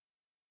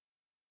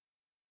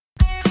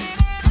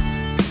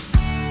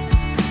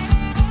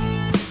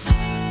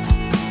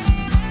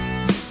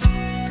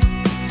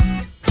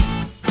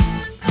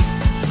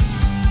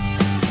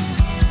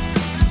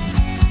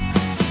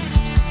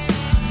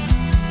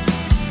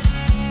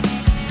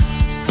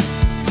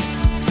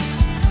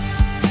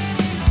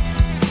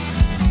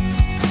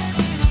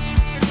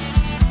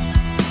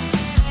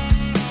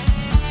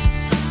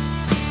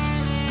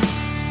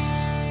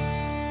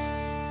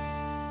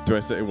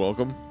say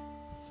welcome?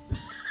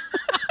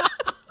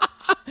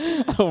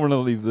 I don't want to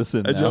leave this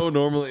in. I don't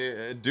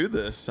normally do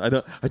this. I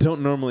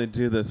don't normally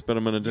do this, but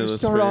I'm going to do You this.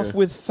 start for off you.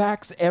 with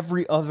facts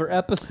every other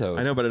episode.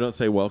 I know, but I don't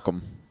say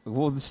welcome.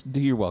 Well,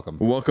 do your welcome.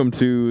 Welcome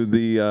to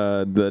the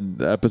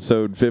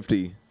episode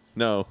 50.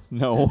 No,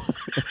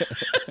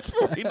 it's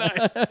 49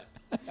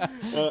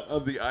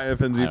 of the IFNZ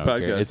I don't podcast.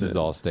 care. This is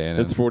all staying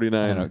in. It's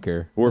 49. I don't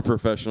care. We're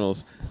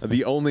professionals.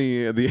 The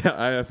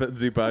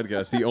IFNZ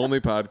podcast, the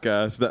only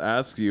podcast that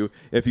asks you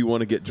if you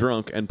want to get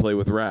drunk and play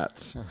with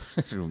rats.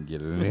 I don't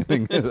get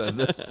anything.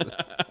 this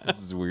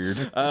is weird.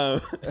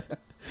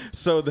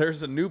 So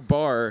there's a new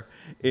bar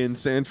in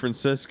San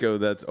Francisco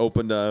that's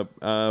opened up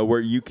where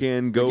you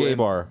can go. A gay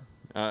bar.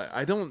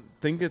 I don't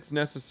think it's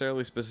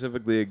necessarily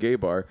specifically a gay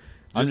bar.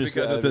 I'm Just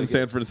just, because it's in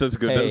San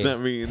Francisco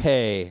doesn't mean.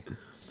 Hey,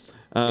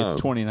 it's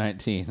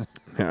 2019.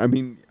 I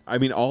mean,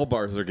 all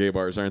bars are gay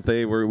bars, aren't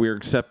they? We're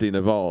accepting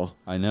of all.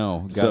 I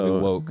know. Gotta be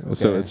woke. Okay.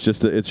 So it's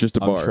just a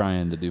bar. I'm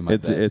trying to do my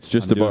best. It's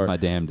just I'm a bar. doing my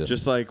damnedest.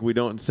 Just like we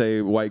don't say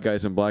white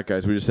guys and black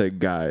guys, we just say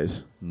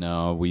guys.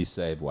 No, we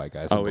say white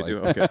guys. Oh, we do.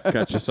 Okay,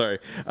 gotcha. Sorry.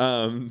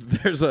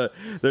 There's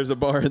a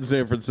bar in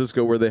San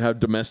Francisco where they have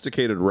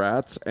domesticated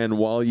rats, and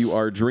while you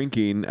are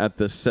drinking at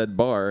the said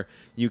bar,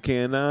 you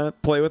can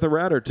play with a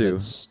rat or two.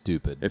 That's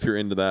stupid. If you're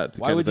into that.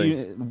 Why would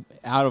you?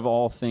 Out of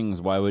all things,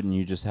 why wouldn't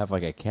you just have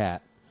like a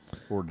cat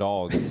or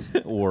dogs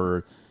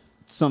or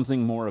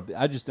something more?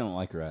 I just don't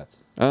like rats.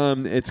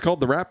 It's called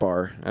the Rat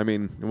Bar. I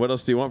mean, what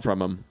else do you want from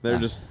them? They're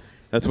just.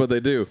 That's what they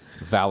do.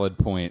 Valid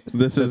point.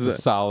 That's a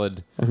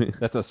solid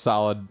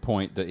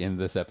point to end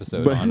this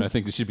episode on. I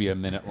think it should be a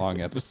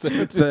minute-long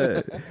episode.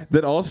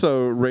 that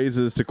also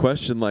raises to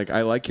question, like,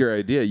 I like your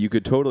idea. You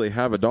could totally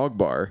have a dog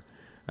bar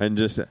and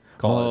just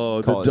call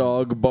it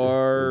dog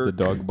bar. The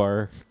dog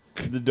bar.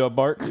 The dog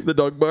bark. The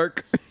dog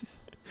bark.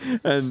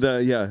 And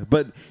yeah,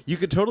 but you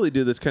could totally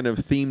do this kind of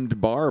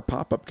themed bar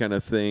pop-up kind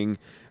of thing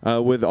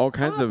with all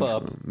kinds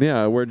Pop-up?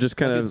 of we're just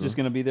kind of It's just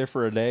going to be there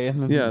for a day.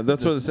 And then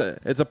that's what it's.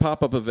 It's a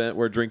pop-up event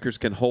where drinkers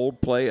can hold,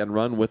 play, and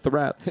run with the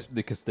rats.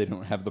 Because they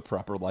don't have the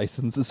proper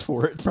licenses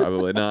for it.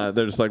 Probably not.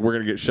 They're just like, we're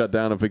going to get shut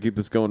down if we keep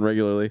this going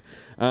regularly.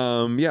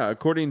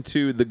 According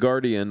to The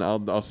Guardian,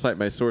 I'll cite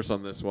my source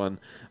on this one.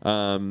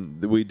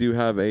 We do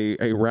have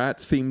a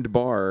rat-themed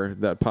bar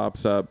that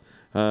pops up.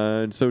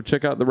 So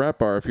check out the Rat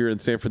Bar if you're in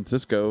San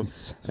Francisco.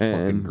 It's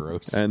fucking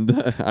gross.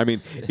 And I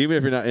mean, even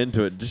if you're not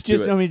into it, just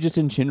do it. I mean, just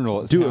in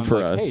general, Do it sounds for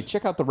like, us. Hey,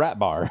 check out the Rat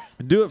Bar.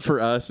 Do it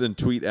for us and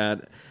tweet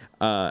at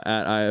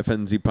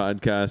IFNZ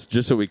Podcast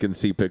just so we can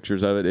see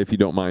pictures of it. If you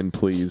don't mind,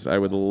 please. I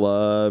would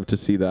love to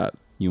see that.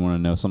 You want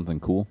to know something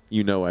cool?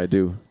 You know I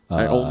do.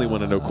 I only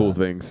want to know cool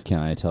things. Can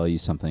I tell you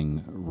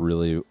something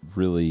really,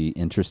 really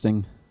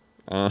interesting?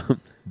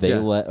 They Yeah,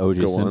 let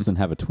O.J. go on. Simpson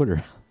have a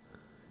Twitter.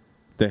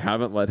 They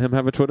haven't let him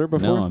have a Twitter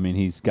before? No, I mean,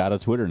 he's got a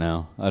Twitter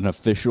now. An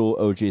official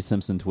O.J.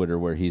 Simpson Twitter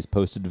where he's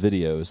posted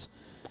videos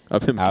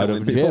Of him out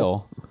killing of people?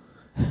 jail.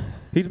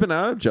 He's been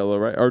out of jail,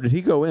 right? Or did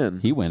he go in?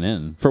 He went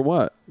in For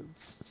what?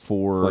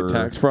 for... Like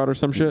tax fraud or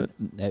some shit?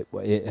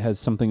 It has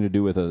something to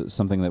do with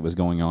something that was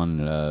going on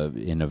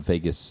in a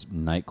Vegas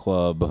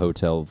nightclub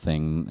hotel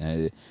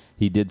thing.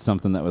 He did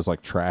something that was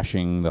like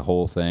trashing the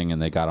whole thing,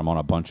 and they got him on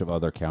a bunch of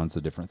other counts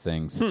of different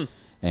things.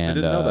 And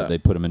didn't know that. they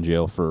put him in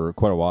jail for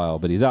quite a while,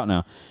 but he's out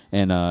now.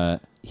 And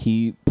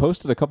he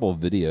posted a couple of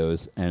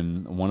videos,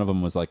 and one of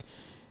them was like,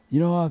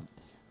 I've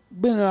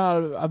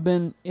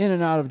been in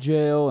and out of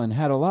jail and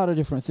had a lot of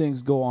different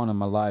things go on in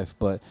my life,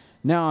 but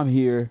now I'm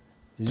here.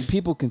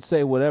 People can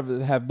say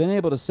whatever, have been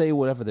able to say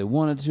whatever they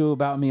wanted to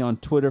about me on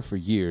Twitter for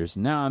years.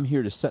 Now I'm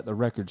here to set the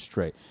record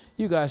straight.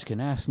 You guys can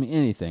ask me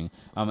anything.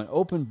 I'm an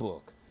open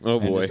book. Oh,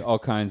 and boy. just all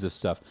kinds of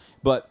stuff.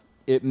 But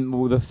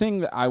the thing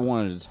that I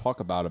wanted to talk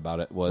about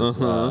it was,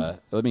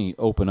 let me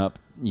open up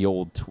ye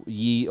old Twitter.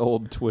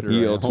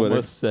 Ye old I Twitter.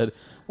 almost said,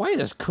 why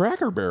is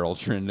Cracker Barrel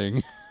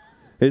trending?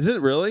 Is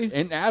it really?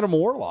 And Adam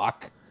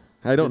Warlock.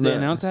 I don't Did they know.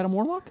 announce Adam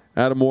Warlock?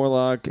 Adam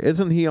Warlock.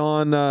 Isn't he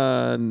on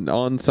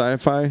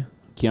Sci-Fi?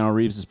 Keanu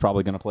Reeves is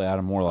probably going to play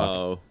Adam Warlock.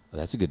 Oh.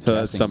 That's a good So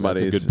casting. that's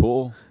somebody's. That's a good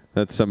pull.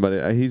 That's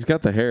somebody. He's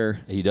got the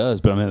hair. He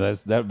does, but I mean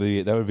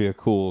that would be a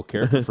cool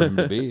character for him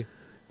to be.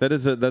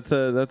 That's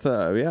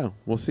yeah,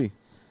 we'll see.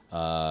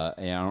 I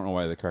don't know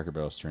why the Cracker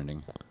Barrel's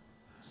trending.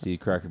 See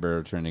Cracker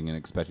Barrel trending and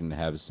expecting to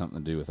have something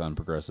to do with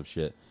unprogressive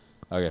shit.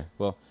 Okay,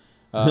 well,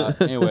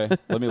 anyway,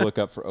 let me look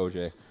up for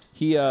OJ.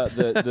 He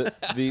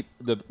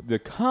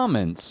the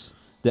comments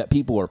that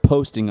people are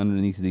posting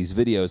underneath these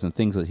videos and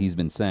things that he's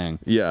been saying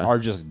are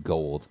just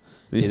gold.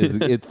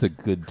 It's a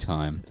good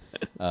time.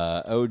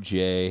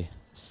 OJ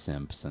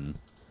Simpson.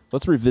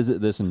 Let's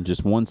revisit this in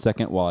just 1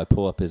 second while I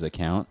pull up his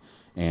account.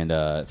 And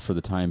for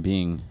the time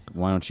being,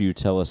 why don't you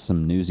tell us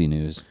some newsy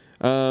news?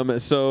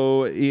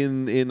 So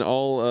in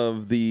all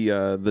of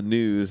the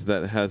news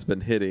that has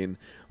been hitting,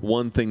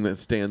 one thing that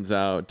stands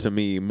out to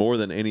me more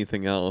than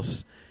anything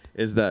else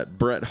is that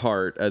Bret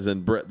Hart, as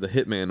in Bret the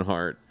Hitman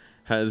Hart,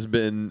 has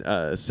been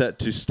set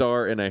to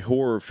star in a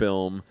horror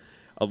film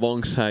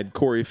alongside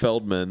Corey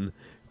Feldman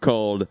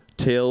called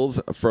Tales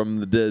from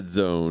the Dead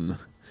Zone.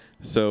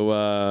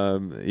 So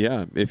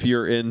yeah, if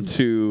you're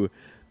into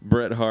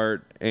Bret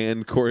Hart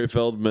and Corey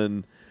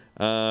Feldman,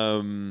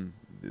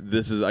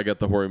 this is I got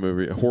the horror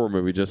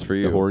movie just for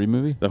you. The horror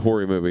movie? The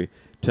horror movie.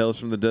 Tales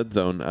from the Dead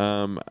Zone.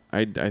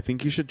 I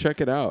think you should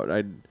check it out.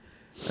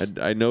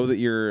 I know that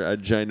you're a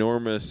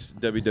ginormous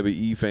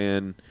WWE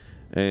fan,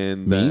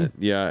 and Me?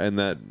 that and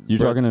that You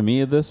talking to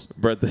me of this?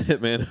 Bret the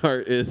Hitman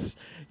Hart is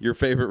your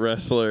favorite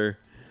wrestler.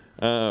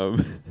 No.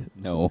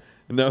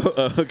 No,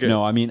 okay.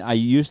 No, I mean, I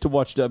used to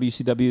watch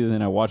WCW,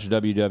 then I watched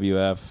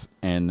WWF,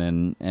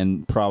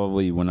 and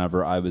probably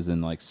whenever I was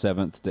in like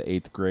 7th to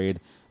 8th grade,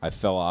 I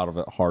fell out of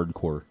it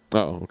hardcore.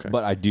 Oh, okay.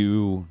 But I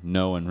do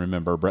know and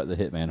remember Bret the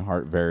Hitman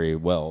Hart very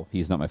well.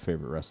 He's not my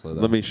favorite wrestler,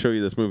 though. Let me show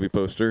you this movie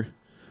poster.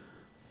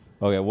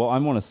 Okay, well, I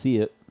want to see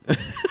it.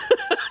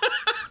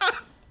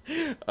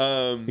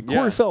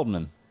 Corey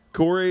Feldman,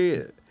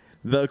 Corey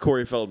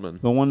Feldman.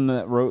 the one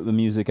that wrote the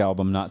music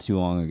album not too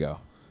long ago.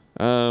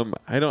 I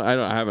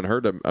haven't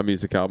heard a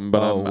music album,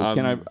 but I'm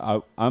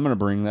going to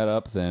bring that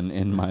up then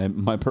in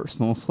my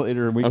personals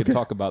later, and we Okay. can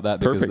talk about that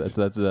because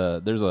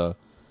Perfect.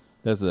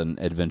 there's an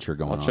adventure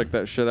going on. I'll check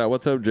that shit out.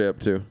 What's OJ up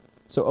to?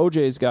 So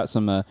OJ's got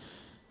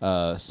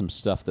some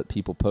stuff that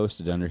people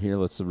posted under here.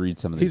 Let's read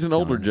some of these. He's an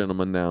older comments.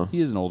 gentleman now. He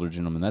is an older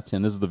gentleman. That's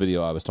him. This is the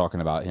video I was talking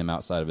about him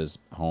outside of his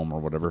home or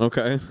whatever.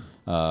 Okay.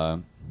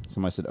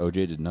 Somebody said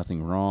OJ did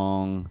nothing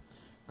wrong.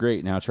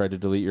 Great. Now try to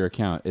delete your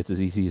account. It's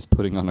as easy as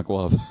putting on a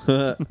glove.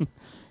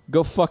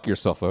 Go fuck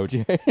yourself,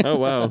 OJ. Oh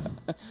wow.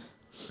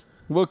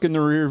 Look in the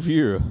rear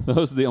view.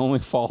 Those are the only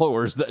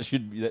followers that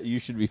you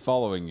should be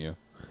following you.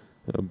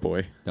 Oh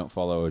boy. Don't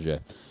follow OJ.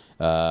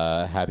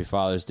 Happy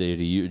Father's Day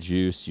to you,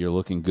 Juice. You're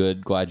looking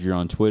good. Glad you're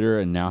on Twitter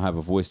and now have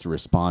a voice to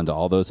respond to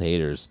all those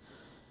haters.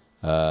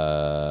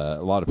 A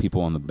lot of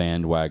people on the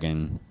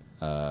bandwagon.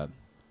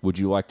 Would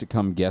you like to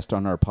come guest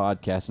on our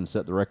podcast and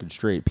set the record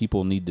straight?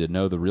 People need to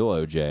know the real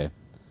OJ.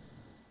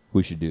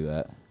 We should do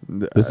that.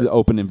 This is an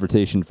open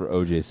invitation for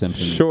OJ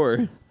Simpson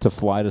Sure. to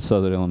fly to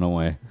Southern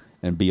Illinois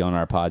and be on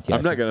our podcast.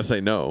 I'm not gonna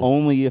say no.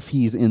 Only if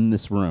he's in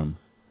this room.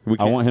 We I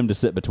can't- want him to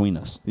sit between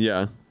us.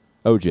 Yeah.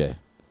 OJ.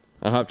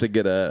 I'll have to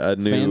get a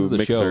new Fans of the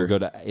mixer. show go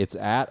to it's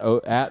at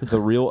the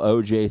real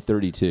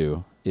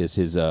OJ32 is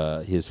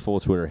his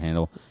full Twitter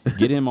handle.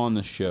 Get him on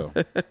the show.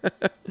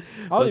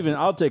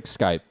 I'll take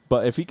Skype,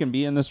 but if he can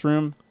be in this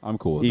room, I'm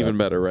cool with Even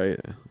that. better, right?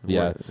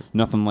 Yeah, What?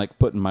 nothing like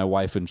putting my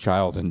wife and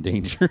child in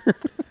danger.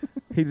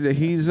 He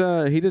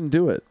didn't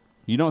do it.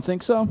 You don't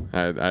think so?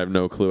 I have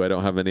no clue. I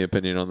don't have any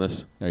opinion on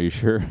this. Are you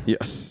sure?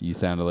 Yes. You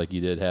sounded like you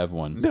did have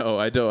one. No,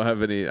 I don't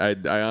have any. I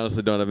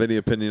honestly don't have any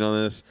opinion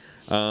on this.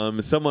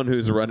 Someone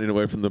who's running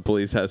away from the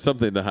police has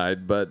something to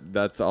hide, but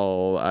that's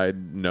all I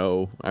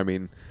know. I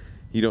mean,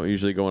 you don't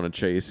usually go on a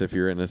chase if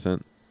you're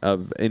innocent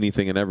of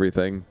anything and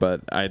everything,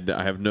 but I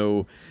have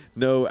no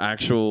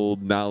actual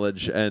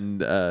knowledge and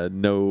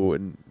no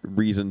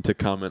reason to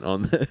comment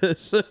on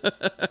this.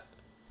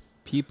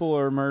 People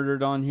are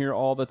murdered on here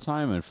all the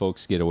time, and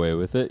folks get away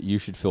with it. You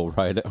should feel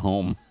right at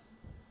home.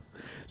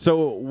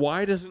 So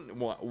why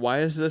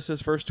is this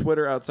his first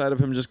Twitter outside of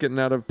him just getting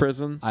out of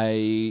prison?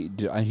 He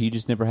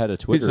just never had a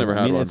Twitter. never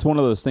had one. It's one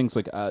of those things.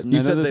 Like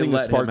You said they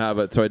let him have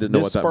it, so I didn't know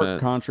what this that sparked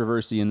meant.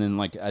 controversy, and then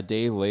like a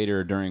day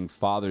later during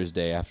Father's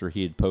Day, after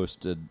he had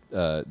posted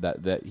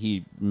that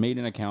he made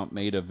an account,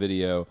 made a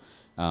video.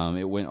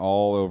 It went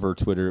all over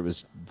Twitter. It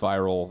was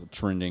viral,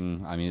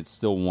 trending. I mean, it's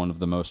still one of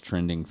the most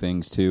trending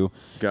things too.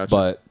 Gotcha.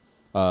 But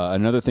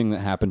another thing that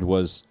happened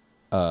was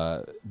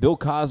Bill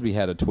Cosby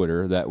had a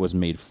Twitter that was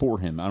made for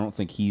him. I don't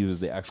think he was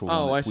the actual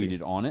one that I see.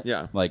 tweeted on it.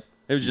 Yeah. like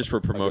It was just for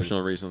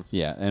promotional reasons.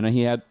 yeah, and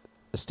he had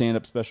a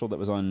stand-up special that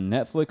was on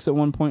Netflix at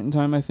one point in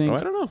time, I think. Oh,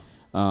 I don't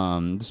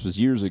know. This was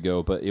years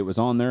ago, but it was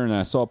on there, and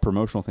I saw a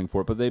promotional thing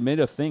for it. But they made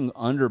a thing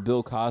under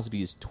Bill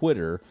Cosby's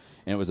Twitter,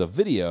 and it was a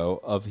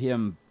video of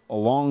him a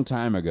long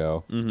time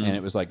ago, and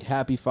it was like,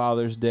 Happy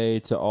Father's Day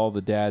to all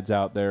the dads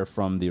out there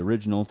from the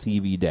original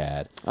TV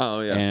Dad.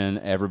 Oh, yeah. And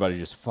everybody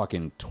just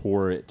fucking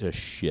tore it to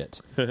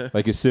shit.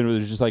 Like, as soon as it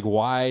was just like,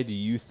 why do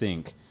you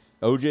think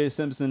O.J.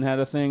 Simpson had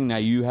a thing? Now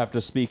you have to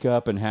speak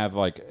up and have,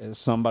 like,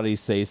 somebody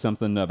say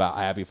something about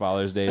Happy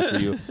Father's Day for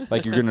you.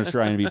 Like, you're going to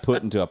try and be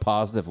put into a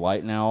positive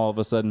light now all of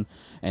a sudden,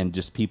 and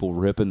just people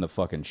ripping the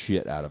fucking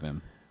shit out of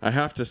him. I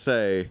have to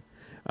say,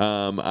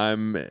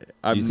 I'm Do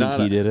you not.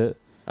 think he did it?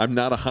 I'm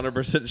not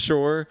 100%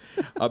 sure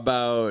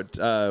about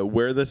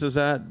where this is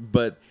at,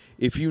 but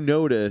if you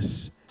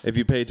notice, if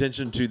you pay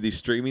attention to the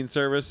streaming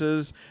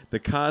services, The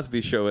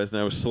Cosby Show has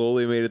now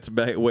slowly made its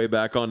way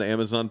back onto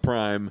Amazon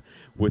Prime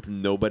with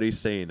nobody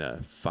saying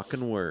a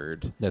fucking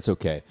word. That's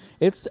okay.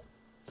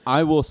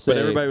 I will say, But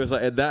everybody was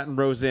like, that and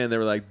Roseanne, they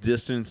were like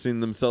distancing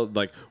themselves,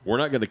 like, we're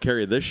not going to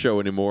carry this show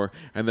anymore,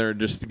 and they're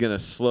just going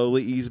to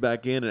slowly ease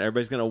back in, and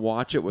everybody's going to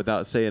watch it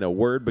without saying a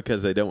word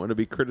because they don't want to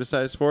be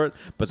criticized for it,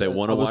 but they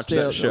want to watch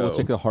that show. I will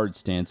take a hard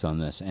stance on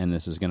this, and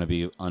this is going to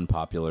be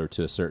unpopular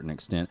to a certain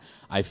extent.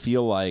 I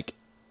feel like,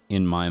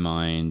 in my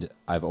mind,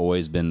 I've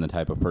always been the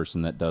type of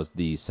person that does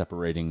the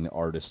separating the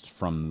artist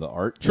from the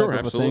art. Sure,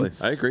 type of a absolutely.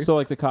 thing. I agree. So,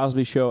 like, The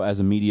Cosby Show as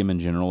a medium in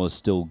general is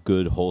still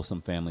good,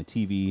 wholesome family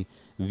TV.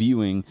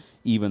 viewing,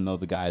 even though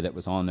the guy that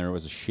was on there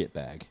was a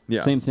shitbag.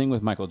 Yeah. Same thing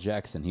with Michael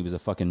Jackson. He was a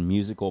fucking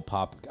musical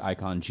pop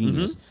icon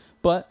genius, Mm-hmm.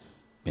 but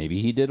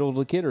maybe he diddled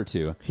a kid or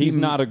two. He's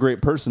not a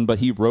great person, but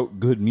he wrote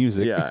good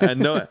music. Yeah,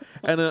 and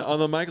on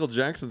the Michael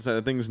Jackson side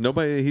of things,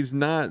 he's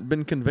not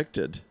been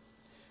convicted.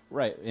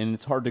 Right, and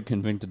it's hard to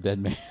convict a dead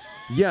man.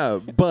 Yeah,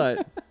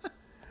 but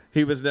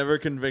he was never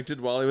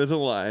convicted while he was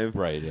alive.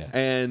 Right, yeah.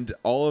 And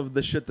all of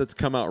the shit that's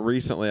come out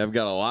recently, I've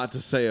got a lot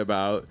to say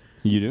about.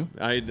 You do?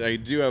 I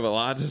do have a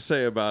lot to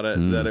say about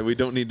it that we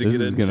don't need to This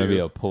get is into. going to be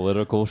a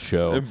political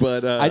show.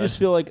 But I just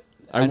feel like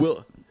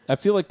I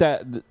feel like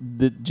that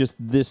just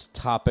this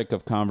topic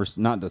of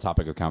not the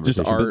topic of just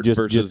conversation, art but just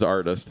versus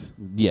artists.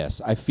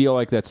 yes, I feel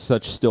like that's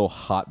such still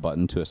hot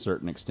button to a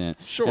certain extent.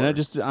 Sure. And I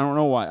don't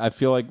know why. I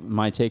feel like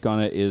my take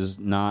on it is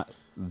not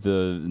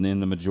in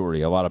the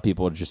majority. A lot of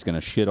people are just going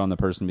to shit on the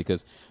person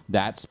because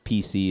that's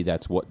PC.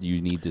 That's what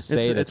you need to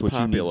say. That's what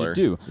popular. you need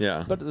to do.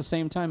 Yeah. But at the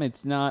same time,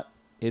 it's not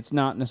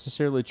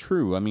necessarily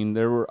true. I mean,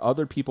 there were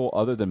other people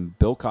other than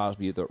Bill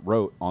Cosby that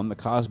wrote on the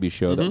Cosby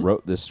Show that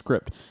wrote this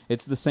script.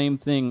 It's the same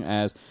thing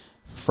as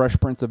Fresh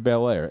Prince of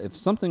Bel-Air. If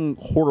something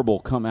horrible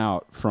came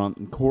out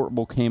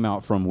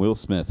from Will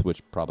Smith,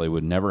 which probably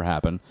would never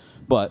happen,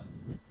 but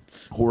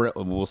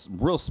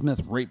Will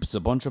Smith rapes a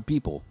bunch of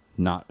people.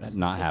 Not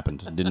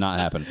happened. Did not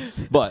happen.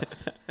 But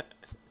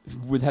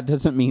that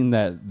doesn't mean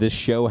that this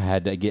show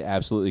had to get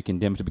absolutely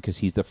condemned because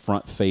he's the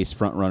front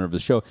runner of the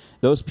show.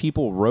 Those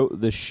people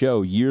wrote this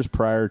show years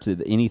prior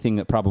to anything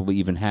that probably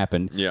even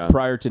happened,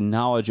 prior to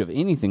knowledge of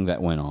anything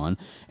that went on,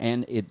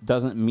 and it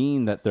doesn't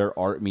mean that their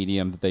art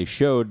medium that they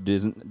showed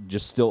isn't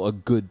just still a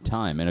good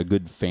time and a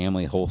good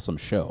family wholesome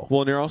show.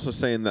 Well, and you're also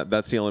saying that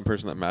that's the only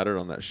person that mattered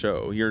on that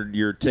show.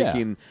 You're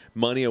taking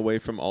money away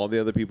from all the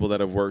other people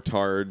that have worked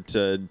hard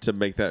to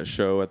make that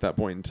show at that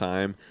point in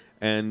time,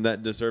 and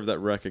that deserve that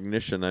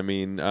recognition. I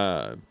mean,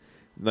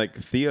 like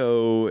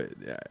Theo,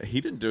 he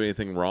didn't do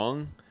anything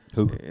wrong.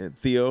 Who?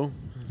 Theo,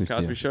 Who's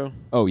Cosby Theo? Show.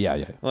 Oh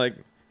yeah. Like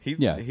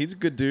he's a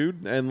good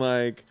dude, and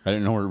like I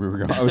didn't know where we were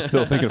going. I was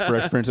still thinking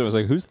Fresh Prince. I was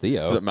like, who's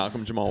Theo? is it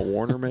Malcolm Jamal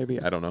Warner?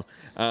 Maybe I don't know.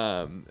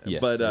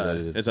 Yes, but that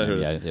is is that who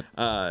it is? yep.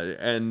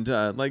 And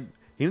like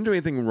he didn't do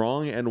anything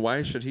wrong, and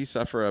why should he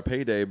suffer a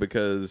payday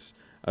because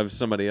of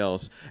somebody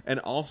else?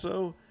 And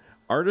also,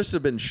 artists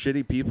have been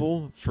shitty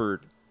people for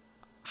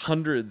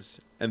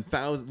hundreds and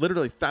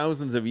literally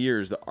thousands of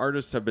years. The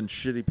artists have been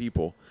shitty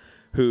people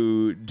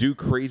who do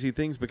crazy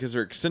things because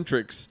they're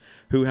eccentrics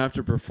who have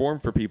to perform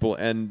for people,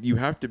 and you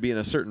have to be in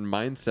a certain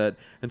mindset,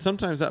 and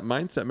sometimes that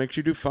mindset makes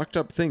you do fucked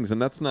up things,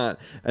 and that's not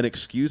an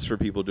excuse for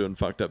people doing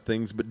fucked up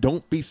things, but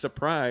don't be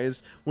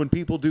surprised when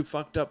people do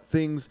fucked up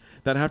things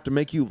that have to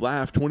make you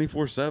laugh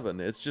 24/7.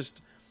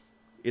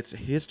 It's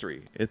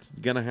history. It's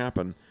gonna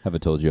happen. Have I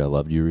told you I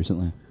loved you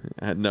recently?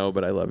 No,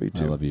 but I love you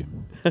too. I love you.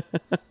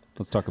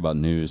 Let's talk about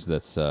news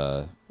that's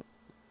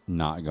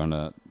not going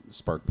to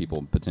spark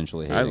people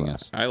potentially hating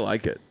us. I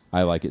like it.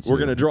 I like it too. We're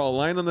going to draw a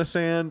line on the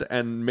sand,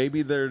 and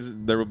maybe there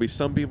will be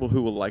some people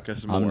who will like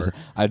us more.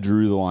 I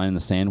drew the line in the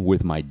sand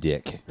with my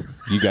dick.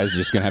 You guys are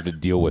just going to have to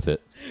deal with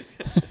it.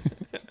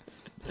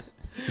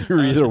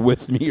 You're either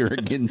with me or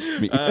against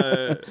me.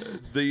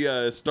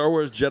 The Star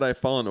Wars Jedi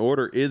Fallen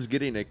Order is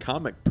getting a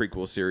comic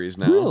prequel series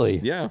now. Really?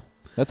 Yeah.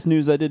 That's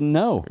news I didn't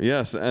know.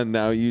 Yes, and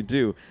now you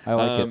do. I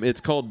like it. It's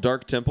called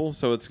Dark Temple,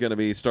 so it's going to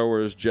be Star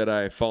Wars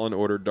Jedi Fallen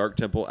Order Dark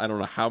Temple. I don't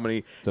know how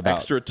many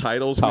extra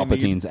titles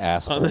Palpatine's we need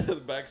asshole. on the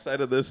backside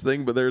of this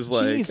thing, but there's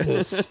like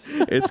Jesus.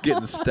 it's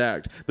getting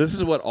stacked. This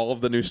is what all of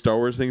the new Star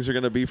Wars things are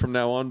going to be from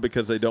now on,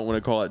 because they don't want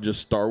to call it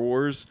just Star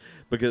Wars,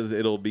 because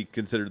it'll be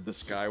considered the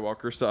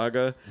Skywalker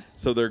saga.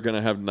 So they're going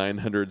to have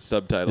 900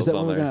 subtitles Is that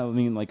on what there. we're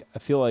going to like? I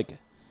feel like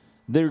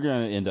they're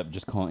going to end up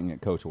just calling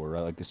it KOTOR,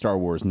 right? Like Star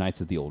Wars Knights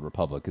of the Old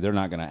Republic. They're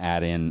not going to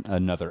add in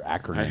another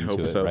acronym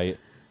to it, right?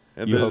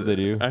 And you hope they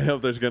do? I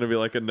hope there's going to be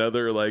like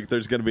another, like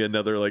there's going to be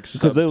another like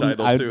subtitle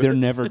to it. They're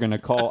never going to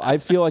call. I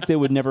feel like they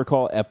would never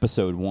call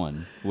Episode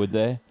 1, would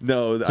they?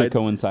 No, to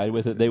coincide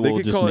with it, they will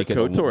could just call make it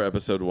it KOTOR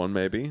Episode 1,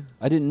 maybe.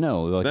 I didn't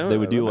know. Like No, they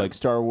would do no. like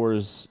Star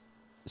Wars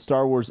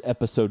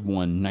Episode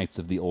 1, Knights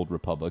of the Old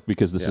Republic,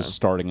 because this is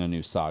starting a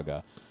new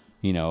saga.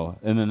 You know,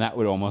 and then that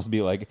would almost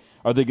be like,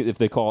 if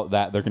they call it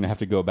that, they're going to have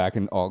to go back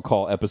and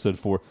call Episode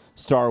 4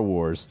 Star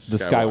Wars, the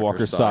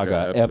Skywalker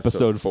Saga,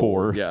 Episode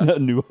 4, yeah.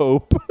 New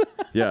Hope.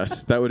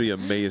 Yes, that would be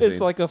amazing.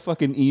 It's like a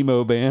fucking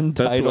emo band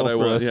That's title what I for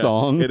want. a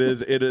song. It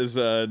is.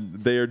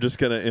 They are just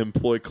going to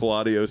employ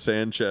Claudio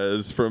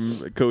Sanchez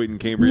from Coed and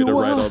Cambria to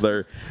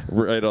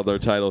write all their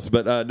titles.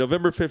 But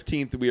November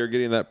 15th, we are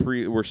getting that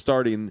we're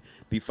starting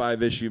the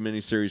 5-issue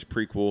miniseries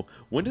prequel.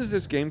 When does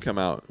this game come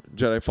out?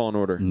 Jedi Fallen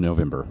Order.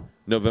 November.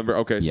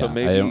 Okay, Yeah, so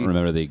maybe I don't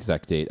remember the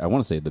exact date. I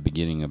want to say the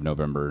beginning of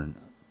November.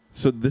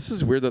 So this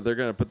is weird that they're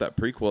going to put that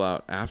prequel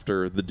out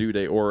after the due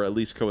date, or at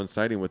least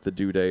coinciding with the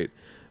due date,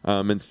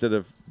 instead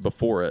of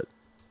before it.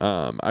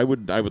 I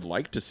would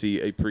like to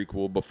see a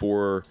prequel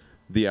before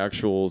the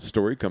actual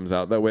story comes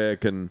out. That way I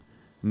can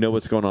know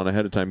what's going on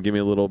ahead of time. Give me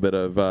a little bit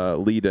of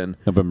lead in.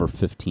 November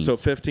 15th. So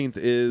 15th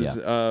is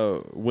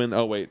when.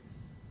 Oh wait,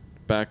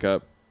 back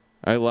up.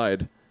 I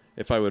lied.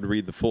 if I would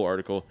read the full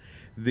article.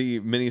 The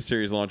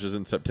miniseries launches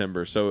in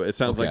September, so it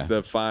sounds Okay. like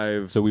the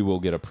 5. So we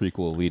will get a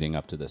prequel leading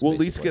up to this. We'll at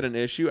least basically. get an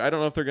issue. I don't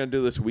know if they're going to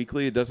do this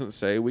weekly. It doesn't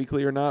say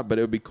weekly or not, but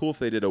it would be cool if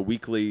they did a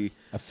weekly.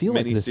 I feel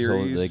like this is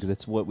miniseries. like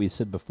that's what we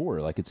said before.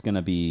 Like it's going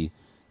to be,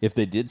 if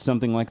they did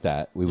something like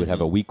that, we would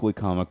have a weekly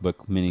comic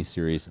book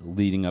miniseries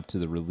leading up to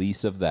the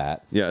release of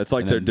that. Yeah, it's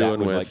like And they're then that doing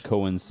would with like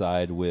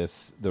coincide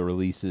with the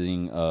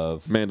releasing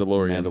of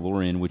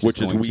Mandalorian. which Which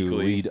is is going to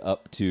weekly. lead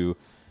up to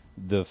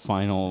the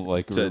final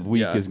To-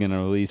 week yeah, is going to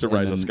release to and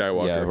Rise of then-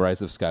 Skywalker. Yeah,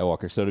 Rise of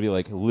Skywalker. So to be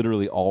like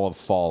literally all of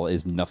fall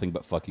is nothing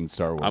but fucking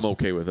Star Wars. I'm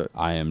okay with it.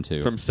 I am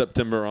too. From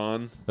September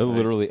on,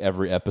 Literally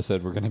every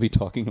episode we're going to be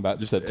talking about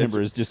in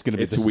September is just going to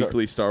be it's the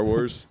weekly Star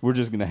Wars. We're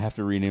just going to have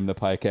to rename the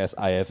podcast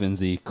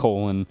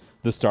IFNZ :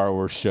 the Star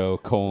Wars Show :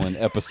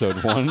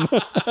 episode 1.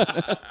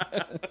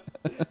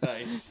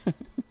 Nice.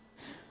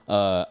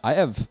 I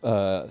have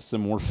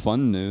some more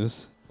fun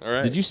news. All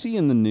right. Did you see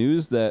in the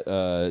news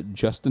that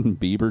Justin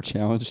Bieber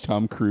challenged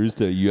Tom Cruise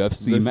to a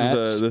UFC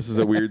match? This is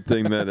a weird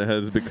thing that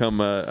has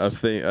become a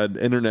thing, an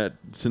internet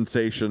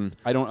sensation.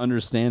 I don't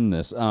understand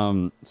this.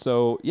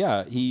 So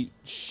yeah, he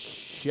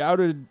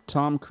shouted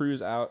Tom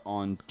Cruise out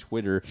on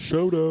Twitter.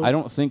 Showed up. I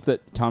don't think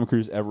that Tom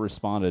Cruise ever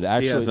responded.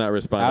 Actually, has not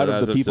responded out of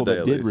as the of people today,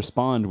 that at did least.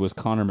 respond was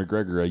Conor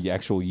McGregor, a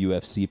actual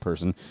UFC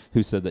person,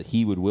 who said that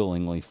he would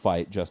willingly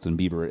fight Justin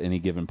Bieber at any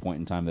given point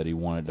in time that he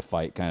wanted to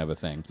fight, kind of a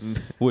thing.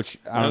 Which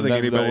I don't think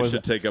anybody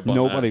should take up on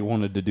Nobody that.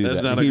 wanted to do That's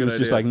that. not a He good was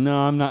just idea. like,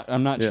 no,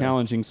 I'm not Yeah.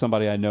 challenging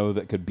somebody I know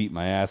that could beat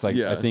my ass.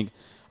 Yeah.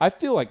 I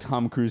feel like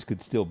Tom Cruise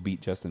could still beat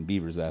Justin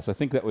Bieber's ass. I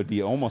think that would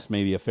be almost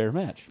maybe a fair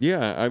match.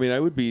 Yeah, I mean,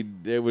 I'm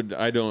not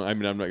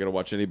going to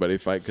watch anybody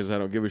fight because I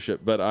don't give a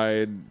shit, but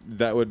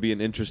that would be an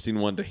interesting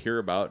one to hear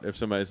about if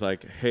somebody's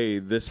like, hey,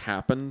 this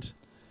happened.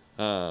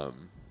 But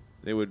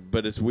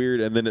it's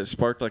weird. And then it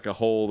sparked like a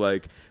whole,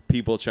 like,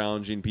 people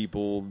challenging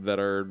people that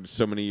are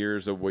so many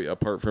years away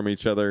apart from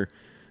each other.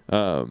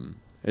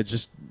 It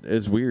just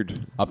is weird.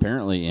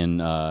 Apparently, in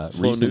Slow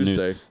recent news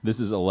news, day. this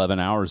is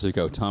 11 hours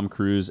ago, Tom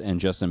Cruise and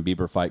Justin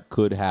Bieber fight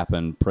could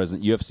happen.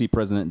 UFC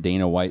President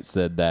Dana White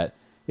said that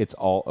it's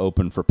all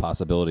open for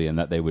possibility and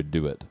that they would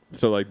do it.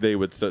 So, like, they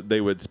would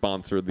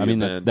sponsor the I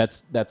mean, event.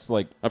 that's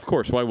like Of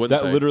course, why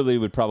wouldn't that? they? Literally,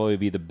 would probably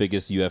be the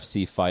biggest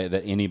UFC fight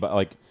that anybody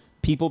like.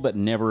 People that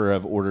never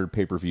have ordered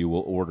pay-per-view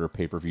will order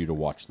pay-per-view to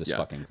watch this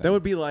fucking thing. That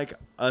would be like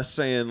us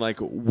saying, like,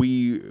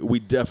 we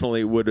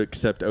definitely would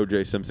accept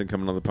O.J. Simpson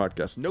coming on the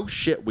podcast. No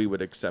shit, we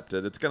would accept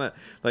it. It's gonna,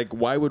 like,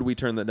 why would we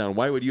turn that down?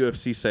 Why would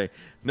UFC say,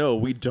 no,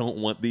 we don't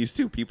want these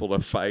two people to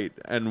fight,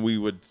 and we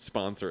would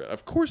sponsor it?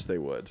 Of course they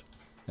would.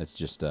 It's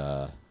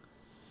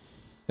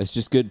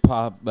just good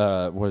pop.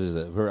 What is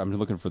it? I'm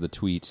looking for the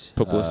tweet.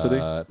 Publicity?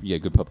 Yeah,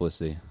 good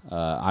publicity.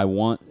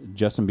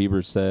 Justin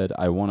Bieber said,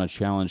 I want to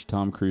challenge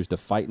Tom Cruise to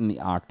fight in the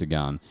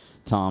octagon.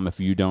 Tom,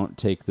 if you don't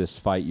take this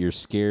fight, you're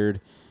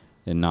scared.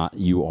 And not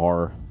you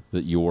are,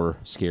 but you're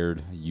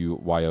scared. You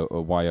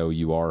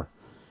are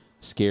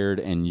scared,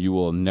 and you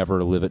will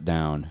never live it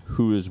down.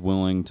 Who is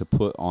willing to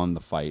put on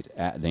the fight?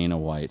 At Dana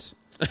White.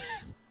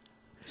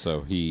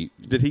 So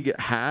Did he get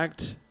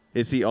hacked?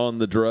 Is he on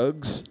the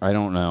drugs? I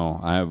don't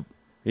know.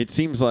 It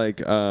seems like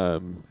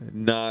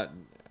not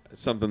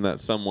something that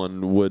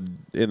someone would,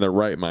 in their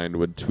right mind,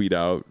 would tweet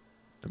out.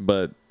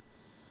 But,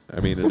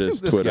 I mean, it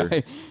is This Twitter.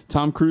 guy,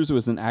 Tom Cruise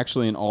was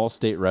actually an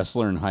all-state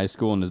wrestler in high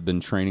school and has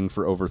been training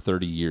for over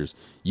 30 years.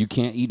 You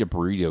can't eat a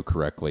burrito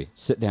correctly.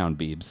 Sit down,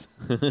 Beebs.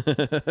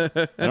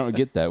 I don't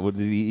get that. Did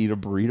he eat a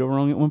burrito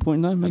wrong at one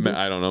point in time?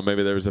 I don't know.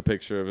 Maybe there was a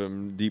picture of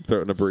him deep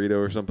throating a burrito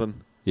or something.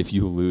 If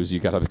you lose, you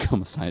got to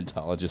become a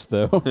Scientologist,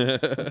 though.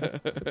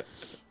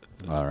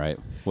 All right.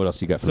 What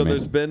else you got for So me?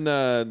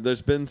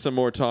 there's been some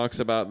more talks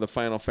about the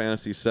Final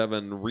Fantasy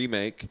VII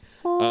remake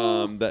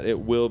that it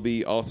will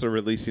be also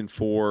releasing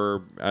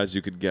for, as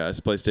you could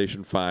guess,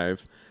 PlayStation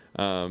 5.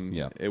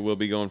 Yeah. It will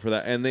be going for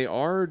that, and they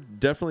are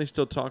definitely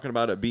still talking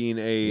about it being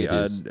It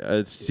is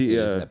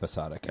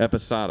episodic.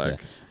 episodic.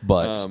 Yeah.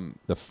 But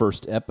the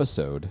first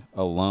episode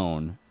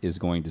alone is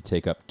going to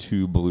take up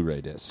 2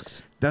 Blu-ray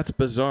discs. That's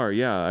bizarre.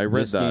 Yeah, I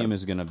read This that. game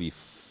is going to be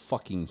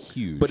fucking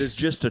huge. But it's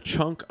just a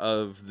chunk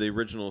of the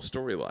original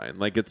storyline.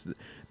 Like, it's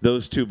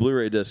those 2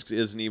 Blu-ray discs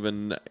isn't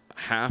even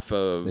half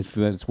of.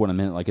 That's what I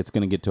meant. Like, it's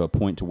going to get to a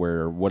point to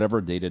where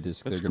whatever data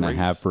disc That's they're going to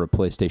great. have for a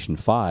PlayStation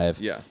 5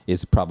 Yeah.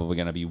 is probably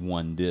going to be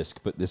 1 disc.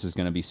 But this is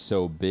going to be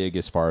so big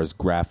as far as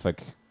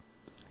like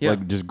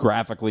just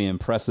graphically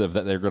impressive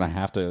that they're going to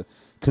have to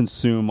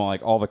consume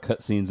like all the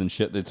cutscenes and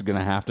shit that's going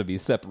to have to be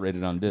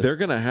separated on discs. They're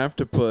going to have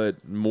to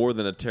put more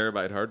than a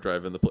terabyte hard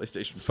drive in the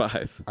PlayStation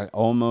 5. I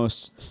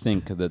almost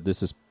think that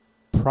this is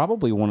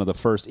probably one of the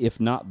first, if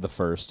not the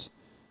first,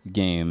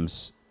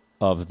 games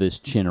of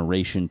this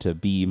generation to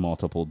be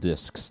multiple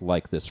discs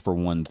like this for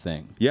one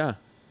thing. Yeah.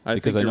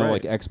 Because I think know you're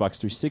like right. Xbox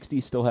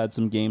 360 still had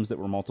some games that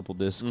were multiple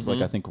discs.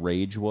 Like I think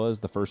Rage was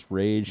the first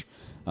Rage.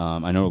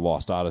 I know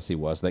Lost Odyssey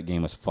was. That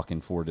game was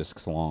fucking 4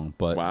 discs long.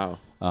 But Wow.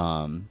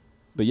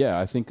 But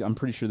yeah, I'm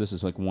pretty sure this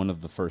is like one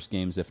of the first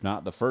games, if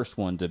not the first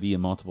one, to be a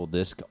multiple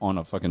disc on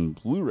a fucking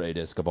Blu-ray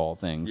disc of all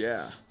things.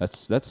 Yeah.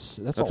 That's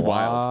a wild.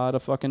 lot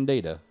of fucking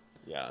data.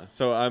 Yeah.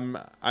 So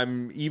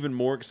I'm even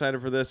more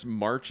excited for this.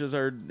 March is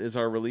our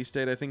release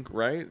date, I think,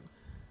 right?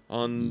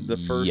 On the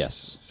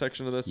first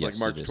section of this, Yes, like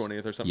March it is.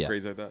 20th or something Yeah.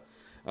 crazy like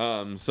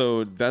that.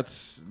 So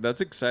that's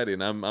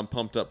exciting. I'm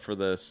pumped up for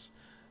this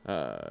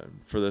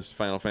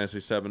Final Fantasy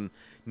VII.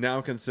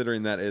 Now,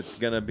 considering that it's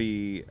gonna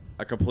be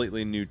a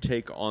completely new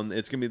take on,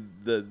 it's gonna be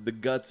the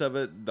guts of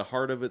it, the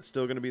heart of it's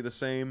still gonna be the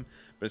same,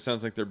 but it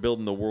sounds like they're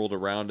building the world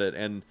around it.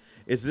 And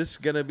is this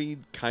gonna be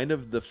kind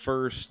of the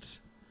first?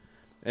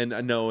 And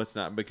no, it's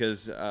not,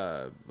 because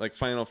like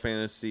Final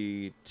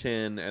Fantasy X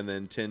and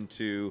then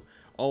X-2,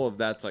 all of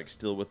that's like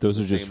still with Those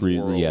the are just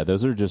same world.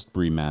 those are just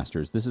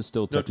remasters. This is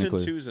still No,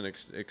 technically X-2 is an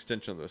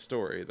extension of the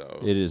story, though.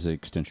 it is an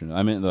extension.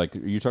 I mean, like, are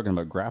you talking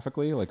about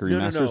graphically, like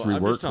remasters, No. rework,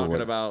 I'm just or talking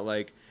what? about,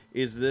 like,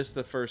 is this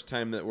the first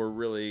time that we're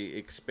really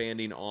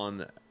expanding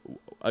on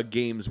a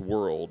game's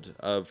world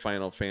of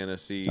Final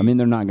Fantasy? I mean,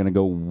 they're not going to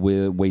go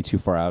way too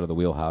far out of the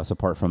wheelhouse,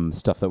 apart from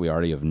stuff that we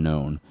already have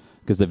known.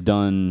 Because they've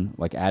done,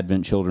 like,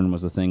 Advent Children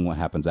was the thing. What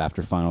happens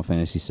after Final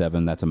Fantasy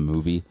VII? That's a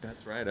movie.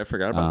 That's right. I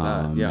forgot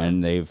about that. Yeah.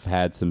 And they've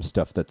had some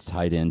stuff that's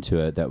tied into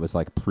it that was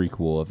like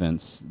prequel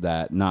events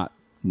that not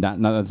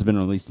that's been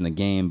released in the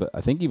game, but I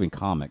think even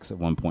comics at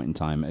one point in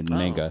time and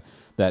manga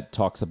that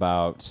talks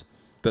about.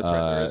 That's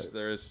right.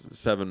 There is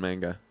 7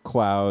 manga.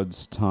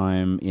 Cloud's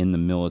time in the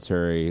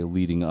military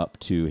leading up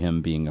to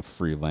him being a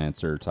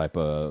freelancer type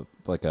of,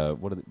 like a,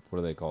 what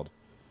are they called?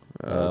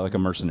 Like a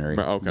mercenary.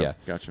 Okay, yeah.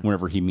 gotcha.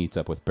 Whenever he meets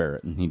up with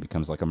Barrett and he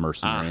becomes like a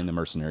mercenary in the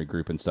mercenary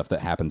group and stuff that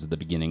happens at the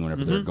beginning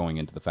whenever they're going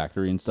into the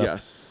factory and stuff.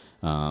 Yes.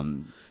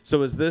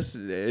 So is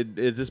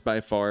this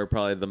by far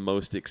probably the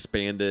most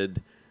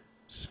expanded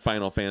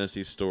Final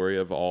Fantasy story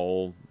of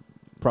all?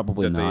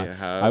 Probably that not. they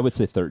have? I would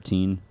say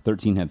 13.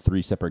 13 had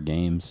 3 separate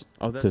games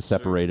That's to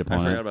separate true. upon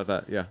I it. forgot about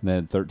that. Yeah. They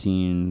had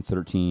 13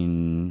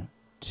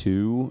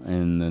 2,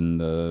 and then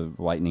the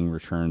Lightning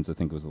Returns, I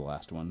think, was the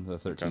last one. The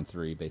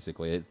 13-3,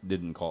 basically. It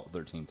didn't call it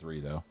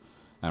 13-3, though.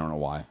 I don't know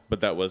why.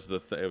 But that was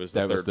it was the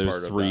That third was there's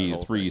part three of that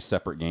whole three thing.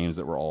 separate games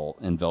that were all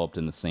enveloped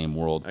in the same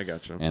world. I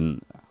gotcha.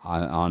 And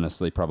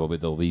honestly, probably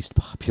the least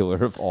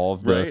popular of all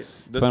of the Right.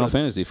 That's Final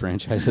Fantasy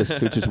franchises,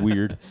 which is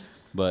weird.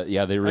 But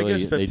yeah, they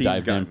guess they 15's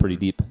dived in gotten- pretty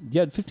deep.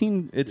 Yeah,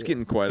 15. It's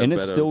getting quite a and bit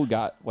it's still of,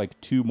 got like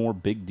 2 more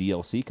big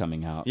DLC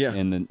coming out. Yeah.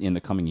 in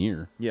the coming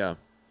year, yeah.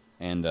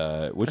 and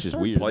which is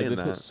started weird. playing They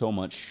that. put so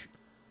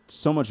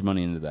much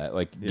money into that,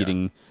 like Yeah.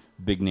 getting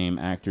big name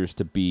actors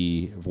to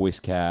be voice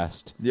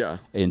cast Yeah.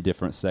 in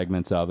different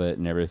segments of it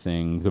and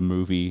everything. The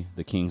movie,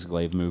 the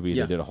Kingsglaive movie,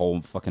 Yeah. they did a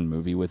whole fucking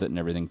movie with it and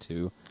everything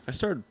too. I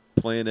started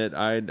playing it.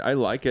 I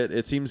like it.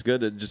 It seems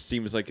good. It just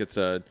seems like it's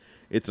a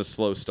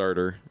slow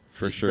starter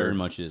for It sure. very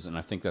much is, and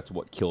I think that's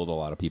what killed a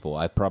lot of people.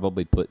 I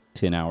probably put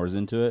 10 hours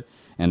into it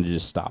and it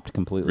just stopped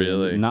completely.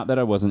 Really? Not that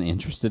I wasn't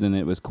interested in it.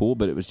 It was cool,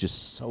 but it was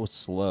just so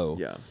slow.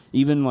 Yeah.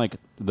 Even like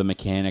the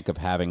mechanic of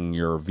having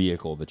your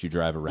vehicle that you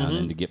drive around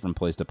in to get from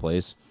place to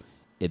place,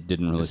 it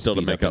didn't really Still to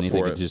speed make up up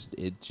anything. for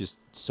It just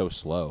so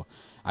slow.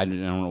 I don't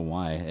know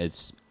why.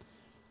 It's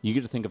you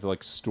get to think of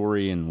like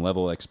story and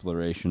level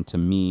exploration to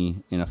me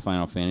in a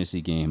Final Fantasy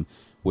game,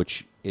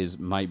 which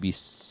might be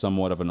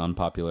somewhat of an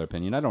unpopular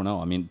opinion. I don't know.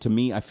 I mean, to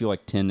me, I feel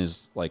like 10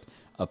 is like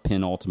a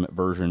penultimate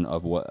version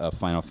of what a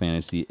Final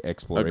Fantasy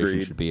exploration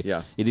Agreed. should be.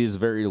 Yeah. It is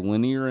very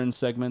linear in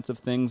segments of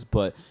things,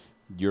 but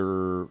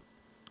your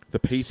The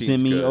pacing's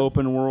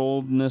semi-open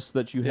worldness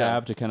that you Yeah.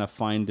 have to kind of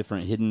find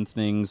different hidden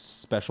things,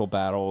 special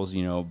battles,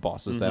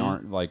 bosses that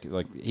aren't like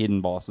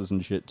hidden bosses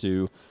and shit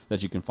too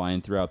that you can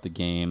find throughout the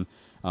game.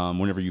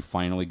 Whenever you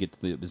finally get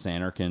to the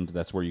Xanarkand,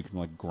 that's where you can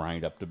like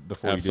grind up to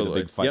before you do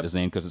Absolutely. the big fight Yep. to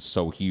Zane because it's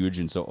so huge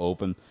and so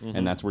open,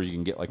 and that's where you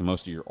can get like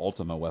most of your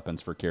Ultima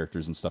weapons for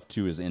characters and stuff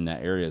too is in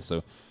that area.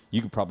 So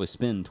you could probably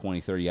spend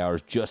 20, 30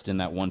 hours just in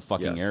that one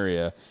fucking Yes.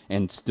 area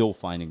and still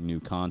finding new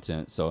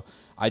content. So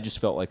I just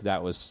felt like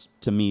that was,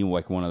 to me,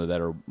 like one of the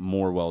better,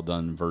 more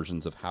well-done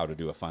versions of how to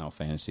do a Final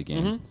Fantasy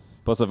game.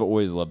 Plus, I've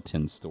always loved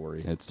 10's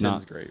story. It's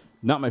 10's great.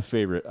 not my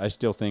favorite. I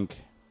still think,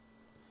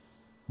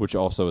 which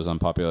also is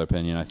unpopular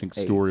opinion, I think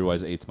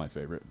story-wise, 8's my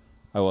favorite.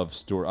 I love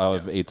story. I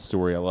love 8's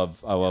story. I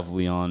love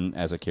Leon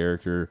as a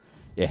character.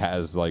 It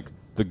has, like,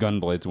 the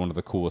Gunblade's one of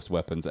the coolest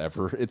weapons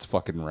ever. It's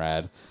fucking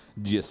rad.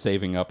 Just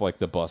saving up, like,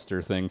 the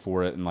Buster thing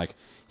for it and, like,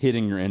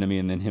 hitting your enemy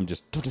and then him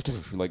just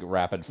like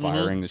rapid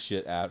firing the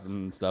shit at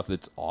him and stuff.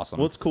 It's awesome.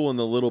 Well, it's cool in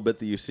the little bit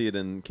that you see it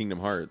in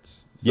Kingdom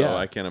Hearts. So Yeah.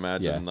 I can't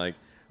imagine. Yeah. Like,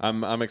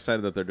 I'm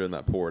excited that they're doing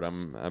that port. I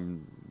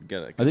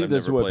think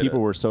that's what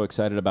people were so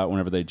excited about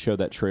whenever they showed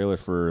that trailer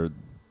for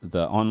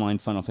the online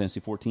Final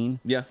Fantasy 14.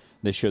 Yeah.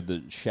 They showed the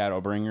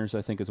Shadowbringers,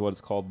 I think is what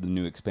it's called, the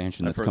new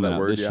expansion I've that's heard coming that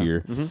out word, this yeah.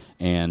 year.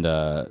 And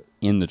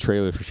in the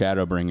trailer for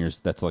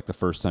Shadowbringers, that's like the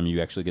first time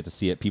you actually get to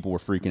see it. People were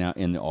freaking out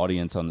in the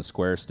audience on the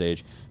square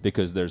stage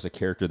because there's a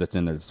character that's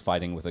in there that's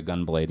fighting with a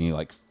gunblade, and he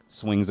like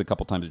swings a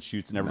couple times and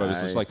shoots, and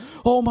everybody's just like,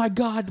 Nice. "Oh my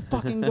god,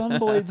 fucking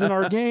gunblades in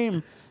our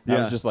game!" And I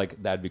Yeah. was just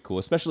like, that'd be cool,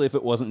 especially if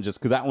it wasn't just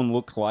because that one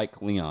looked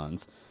like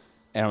Leon's,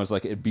 and I was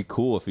like, it'd be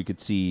cool if we could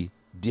see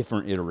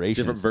different iterations,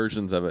 Different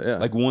versions of it. Yeah.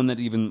 like one that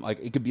even like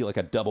it could be like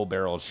a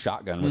double-barreled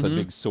shotgun with a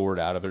big sword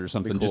out of it or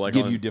something. Cool, Just like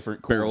give on you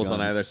different cool barrels on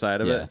guns. either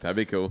side of Yeah. it. That'd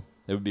be cool.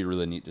 It would be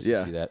really neat just Yeah.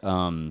 to see that.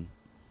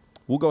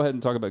 We'll go ahead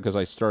and talk about it because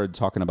I started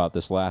talking about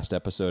this last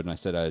episode, and I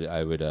said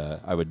I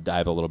would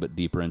dive a little bit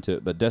deeper into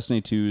it. But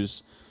Destiny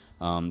 2's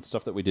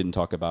stuff that we didn't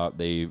talk about,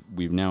 we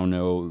now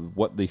know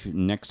what the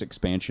next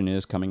expansion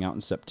is coming out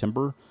in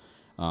September.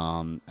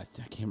 I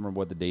can't remember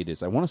what the date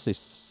is. I want to say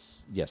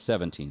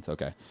 17th.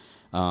 Okay,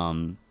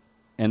 and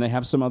they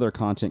have some other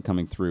content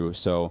coming through.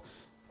 So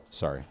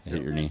sorry, I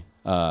hit your knee.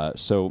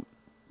 So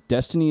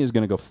Destiny is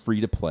going to go free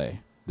to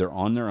play. They're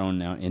on their own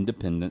now,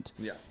 independent,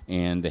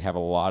 and they have a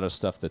lot of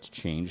stuff that's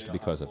changed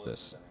because of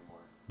this.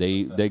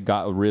 They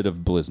got rid of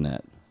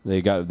BlizzNet.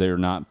 They're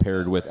not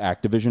paired with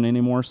Activision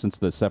anymore since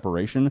the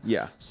separation.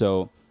 Yeah.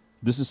 So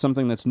this is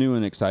something that's new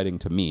and exciting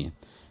to me.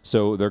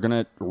 So they're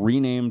gonna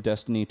rename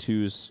Destiny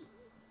 2's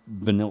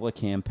vanilla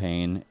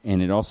campaign,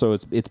 and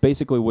it's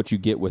basically what you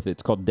get with it.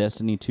 It's called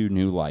Destiny 2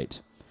 New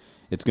Light.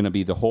 It's going to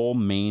be the whole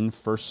main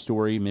first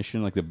story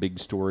mission, like the big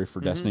story for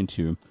Destiny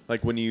 2.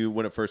 Like when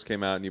it first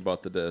came out and you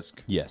bought the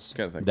disc. Yes.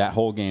 Kind of thing. That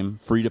whole game,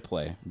 free to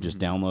play. Just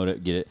download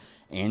it, get it.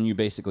 And you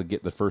basically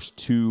get the first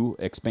 2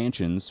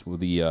 expansions, with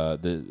the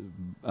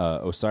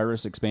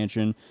Osiris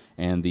expansion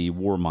and the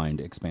Warmind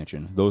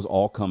expansion. Those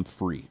all come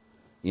free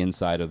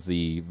inside of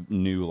the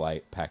New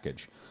Light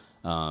package.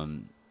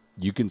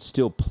 You can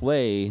still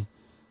play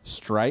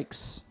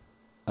strikes,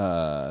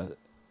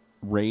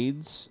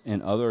 raids,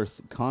 and other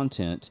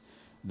content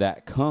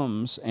that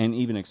comes, and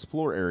even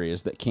explore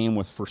areas that came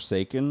with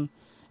Forsaken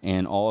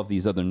and all of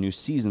these other new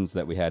seasons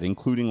that we had,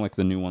 including like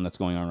the new one that's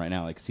going on right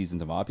now, like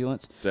Seasons of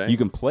Opulence. Dang. You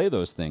can play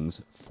those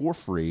things for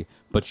free,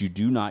 but you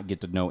do not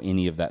get to know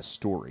any of that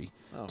story.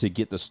 To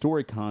get the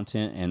story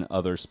content and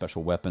other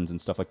special weapons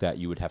and stuff like that,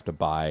 you would have to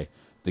buy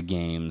the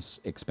game's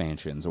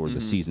expansions or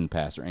the season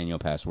pass or annual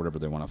pass, whatever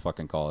they want to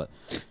fucking call it.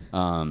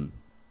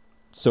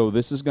 So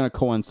this is going to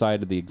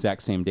coincide at the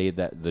exact same day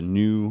that the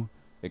new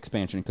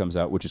expansion comes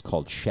out, which is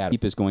called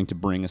Shadowkeep, is going to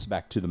bring us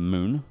back to the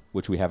moon,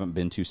 which we haven't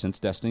been to since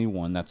Destiny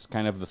 1. That's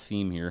kind of the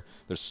theme here.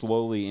 They're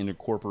slowly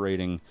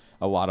incorporating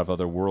a lot of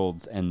other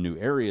worlds and new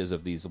areas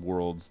of these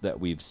worlds that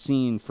we've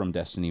seen from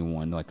Destiny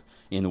 1. Like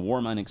in the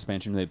Warmind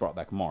expansion, they brought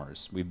back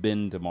Mars. We've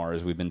been to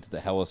Mars. We've been to the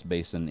Hellas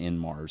Basin in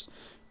Mars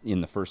in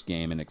the first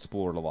game and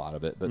explored a lot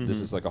of it. But this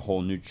is like a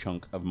whole new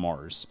chunk of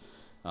Mars,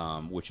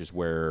 which is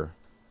where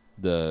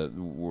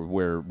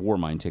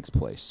Warmind takes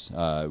place.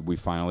 We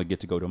finally get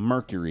to go to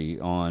Mercury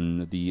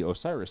on the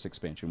Osiris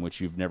expansion,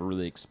 which you've never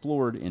really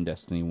explored in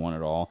Destiny 1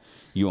 at all.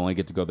 You only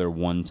get to go there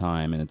one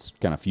time, and it's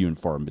kind of few and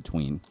far in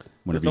between.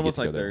 It's almost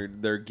like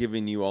they're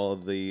giving you all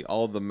of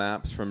the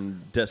maps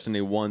from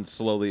Destiny 1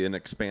 slowly and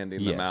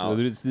expanding them out. So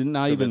it's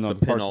not So even that's the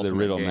the parts of the penultimate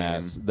riddle game.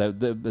 maps.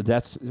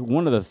 That's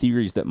one of the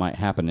theories that might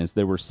happen is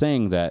they were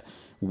saying that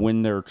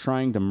when they're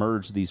trying to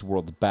merge these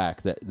worlds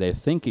back, that they're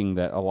thinking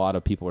that a lot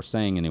of people are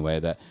saying anyway,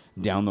 that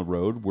down the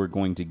road we're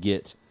going to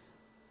get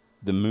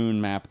the moon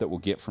map that we'll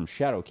get from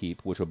Shadowkeep,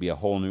 which will be a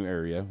whole new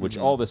area, which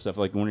all this stuff,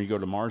 like when you go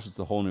to Mars, it's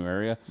a whole new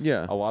area.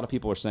 Yeah. A lot of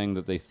people are saying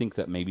that they think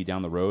that maybe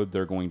down the road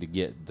they're going to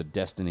get the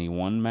Destiny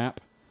 1 map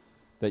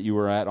that you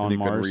were at on you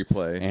can Mars.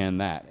 replay.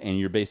 And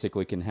you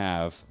basically can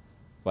have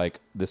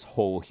like this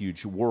whole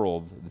huge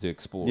world to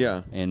explore.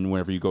 Yeah. And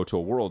whenever you go to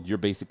a world, you're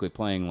basically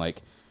playing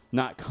like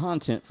not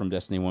content from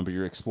Destiny 1, but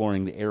you're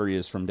exploring the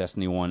areas from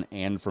Destiny 1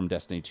 and from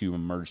Destiny 2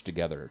 merged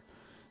together.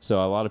 So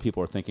a lot of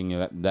people are thinking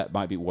that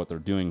might be what they're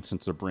doing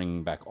since they're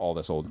bringing back all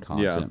this old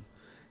content.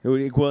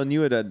 Well, and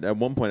you had at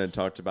one point had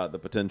talked about the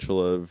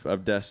potential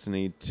of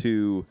Destiny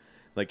 2.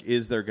 Like,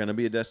 is there going to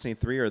be a Destiny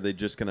 3, or are they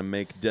just going to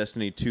make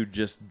Destiny 2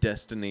 just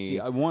Destiny See,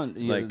 I want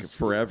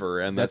forever?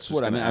 And that's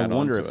what I just mean. gonna I add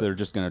wonder on if to they're it.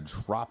 just going to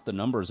drop the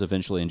numbers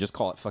eventually and just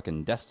call it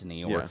fucking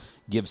Destiny, or Yeah.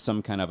 give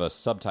some kind of a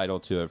subtitle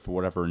to it for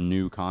whatever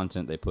new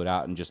content they put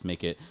out and just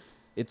make it.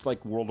 It's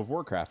like World of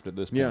Warcraft at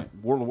this point. Yeah.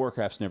 World of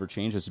Warcraft's never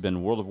changed. It's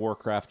been World of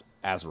Warcraft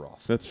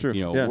Azeroth. That's true.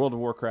 You know, Yeah. World of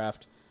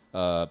Warcraft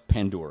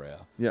Pandora.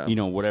 Yeah. You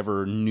know,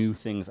 whatever new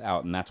things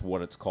out, and that's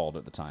what it's called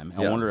at the time.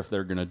 I Yeah. wonder if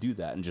they're going to do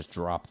that and just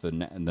drop the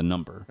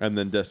number. And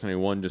then Destiny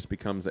 1 just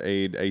becomes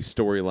a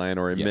storyline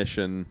or a Yeah.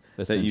 mission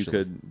that you Essentially.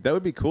 could. That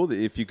would be cool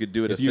if you could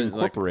do it. If you like,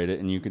 incorporate it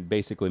and you could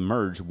basically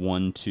merge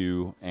 1,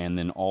 2, and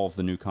then all of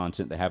the new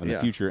content they have in the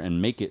Yeah. future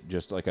and make it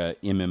just like a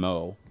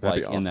MMO,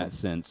 That'd like be in that awesome.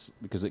 sense,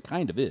 because it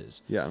kind of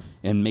is. Yeah.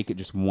 And make it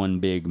just one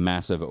big,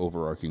 massive,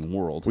 overarching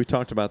world. We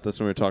talked about this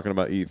when we were talking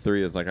about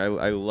E3. Is like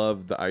I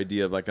love the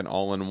idea of like an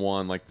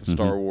all-in-one, like the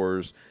Star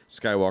Wars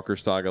Skywalker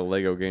Saga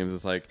Lego games.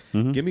 It's like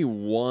give me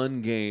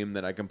one game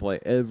that I can play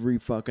every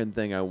fucking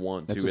thing I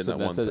want to in that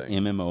one that's an thing.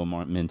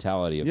 MMO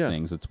mentality of Yeah.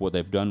 things. That's what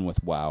they've done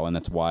with WoW, and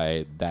that's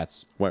why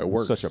Why it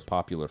works. such a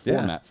popular Yeah.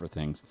 format for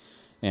things.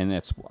 And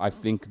I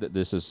think that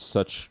this is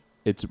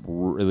it's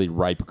really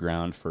ripe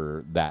ground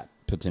for that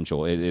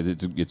potential.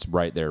 It's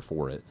right there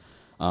for it.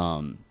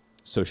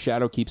 So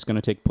Shadowkeep's going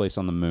to take place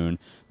on the moon.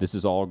 This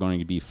is all going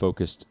to be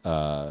focused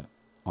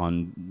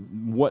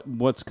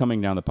what's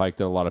coming down the pike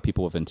that a lot of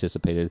people have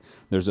anticipated.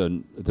 There's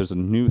a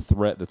new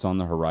threat that's on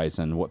the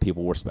horizon. What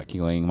people were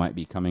speculating might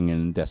be coming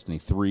in Destiny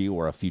 3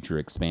 or a future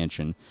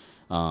expansion.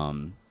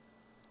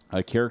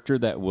 A character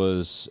that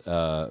was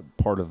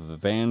part of the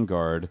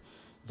Vanguard,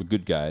 the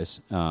good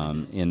guys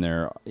in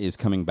there, is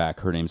coming back.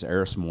 Her name's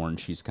Eris Morn.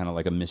 She's kind of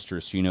like a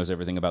mistress. She knows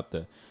everything about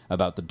the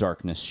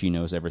darkness. She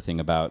knows everything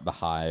about the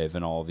Hive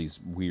and all these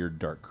weird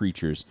dark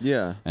creatures.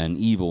 Yeah. And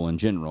evil in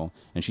general.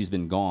 And she's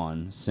been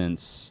gone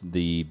since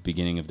the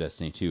beginning of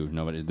Destiny 2.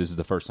 This is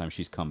the first time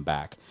she's come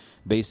back.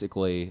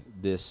 Basically,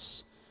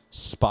 this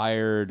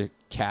spired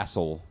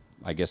castle,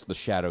 I guess the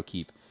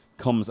Shadowkeep,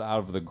 comes out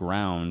of the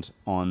ground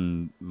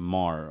on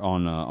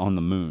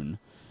the moon.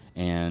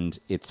 And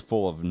it's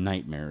full of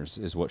nightmares,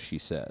 is what she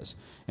says.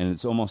 And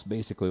it's almost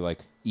basically like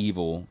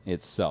evil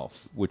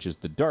itself, which is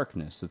the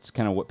darkness. It's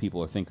kind of what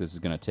people think this is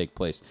going to take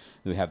place.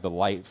 We have the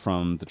light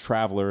from the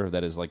Traveler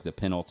that is like the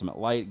penultimate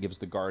light. It gives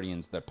the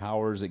Guardians their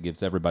powers. It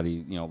gives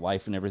everybody,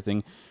 life and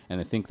everything. And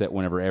they think that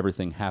whenever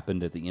everything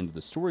happened at the end of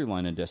the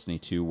storyline in Destiny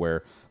 2,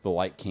 where the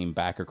light came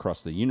back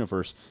across the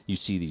universe, you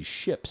see these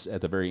ships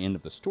at the very end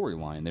of the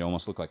storyline. They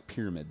almost look like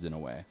pyramids in a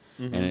way.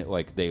 Mm-hmm.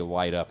 And they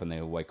light up and they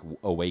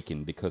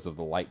awaken because of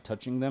the light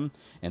touching them,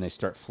 and they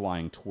start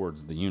flying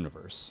towards the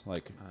universe.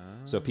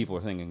 So people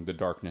are thinking the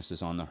darkness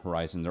is on the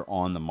horizon. They're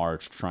on the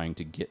march trying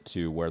to get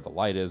to where the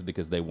light is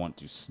because they want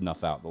to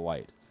snuff out the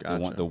light. Gotcha.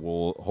 They want the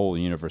whole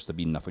universe to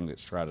be nothing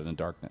that's shrouded in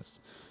darkness.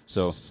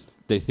 So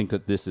they think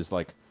that this is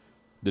like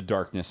the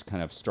darkness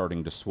kind of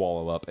starting to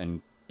swallow up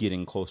and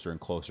getting closer and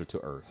closer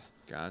to Earth.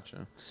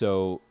 Gotcha.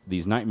 So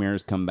these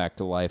nightmares come back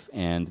to life,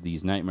 and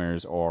these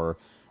nightmares are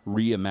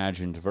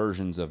reimagined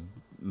versions of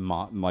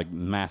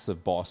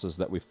massive bosses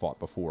that we've fought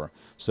before.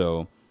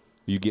 So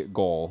you get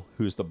Gaul,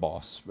 who's the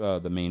boss,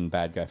 the main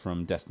bad guy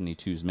from Destiny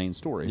 2's main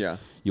story. Yeah.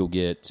 You'll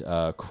get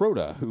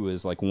Crota, who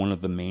is like one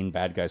of the main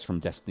bad guys from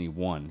Destiny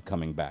 1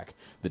 coming back.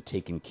 The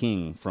Taken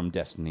King from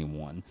Destiny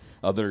 1.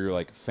 Other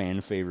like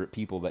fan favorite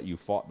people that you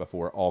fought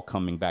before all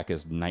coming back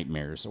as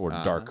nightmares or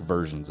dark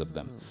versions of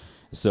them.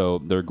 So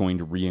they're going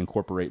to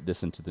reincorporate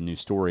this into the new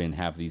story and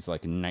have these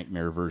like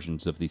nightmare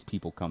versions of these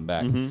people come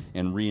back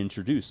and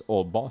reintroduce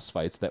old boss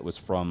fights that was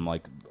from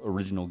like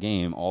original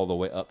game all the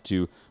way up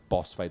to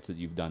boss fights that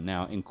you've done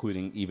now,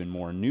 including even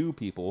more new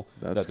people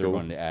that they're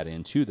going to add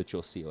in too that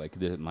you'll see. Like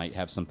they might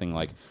have something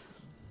like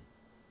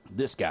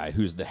this guy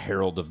who's the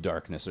Herald of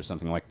Darkness or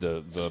something, like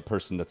the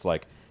person that's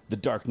like, the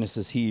darkness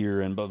is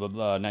here and blah, blah,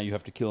 blah. Now you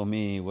have to kill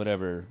me,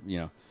 whatever,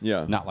 Yeah.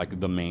 Not like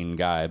the main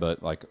guy,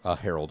 but like a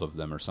herald of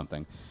them or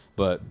something.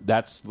 But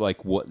that's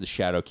like what the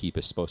Shadowkeep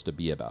is supposed to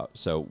be about.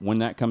 So when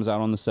that comes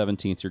out on the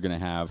 17th, you're going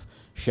to have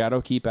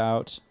Shadowkeep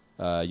out.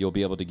 You'll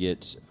be able to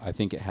get, I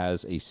think it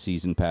has a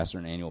season pass or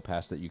an annual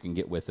pass that you can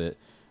get with it.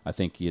 I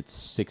think it's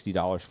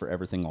 $60 for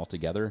everything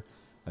altogether.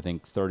 I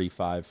think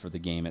 $35 for the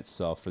game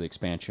itself for the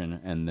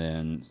expansion, and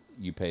then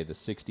you pay the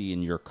 $60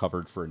 and you're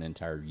covered for an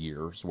entire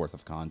year's worth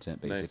of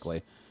content,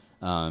 basically.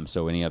 Nice.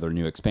 So any other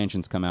new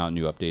expansions come out,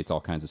 new updates,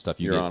 all kinds of stuff,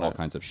 you get all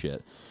kinds of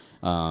shit.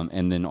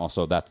 And then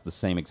also that's the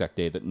same exact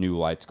day that New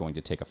Light's going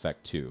to take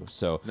effect too.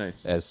 So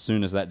as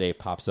soon as that day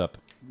pops up,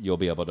 you'll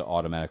be able to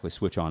automatically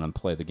switch on and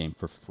play the game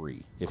for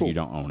free if you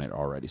don't own it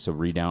already. So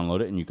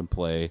re-download it and you can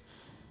play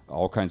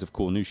all kinds of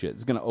cool new shit.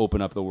 It's going to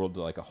open up the world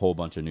to like a whole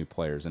bunch of new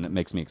players, and it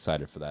makes me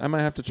excited for that. I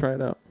might have to try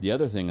it out. The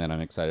other thing that I'm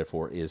excited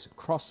for is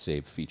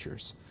cross-save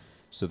features.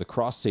 So the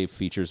cross-save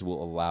features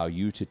will allow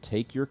you to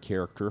take your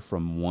character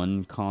from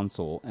one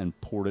console and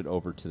port it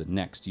over to the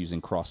next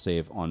using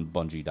cross-save on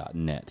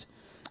Bungie.net.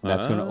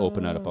 That's going to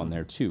open it up on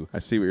there too. I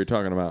see what you're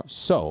talking about.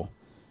 So,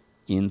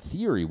 in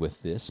theory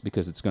with this,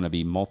 because it's going to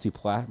be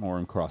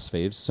multi-platform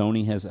cross-saves,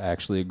 Sony has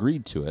actually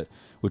agreed to it,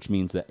 which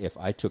means that if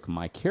I took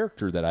my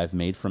character that I've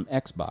made from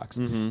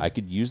Xbox, I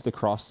could use the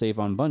cross-save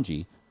on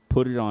Bungie,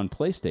 put it on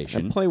PlayStation,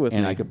 and play with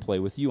me. I could play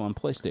with you on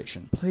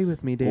PlayStation. Play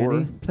with me,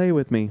 Danny. Or play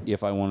with me.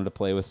 If I wanted to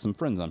play with some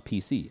friends on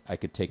PC, I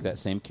could take that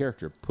same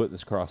character, put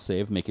this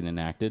cross-save, make it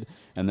enacted,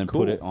 and then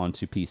put it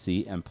onto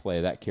PC and play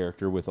that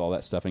character with all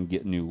that stuff and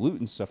get new loot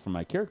and stuff from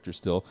my character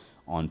still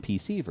on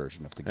PC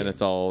version of the game. And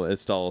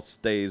it all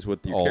stays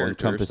with your all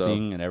character. All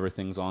encompassing and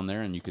everything's on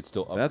there, and you could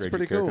still upgrade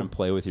your character and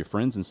play with your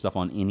friends and stuff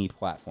on any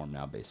platform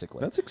now, basically.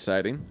 That's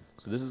exciting.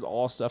 So this is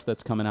all stuff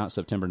that's coming out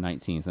September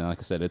 19th, and like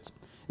I said, it's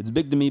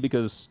big to me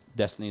because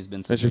Destiny's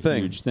been such a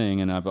huge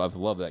thing, and I've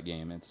loved that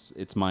game.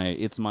 It's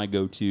my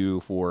go-to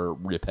for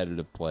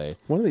repetitive play.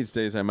 One of these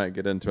days I might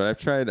get into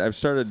it. I've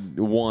started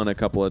one a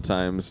couple of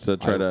times to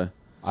try to.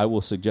 I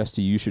will suggest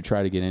to you should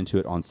try to get into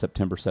it on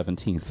September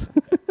 17th.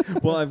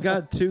 Well, I've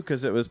got two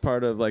because it was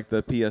part of like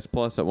the PS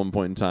Plus at one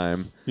point in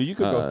time. You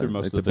could go through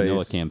most of the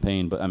vanilla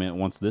campaign, but I mean,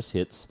 once this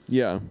hits,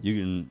 you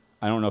can.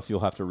 I don't know if you'll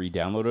have to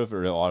re-download it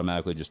or it'll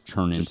automatically just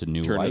turn into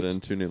New Light. Turn it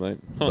into New Light.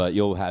 Huh. But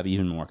you'll have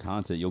even more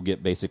content. You'll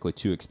get basically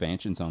 2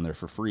 expansions on there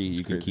for free.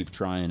 You can keep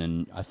trying,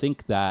 and I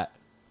think that...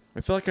 I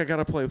feel like I got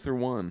to play through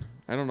one.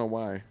 I don't know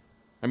why.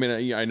 I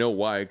mean, I know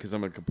why because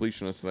I'm a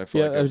completionist, and I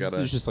feel like I've got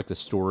to... It's just like the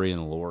story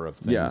and lore of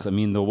things. Yeah. I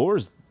mean, the lore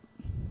is...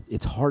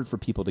 it's hard for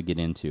people to get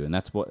into, and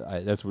that's what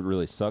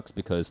really sucks,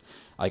 because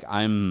like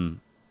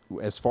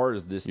as far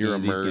as these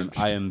games,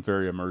 I am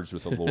very immersed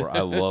with the lore.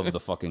 I love the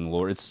fucking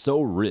lore. It's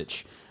so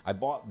rich. I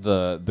bought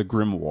the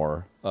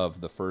grimoire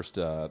of the first.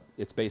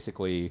 It's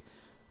basically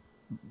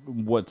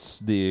what's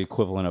the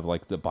equivalent of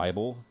like the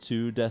Bible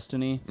to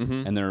Destiny,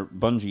 and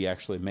Bungie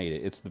actually made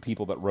it. It's the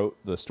people that wrote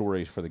the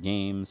stories for the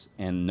games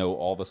and know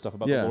all the stuff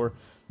about the lore,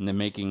 and they're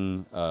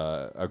making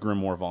a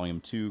Grimoire Volume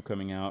 2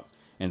 coming out,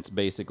 and it's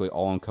basically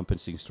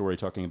all-encompassing story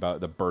talking about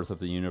the birth of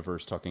the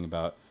universe, talking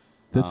about...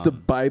 That's the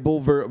Bible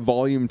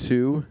Volume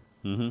 2?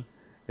 Mm-hmm.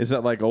 Is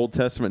that like Old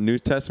Testament, New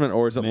Testament,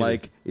 or is it Maybe.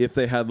 like if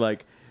they had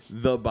like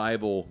the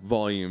Bible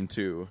Volume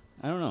 2?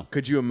 I don't know.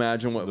 Could you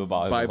imagine what The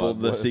Bible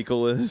the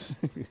sequel is?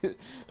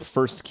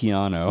 First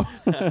Keanu,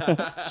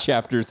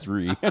 Chapter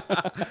 3.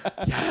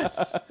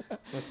 Yes.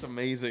 That's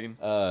amazing.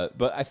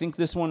 But I think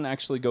this one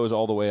actually goes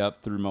all the way up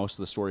through most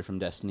of the story from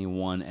Destiny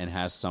 1 and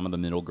has some of the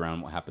middle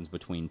ground, what happens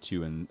between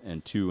 1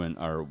 and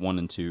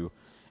 2.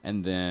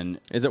 And then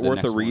is it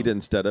worth a read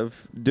instead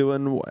of playing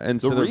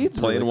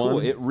really one? Cool.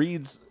 It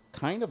reads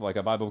kind of like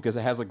a Bible because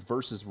it has like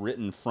verses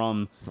written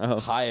from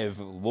hive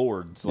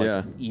lords,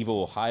 like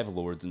evil hive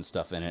lords and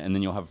stuff in it, and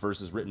then you'll have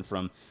verses written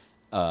from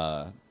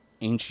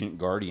ancient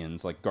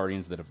guardians, like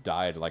guardians that have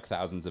died like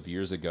thousands of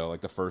years ago, like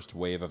the first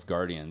wave of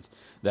guardians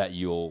that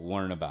you'll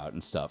learn about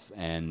and stuff,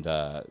 and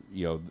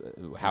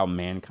how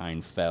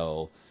mankind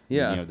fell.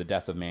 The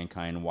death of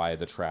mankind, why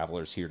the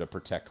traveler's here to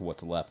protect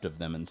what's left of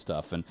them and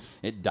stuff. And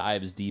it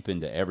dives deep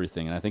into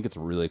everything. And I think it's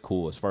really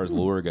cool as far as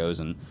lore goes.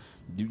 And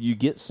you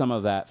get some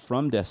of that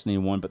from Destiny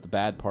 1, but the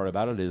bad part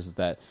about it is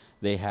that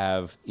they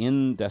have,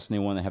 in Destiny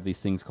 1, they have these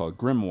things called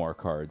Grimoire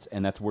cards,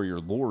 and that's where your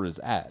lore is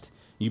at.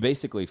 You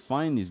basically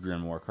find these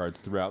Grimoire cards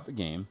throughout the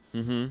game,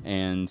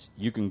 and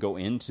you can go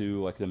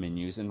into like the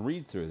menus and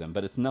read through them,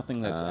 but it's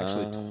nothing that's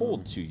actually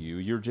told to you.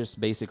 You're just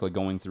basically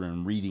going through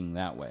and reading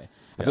that way.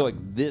 I feel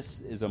like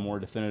this is a more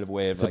definitive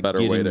way of like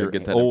getting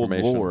your old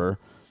lore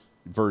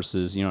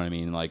versus, you know what I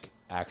mean, like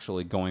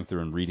actually going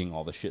through and reading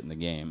all the shit in the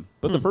game.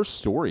 But the first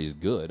story is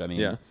good. I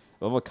mean,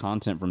 all the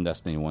content from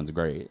Destiny 1's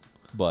great,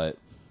 but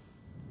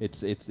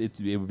it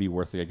would be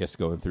worth it, I guess,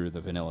 going through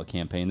the vanilla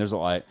campaign. There's a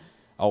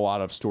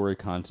lot of story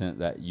content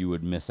that you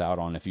would miss out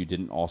on if you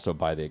didn't also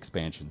buy the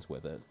expansions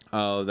with it.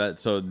 Oh,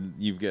 so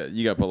you got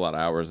to put a lot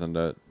of hours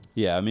into it.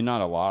 Yeah, I mean,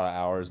 not a lot of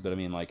hours, but I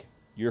mean, like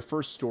your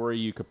first story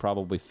you could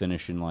probably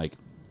finish in like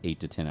 8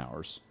 to 10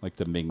 hours, like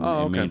the main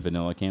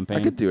vanilla campaign.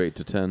 I could do 8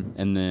 to 10,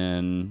 and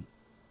then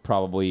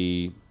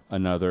probably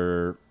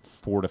another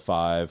 4 to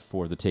 5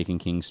 for the Taken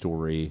King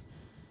story.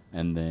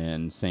 And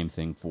then same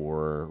thing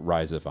for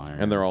Rise of Iron.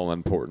 And they're all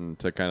important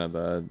to kind of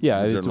the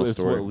general it's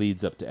story. What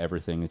leads up to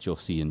everything that you'll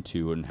see in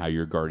 2 and how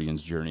your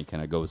Guardian's journey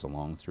kind of goes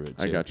along through it,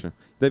 too. I gotcha.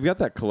 They've got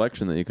that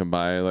collection that you can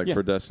buy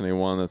for Destiny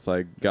 1 that's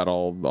like got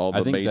all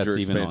the major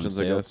expansions,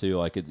 I guess. Too.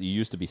 Like it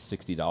used to be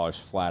 $60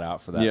 flat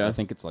out for that. Yeah. I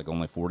think it's like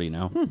only $40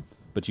 now.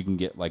 But you can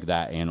get like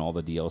that and all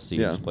the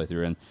DLC and just play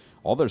through. And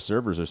all their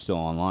servers are still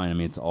online. I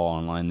mean, it's all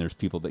online. There's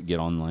people that get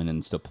online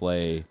and still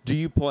play. Do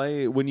you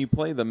play, when you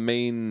play the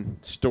main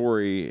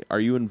story, are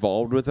you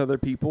involved with other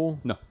people?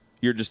 No.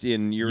 You're just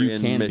in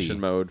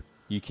mission mode.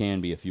 You can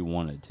be if you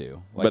wanted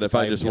to. Like but if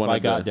I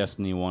got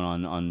Destiny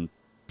 1 on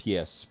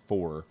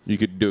PS4, you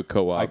could do a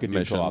co-op. I could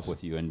missions. do co-op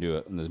with you and do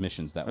it in the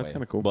missions that way. That's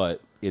kind of cool. But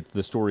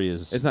the story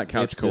is... It's not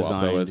couch co-op,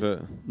 though, is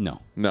it?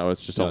 No. No,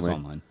 it's just It's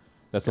online.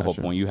 That's the whole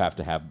Gotcha. point. You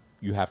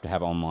have to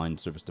have online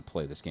service to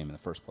play this game in the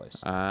first place.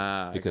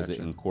 Because it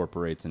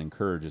incorporates and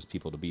encourages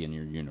people to be in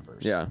your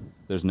universe. Yeah.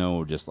 There's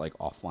no just like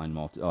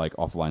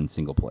offline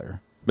single player.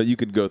 But you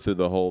could go through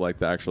the whole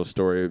the actual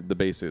story, the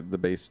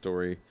base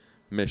story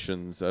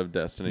missions of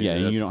Destiny. Yeah,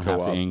 and you don't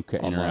have to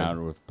interact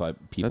with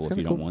people if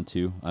you don't want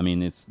to. I mean,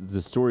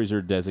 the stories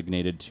are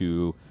designated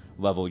to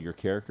level your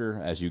character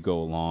as you go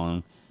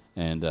along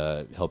and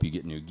help you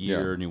get new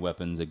gear, new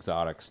weapons,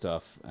 exotic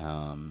stuff.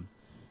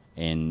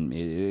 And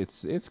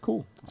it's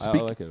cool. I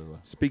like it.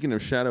 Speaking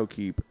of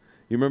Shadowkeep,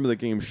 you remember the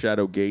game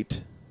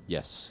Shadowgate?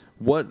 Yes.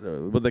 What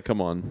would they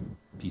come on?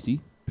 PC?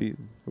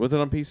 Was it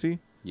on PC?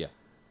 Yeah.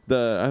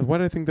 Why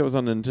did I think that was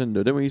on Nintendo?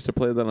 Didn't we used to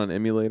play that on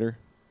emulator?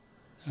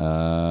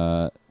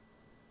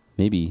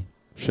 Maybe.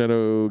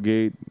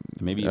 Shadowgate.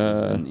 Maybe it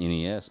was an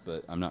NES,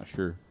 but I'm not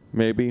sure.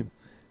 Maybe.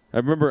 I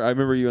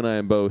remember you and I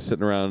and Bo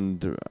sitting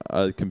around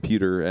a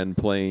computer and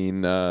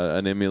playing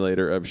an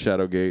emulator of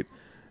Shadowgate.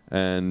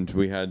 And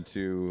we had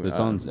to...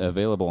 It's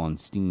available on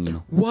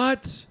Steam.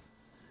 What?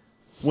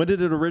 When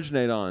did it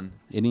originate on?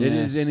 NES. It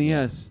is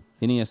NES.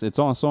 NES. It's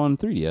also on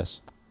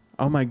 3DS.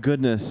 Oh, my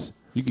goodness.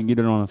 You can get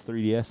it on a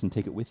 3DS and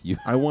take it with you.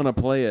 I want to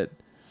play it.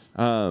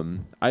 I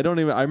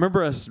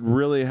remember us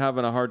really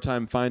having a hard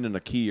time finding a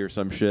key or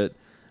some shit.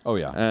 Oh,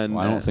 yeah. And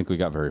I don't think we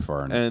got very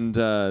far in it.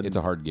 And it's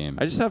a hard game.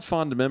 I just have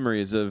fond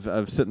memories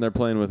of sitting there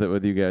playing with it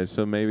with you guys.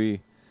 So maybe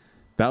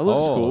that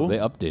looks cool. They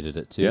updated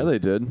it, too. Yeah, they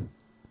did.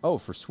 Oh,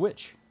 for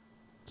Switch.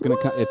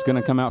 It's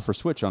gonna come out for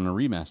Switch on a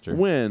remaster.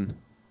 When?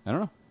 I don't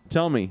know.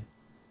 Tell me.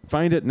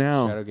 Find it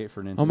now. Shadowgate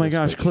for Nintendo. Oh my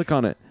gosh! Switch. Click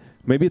on it.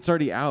 Maybe it's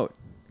already out.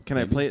 Can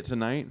I play it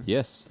tonight?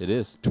 Yes, it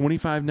is.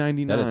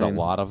 $25.99. That is a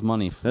lot of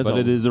money, That's but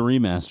a- it is a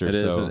remaster. It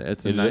is. So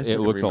It's a nice it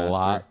looking looks a remaster.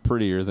 lot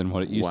prettier than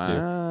what it used to.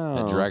 Wow.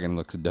 That dragon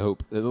looks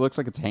dope. It looks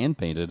like it's hand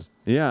painted.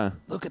 Yeah.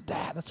 Look at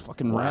that. That's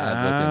fucking rad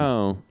looking.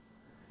 Wow.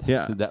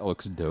 Yeah. That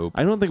looks dope.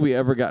 I don't think we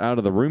ever got out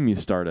of the room you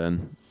start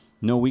in.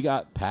 No, we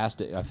got past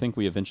it. I think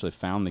we eventually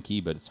found the key,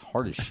 but it's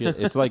hard as shit.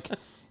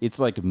 It's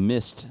like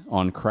Myst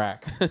on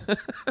crack.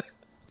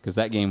 Because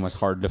that game was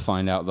hard to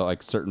find out that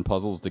like certain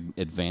puzzles to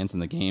advance in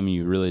the game,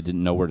 you really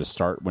didn't know where to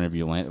start whenever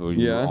you when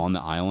you were on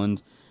the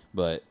island.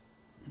 But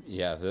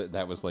yeah,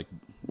 that was like.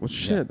 Well,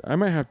 shit. I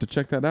might have to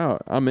check that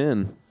out. I'm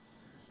in.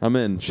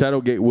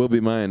 Shadowgate will be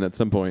mine at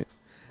some point.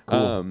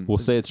 Cool. We'll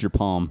say it's your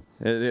palm.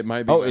 It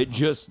might be. Oh, the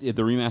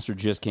remaster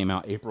just came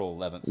out April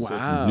 11th. Wow. So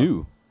it's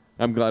new.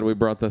 I'm glad we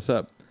brought this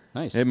up.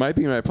 Nice. It might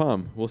be my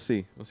palm. We'll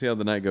see. We'll see how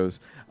the night goes.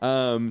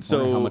 Wonder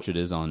So how much it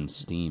is on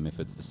Steam. If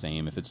it's the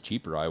same, if it's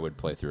cheaper, I would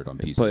play through it on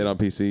PC. play it on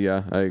PC.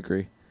 Yeah, I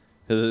agree.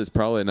 It's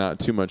probably not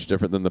too much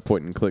different than the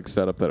point and click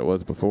setup that it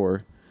was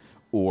before.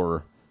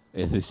 Or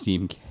the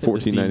Steam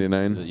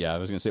 $14.99. Yeah, I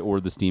was gonna say, or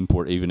the Steam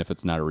port. Even if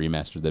it's not a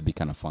remaster, that'd be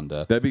kind of fun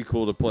to. That'd be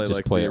cool to play Just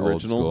like play the old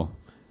original. school.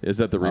 Is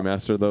that the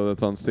remaster though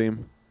that's on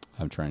Steam?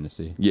 I'm trying to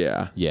see.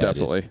 Yeah, Yeah,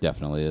 definitely. it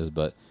definitely is.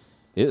 But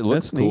it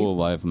looks That's cool neat.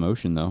 live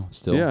motion though.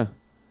 Still, Yeah,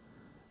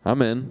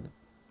 I'm in.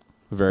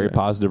 very Yeah.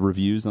 positive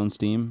reviews on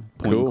Steam.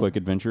 Point and Cool. click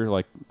adventure,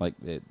 like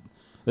it.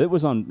 It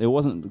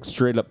wasn't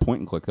straight up point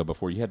and click though.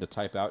 Before you had to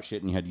type out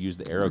shit and you had to use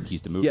the arrow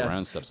keys to move Yes. around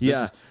and stuff. So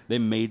Yeah. they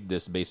made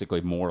this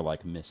basically more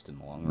like Myst in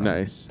the long run.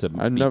 Nice. to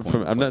I'm be not. point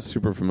and I'm click. not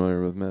super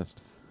familiar with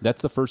Myst.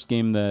 That's the first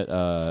game that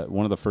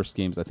one of the first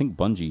games I think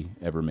Bungie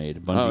ever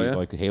made. Bungie, Oh, yeah?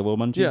 like Halo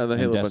Bungie, Yeah, the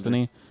and Halo Bungie.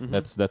 Destiny.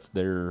 That's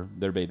their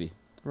baby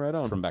Right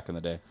on. from back in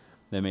the day.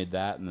 They made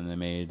that, and then they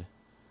made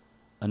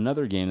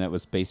another game that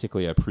was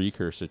basically a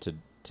precursor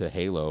to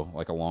Halo,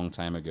 like a long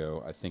time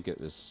ago. I think it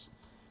was.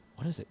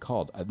 What is it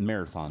called?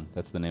 Marathon.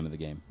 That's the name of the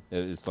game.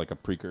 It's like a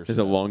precursor. Is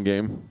it a long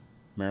game?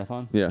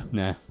 Marathon? Yeah.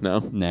 Nah. No.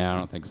 Nah, I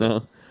don't think so.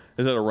 No.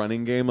 Is it a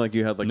running game? Like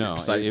you had like No,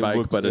 Excite it Bike,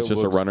 looks- but it's it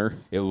just looks- a runner.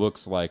 It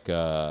looks like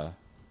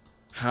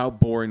How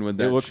boring would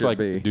that? it looks shit like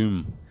be?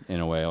 Doom in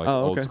a way, like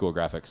Oh, old okay. school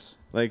graphics.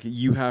 Like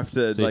you have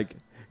to See? like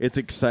it's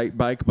Excite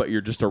Bike, but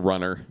you're just a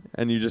runner,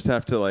 and you just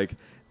have to like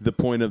the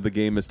point of the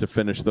game is to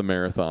finish the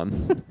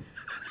marathon.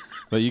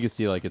 But you can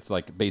see, like, it's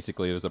like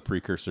basically it was a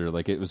precursor.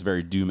 Like, it was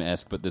very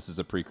Doom-esque, but this is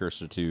a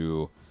precursor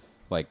to,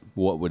 like,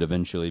 what would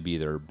eventually be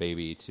their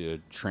baby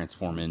to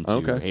transform into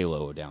Okay.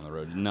 Halo down the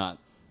road. Not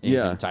anything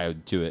Yeah.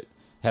 tied to it.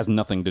 Has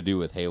nothing to do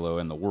with Halo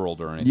and the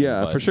world or anything.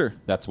 Yeah, but for sure.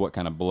 That's what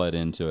kind of bled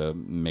into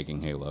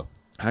making Halo.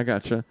 I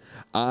gotcha.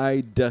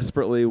 I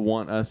desperately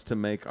want us to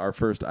make our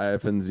first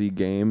IFNZ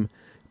game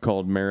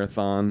called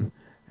Marathon,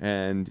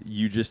 and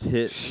you just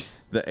hit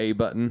the A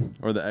button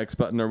or the X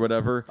button or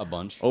whatever A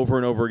bunch. over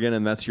and over again,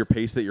 and that's your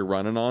pace that you're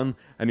running on,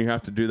 and you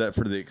have to do that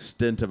for the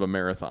extent of a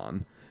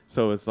marathon.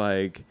 So it's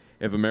like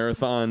if a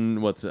marathon,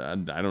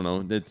 I don't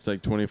know, it's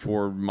like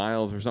 24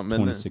 miles or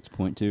something. isn't it?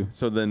 26.2.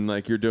 So then,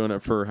 like, you're doing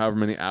it for however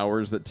many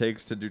hours it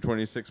takes to do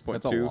 26.2.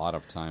 That's a lot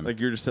of time. Like,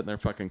 you're just sitting there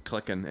fucking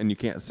clicking, and you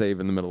can't save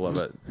in the middle of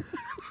it.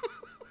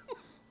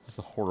 That's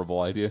a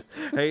horrible idea.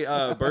 Hey,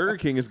 Burger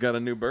King has got a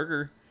new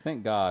burger.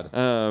 Thank God.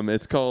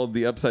 It's called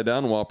the Upside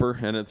Down Whopper,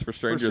 and it's for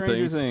Stranger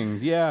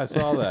Things. Yeah, I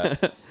saw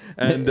that.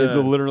 And, it's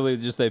literally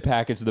just they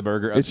package the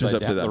burger It's just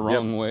upside down, upside the down.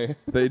 wrong way.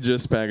 They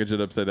just package it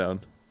upside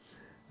down.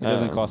 It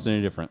doesn't cost any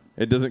different.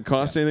 It doesn't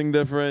cost anything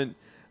different.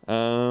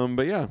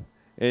 But yeah,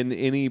 and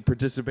any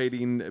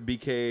participating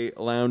BK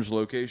Lounge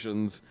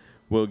locations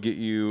will get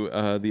you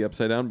the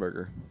Upside Down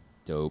burger.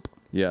 Dope.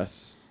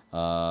 Yes.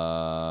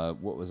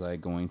 What was I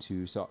going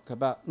to talk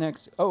about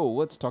next? Oh,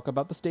 let's talk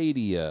about the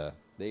Stadia.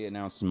 They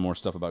announced some more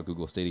stuff about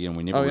Google Stadia, and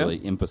we never Oh, yeah?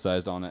 really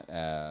emphasized on it.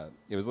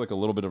 It was like a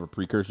little bit of a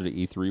precursor to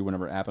E3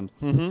 whenever it happened.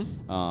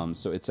 Mm-hmm.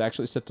 So it's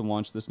actually set to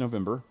launch this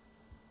November.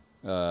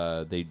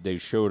 They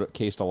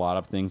showcased a lot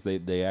of things.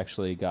 They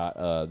actually got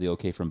the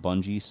okay from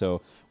Bungie.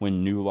 So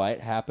when New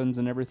Light happens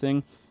and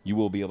everything, you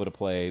will be able to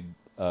play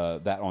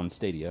that on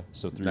Stadia.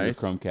 So through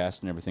Nice. your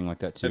Chromecast and everything like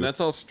that too. And that's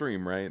all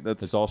stream, right?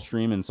 It's all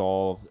stream and it's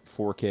all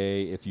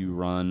 4K. If you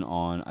run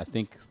on, I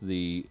think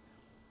it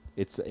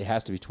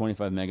has to be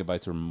 25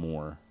 megabytes or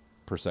more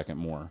per second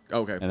more.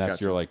 Okay, and that's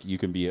gotcha. your you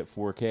can be at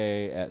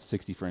 4K at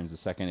 60 frames a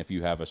second if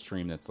you have a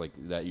stream that's like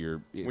that.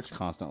 It's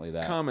constantly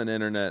that. common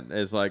internet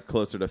is like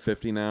closer to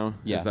 50 now.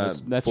 Yeah, Is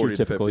that that's 40 your to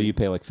typical. 50? You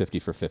pay like 50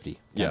 for 50 kind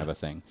Yeah. of a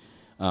thing.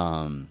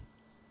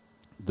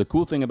 The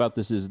cool thing about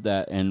this is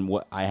that, and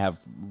what I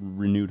have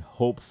renewed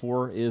hope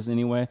for is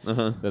anyway,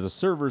 that the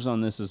servers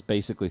on this is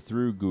basically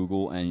through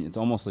Google, and it's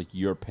almost like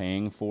you're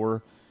paying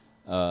for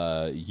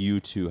you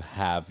to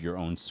have your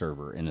own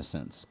server in a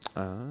sense.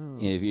 Oh.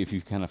 If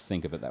you kind of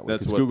think of it that way,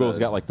 That's because what Google's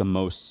the- got like the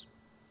most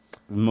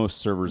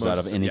servers out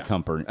of any yeah,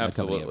 company.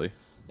 absolutely.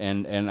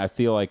 And I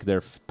feel like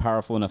they're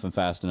powerful enough and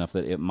fast enough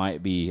that it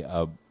might be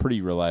a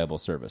pretty reliable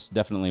service.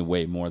 Definitely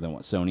way more than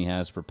what Sony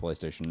has for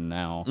PlayStation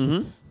Now.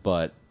 Mm-hmm.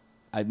 But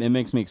it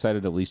makes me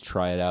excited to at least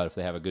try it out if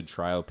they have a good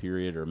trial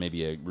period or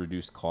maybe a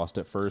reduced cost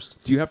at first.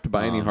 Do you have to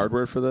buy any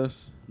hardware for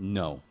this?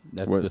 No,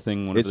 that's the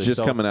thing. Whenever It's they just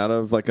sell, coming out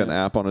of like an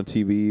app on a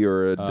TV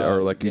or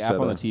like the you app said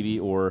on the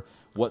TV or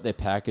what they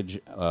package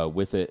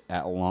with it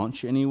at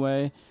launch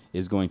anyway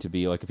is going to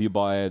be like if you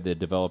buy the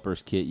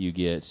developer's kit, you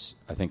get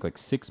I think like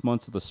 6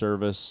 months of the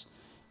service.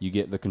 You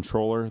get the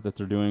controller that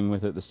they're doing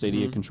with it, the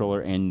Stadia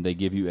controller, and they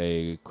give you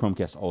a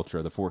Chromecast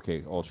Ultra, the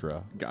 4K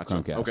Ultra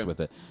Chromecast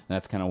with it. And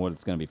that's kind of what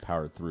it's going to be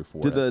powered through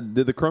for. Did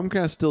the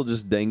Chromecast still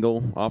just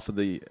dangle off of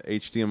the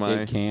HDMI?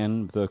 It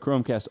can. The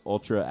Chromecast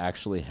Ultra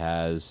actually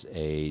has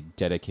a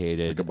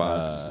dedicated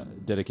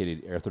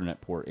dedicated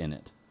Ethernet port in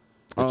it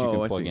that you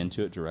can plug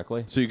into it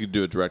directly. So you could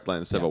do a direct line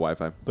instead of a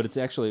Wi-Fi. But it's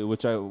actually,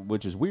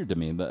 which is weird to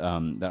me, but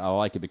that I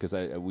like it because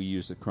we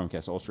use the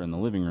Chromecast Ultra in the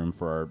living room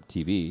for our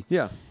TV.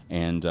 Yeah.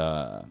 And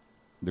the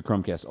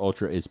Chromecast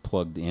Ultra is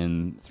plugged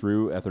in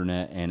through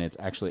Ethernet, and it's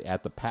actually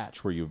at the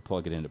patch where you would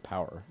plug it into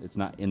power. It's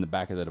not in the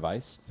back of the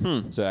device,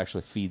 so it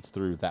actually feeds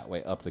through that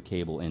way up the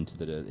cable into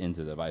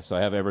the device. So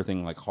I have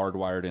everything like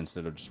hardwired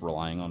instead of just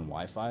relying on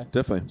Wi-Fi.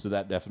 Definitely. So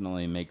that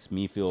definitely makes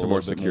me feel a more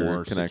little bit secure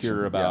more connection.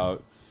 secure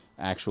about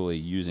actually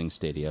using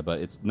Stadia.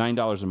 But it's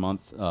 $9 a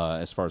month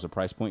as far as the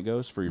price point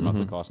goes for your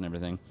monthly cost and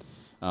everything.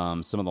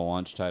 Some of the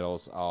launch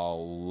titles,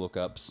 I'll look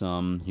up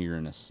some here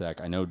in a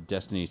sec. I know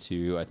Destiny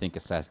 2, I think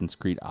Assassin's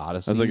Creed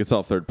Odyssey. I was like, it's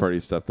all third-party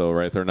stuff, though,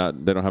 right? They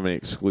don't have any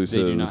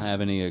exclusives. They do not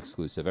have any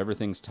exclusive.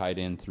 Everything's tied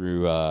in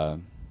through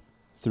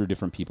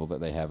different people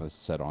that they have a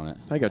set on it.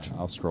 I got you.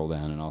 I'll scroll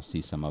down and I'll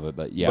see some of it,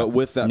 but yeah. But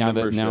with that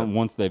now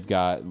once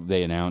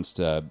they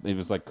announced it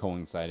was like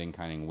coinciding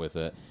kind of with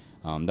it.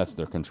 That's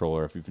their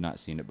controller. If you've not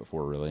seen it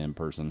before, really in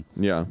person.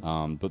 Yeah.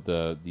 But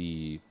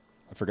the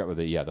I forgot what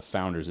the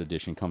Founders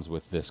Edition comes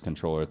with this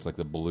controller. It's like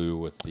the blue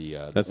with the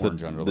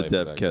orange underlay.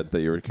 The dev kit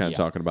that you were kind of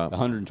talking about.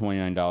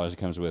 $129 it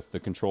comes with. The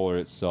controller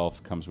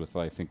itself comes with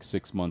I think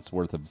 6 months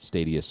worth of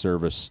Stadia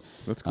service.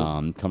 That's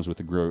cool. Comes with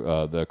the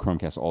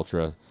Chromecast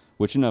Ultra,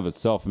 which in of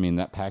itself, I mean,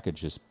 that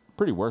package is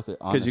pretty worth it.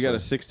 Because you got a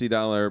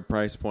 $60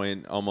 price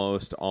point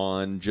almost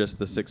on just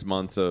the 6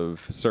 months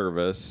of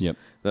service. Yep.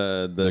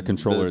 The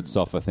controller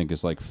itself, I think,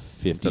 is like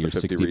 50 or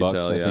 60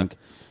 bucks. I think.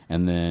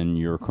 And then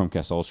your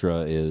Chromecast Ultra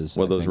is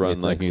those run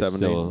like 70? It's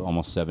still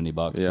almost $70.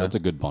 Yeah. So that's a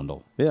good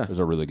bundle. Yeah, it's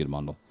a really good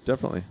bundle.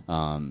 Definitely.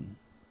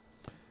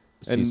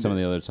 See some of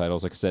the other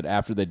titles. Like I said,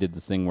 after they did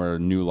the thing where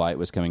New Light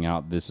was coming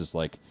out, this is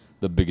like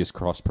the biggest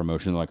cross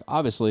promotion. Like,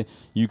 obviously,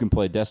 you can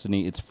play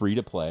Destiny. It's free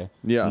to play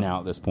now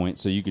at this point,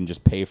 so you can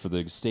just pay for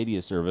the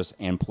Stadia service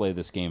and play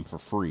this game for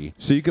free.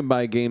 So you can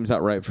buy games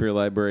outright for your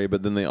library,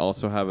 but then they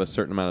also have a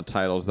certain amount of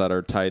titles that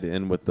are tied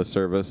in with the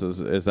service.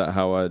 Is that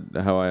how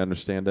I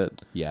understand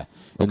it? Yeah.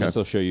 And this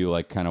will show you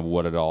like kind of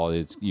what it all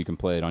is. You can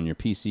play it on your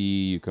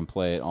PC. You can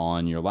play it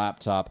on your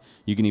laptop.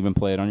 You can even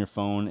play it on your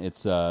phone.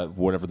 It's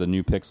whatever the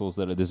new Pixels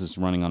that this is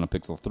running on a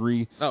Pixel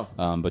 3. Oh.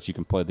 But you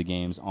can play the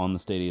games on the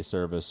Stadia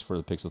service for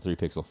the Pixel 3,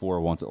 Pixel 4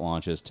 once it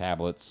launches,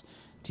 tablets,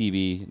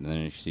 TV, and then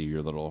you see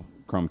your little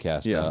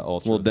Chromecast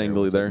Ultra little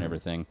dangly there and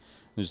everything.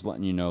 Just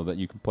letting you know that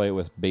you can play it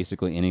with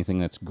basically anything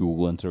that's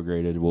Google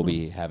integrated. We'll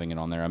be having it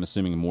on there. I'm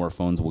assuming more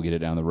phones will get it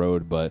down the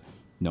road, but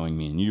knowing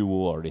me and you,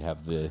 will already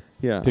have the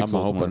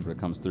Pixels whatever it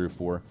comes through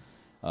for.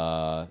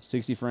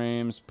 60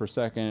 frames per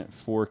second,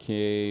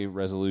 4K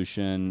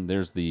resolution.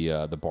 There's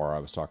the bar I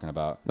was talking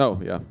about. Oh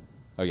yeah.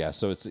 Oh yeah,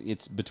 so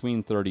it's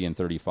between 30 and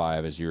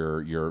 35 as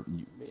your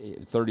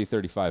 30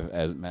 35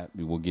 as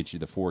will get you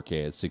the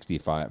 4K at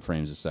 65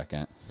 frames a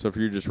second. So if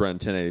you're just running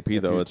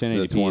 1080p though, it's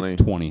 1080p, 20.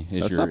 it's 20 is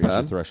That's your not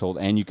bad. threshold,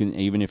 and you can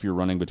even if you're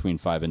running between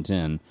 5 and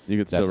 10, you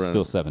could that's still run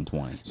still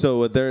 720.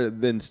 So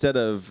instead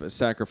of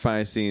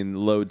sacrificing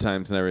load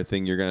times and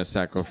everything, you're going to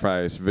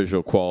sacrifice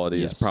visual quality.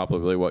 Yes. Is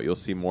probably what you'll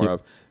see more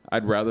of.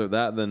 I'd rather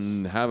that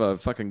than have a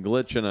fucking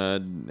glitch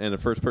in a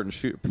first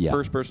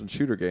person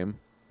shooter game.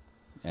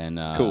 And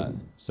cool.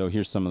 So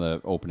here's some of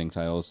the opening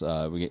titles.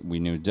 We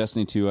knew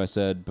Destiny 2, I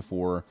said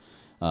before.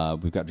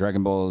 We've got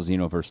Dragon Ball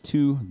Xenoverse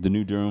 2, the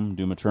new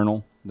Doom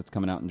Eternal, that's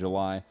coming out in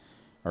July.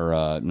 Or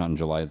not in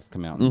July, that's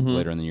coming out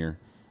later in the year.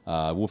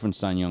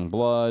 Wolfenstein Young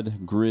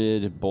Blood,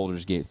 Grid,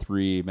 Baldur's Gate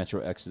 3,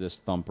 Metro Exodus,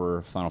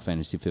 Thumper, Final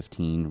Fantasy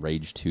 15,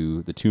 Rage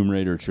 2, the Tomb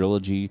Raider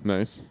trilogy.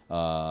 Nice.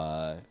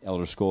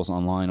 Elder Scrolls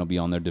Online will be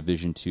on there,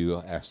 Division 2,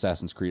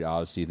 Assassin's Creed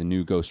Odyssey, the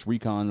new Ghost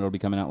Recon that will be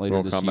coming out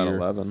later this year.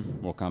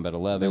 Mortal Kombat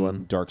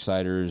 11,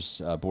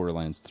 Darksiders,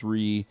 Borderlands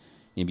 3,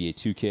 NBA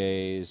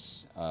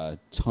 2Ks,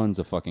 tons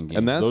of fucking games.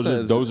 And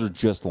those are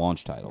just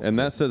launch titles. And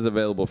that says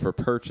available for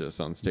purchase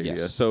on Stadia.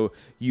 Yes. So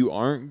you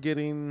aren't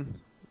getting...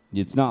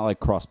 It's not like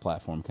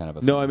cross-platform kind of a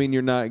thing. No, I mean,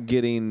 you're not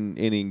getting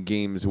any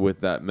games with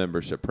that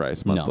membership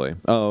price monthly. No.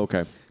 Oh,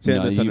 okay. See,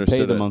 no, you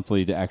pay the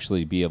monthly to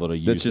actually be able to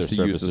use their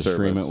service to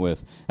stream it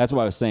with. That's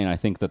why I was saying I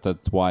think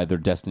that's why their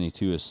Destiny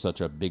 2 is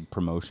such a big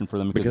promotion for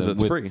them. Because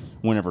it's free.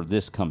 Whenever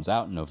this comes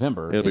out in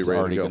November, it's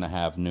already going to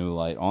have New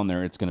Light on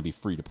there. It's going to be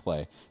free to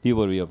play.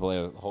 People will be able to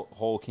play a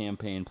whole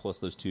campaign plus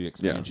those 2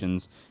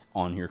 expansions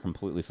on here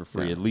completely for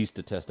free, at least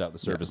to test out the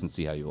service and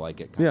see how you like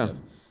it. Kind of.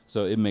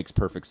 So it makes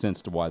perfect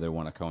sense to why they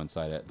want to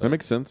coincide it. That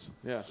makes sense.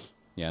 Yeah.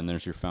 Yeah, and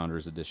there's your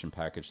Founders Edition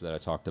package that I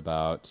talked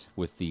about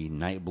with the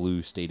Night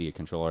Blue Stadia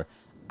controller.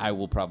 I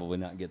will probably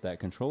not get that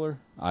controller.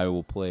 I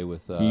will play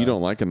with... you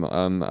don't like a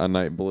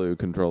Night Blue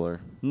controller.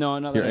 No,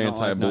 not You're that I don't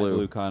like anti-blue.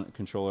 Night Blue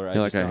controller.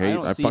 I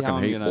fucking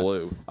hate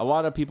blue. A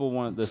lot of people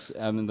want this.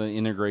 I mean, the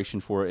integration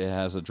for it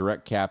has a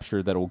direct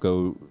capture that will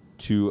go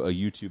to a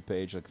YouTube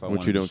page. Like if I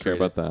Which you don't care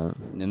about that.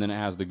 And then it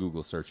has the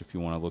Google search. If you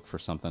want to look for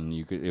something,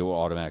 it will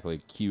automatically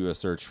queue a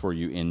search for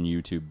you in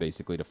YouTube,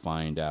 basically to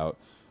find out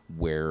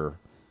where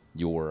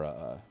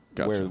your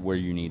Gotcha. where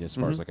you need as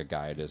far as like a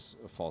guide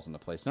falls into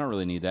place. I don't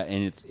really need that,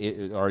 and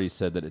it already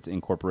said that it's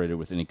incorporated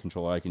with any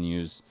controller I can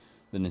use.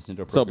 The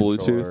Nintendo Pro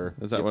controller.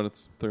 Bluetooth? Is that what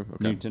it's through?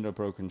 Okay. Nintendo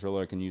Pro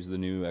controller. I can use the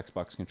new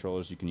Xbox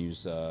controllers. You can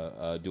use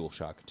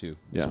DualShock too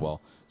Yeah. as well.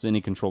 So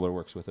any controller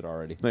works with it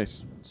already.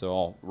 Nice.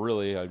 So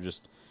I've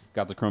just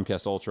got the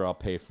Chromecast Ultra. I'll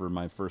pay for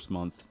my first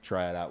month,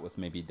 try it out with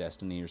maybe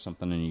Destiny or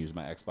something, and use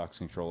my Xbox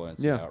controller and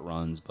see how it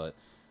runs. But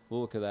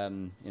we'll look at that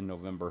in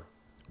November.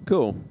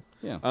 Cool.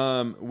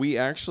 Yeah. We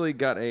actually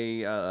got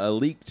a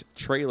leaked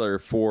trailer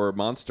for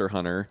Monster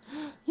Hunter.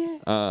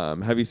 Yeah.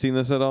 Have you seen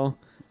this at all?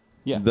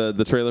 Yeah.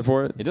 The trailer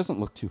for it? It doesn't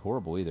look too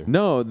horrible either.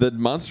 No, the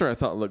monster I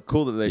thought looked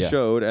cool that they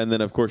showed, and then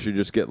of course you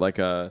just get like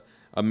a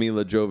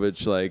Mila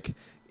Jovovich like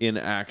in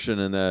action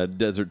in a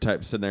desert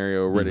type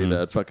scenario, ready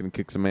to fucking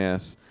kick some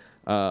ass.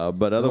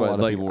 But otherwise,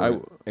 like people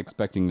were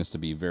expecting this to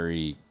be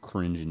very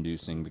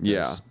cringe-inducing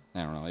because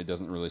I don't know, it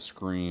doesn't really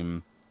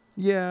scream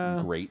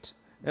great.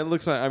 It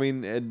looks like, I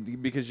mean,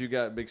 and because you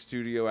got big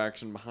studio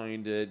action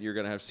behind it, you're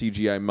going to have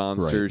CGI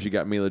monsters. Right. You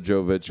got Mila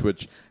Jovovich,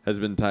 which has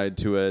been tied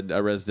to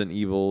a Resident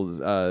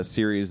Evil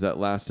series that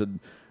lasted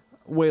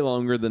way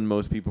longer than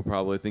most people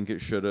probably think it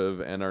should have,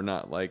 and are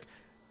not like,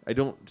 I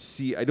don't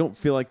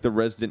feel like the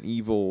Resident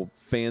Evil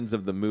fans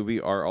of the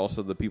movie are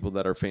also the people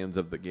that are fans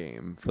of the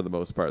game for the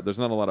most part. There's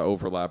not a lot of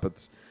overlap.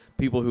 It's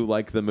people who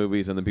like the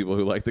movies and the people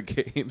who like the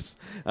games.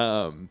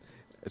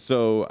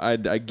 So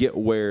I get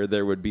where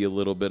there would be a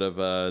little bit of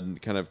a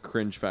kind of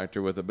cringe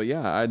factor with it. But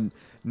yeah,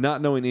 not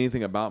knowing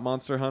anything about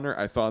Monster Hunter,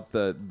 I thought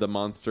that the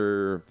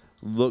monster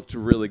looked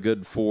really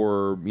good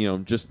for,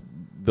 just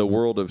the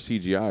world of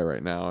CGI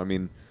right now. I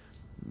mean,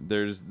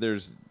 there's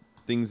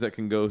things that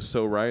can go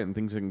so right and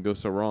things that can go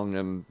so wrong,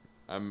 and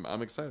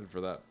I'm excited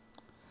for that.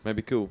 Might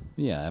be cool.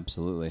 Yeah,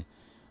 absolutely.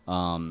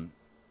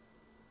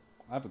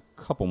 I have a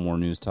couple more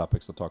news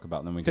topics to talk about,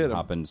 and then we can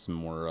hop into some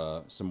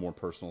more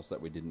personals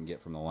that we didn't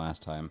get from the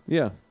last time.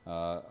 Yeah.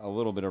 A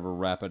little bit of a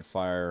rapid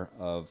fire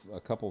of a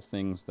couple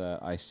things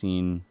that I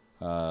seen.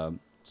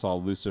 Saw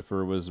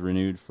Lucifer was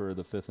renewed for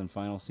the 5th and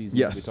final season.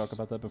 Yes. Did we talk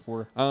about that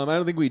before? I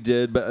don't think we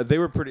did, but they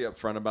were pretty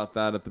upfront about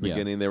that at the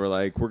beginning. They were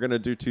like, we're going to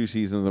do 2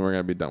 seasons and we're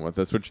going to be done with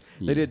this, which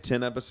they did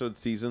 10-episode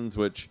seasons,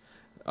 which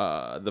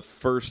the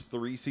first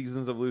 3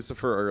 seasons of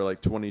Lucifer are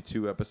like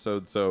 22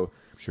 episodes, so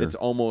it's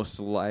almost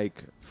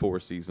like 4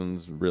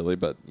 seasons, really,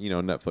 but,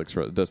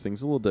 Netflix does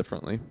things a little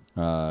differently.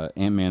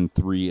 Ant-Man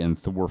 3 and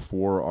Thor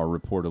 4 are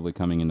reportedly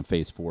coming into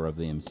Phase 4 of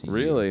the MCU.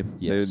 Really?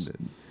 Yes.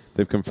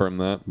 They've confirmed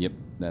that? Yep.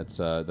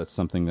 That's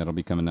something that'll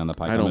be coming down the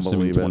pipe. I don't I'm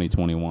assuming believe it.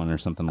 2021 or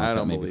something like I that,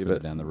 don't maybe believe further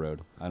it. down the road.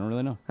 I don't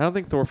really know. I don't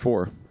think Thor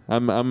 4.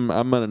 I'm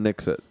gonna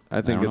nix it.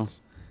 I think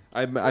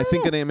I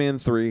think an Ant-Man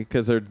 3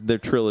 because they're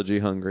trilogy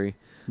hungry.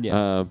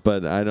 Yeah.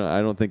 But I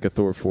don't think a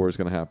Thor 4 is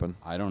gonna happen.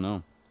 I don't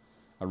know.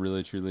 I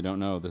really truly don't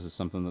know. This is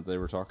something that they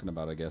were talking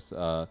about, I guess.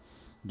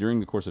 During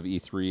the course of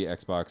E3,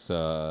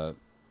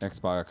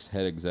 Xbox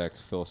head exec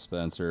Phil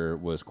Spencer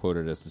was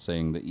quoted as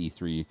saying that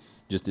E3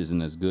 just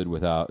isn't as good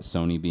without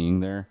Sony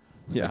being there.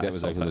 Yeah, that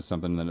was actually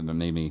something that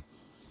made me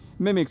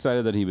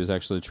excited that he was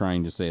actually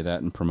trying to say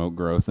that and promote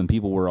growth. And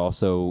people were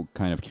also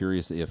kind of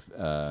curious if,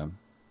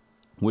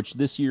 which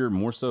this year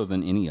more so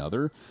than any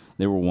other,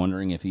 they were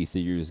wondering if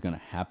E3 was going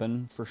to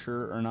happen for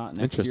sure or not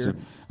next year.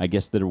 I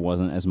guess there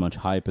wasn't as much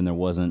hype and there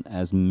wasn't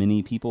as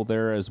many people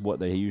there as what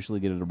they usually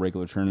get at a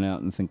regular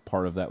turnout. And I think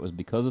part of that was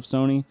because of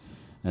Sony.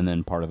 And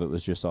then part of it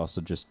was just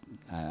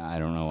I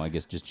don't know, I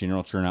guess just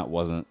general turnout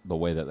wasn't the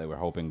way that they were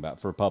hoping about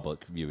for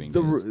public viewing.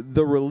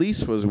 The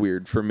release was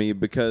weird for me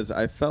because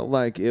I felt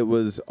like it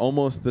was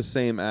almost the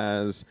same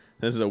as,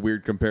 this is a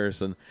weird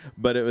comparison,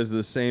 but it was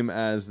the same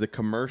as the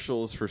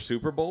commercials for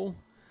Super Bowl.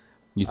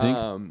 You think?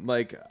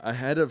 Like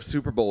ahead of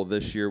Super Bowl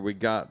this year, we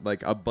got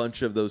like a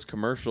bunch of those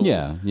commercials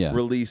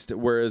released,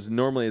 whereas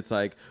normally it's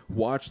like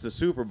watch the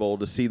Super Bowl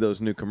to see those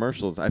new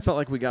commercials. I felt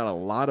like we got a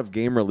lot of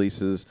game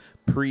releases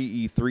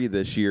pre E3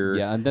 this year.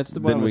 Yeah, and that's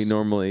we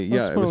normally.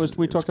 That's what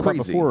we talked about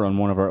before on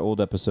one of our old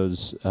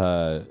episodes.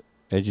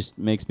 It just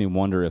makes me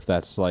wonder if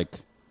that's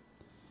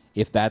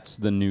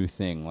the new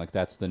thing, like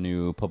that's the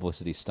new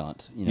publicity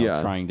stunt,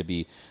 trying to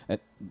be,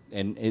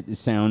 and it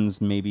sounds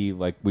maybe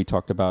like we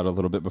talked about a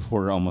little bit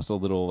before, almost a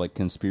little like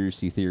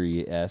conspiracy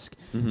theory-esque,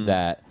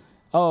 that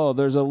oh,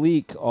 there's a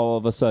leak all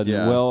of a sudden.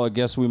 Yeah. Well, I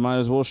guess we might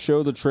as well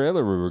show the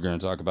trailer we were going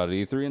to talk about at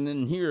E3, and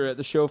then here at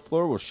the show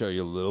floor, we'll show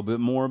you a little bit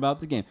more about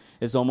the game.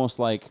 It's almost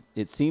like,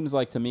 it seems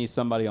like to me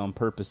somebody on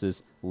purpose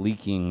is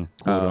leaking,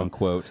 quote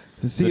unquote,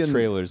 the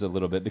trailers a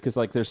little bit, because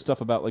like there's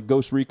stuff about like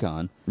Ghost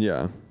Recon.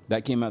 Yeah.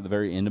 That came out at the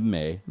very end of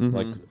May,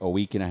 like a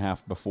week and a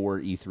half before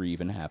E3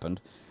 even happened.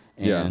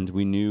 And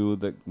we knew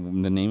the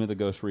name of the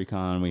Ghost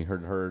Recon. We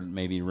heard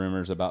maybe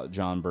rumors about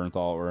John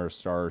Bernthal or a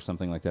star or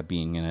something like that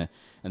being in it.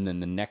 And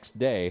then the next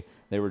day,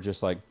 they were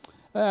just like,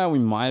 we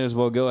might as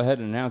well go ahead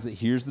and announce it.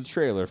 Here's the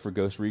trailer for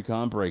Ghost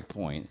Recon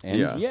Breakpoint. And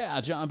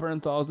John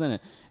Bernthal's in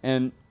it.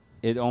 And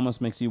it almost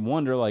makes you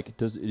wonder, like,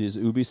 is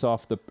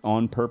Ubisoft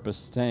on purpose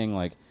saying,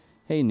 like,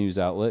 hey, news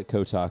outlet,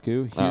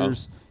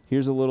 Kotaku,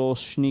 here's a little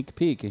sneak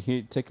peek.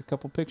 Here, take a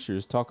couple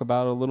pictures, talk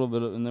about it a little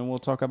bit, and then we'll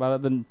talk about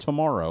it then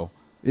tomorrow.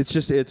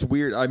 It's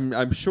weird.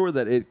 I'm sure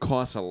that it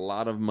costs a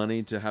lot of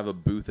money to have a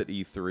booth at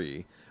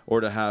E3 or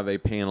to have a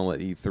panel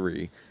at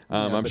E3.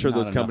 I'm sure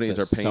those companies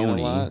are paying Sony,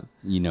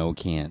 a lot.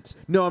 Can't.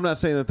 No, I'm not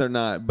saying that they're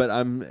not, but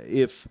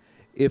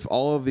if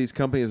all of these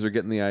companies are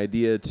getting the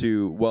idea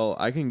to, well,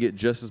 I can get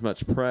just as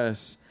much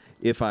press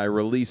if I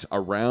release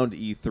around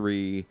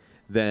E3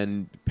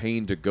 than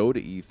paying to go to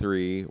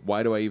E3.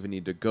 Why do I even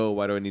need to go?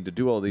 Why do I need to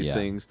do all these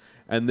things?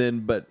 And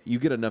then, but you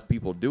get enough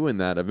people doing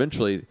that,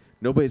 eventually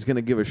nobody's going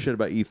to give a shit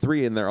about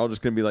E3, and they're all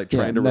just going to be like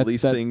trying to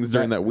release things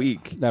during that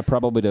week. That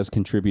probably does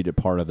contribute to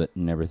part of it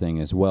and everything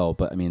as well.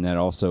 But I mean, that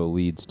also would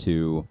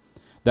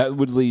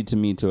lead to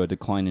me to a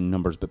decline in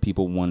numbers, but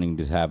people wanting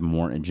to have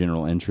more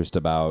general interest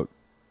about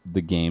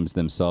the games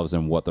themselves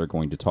and what they're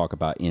going to talk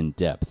about in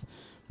depth.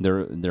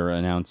 They're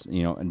announced,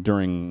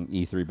 during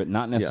E3, but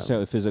not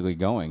necessarily physically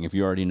going. If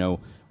you already know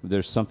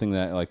there's something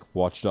that like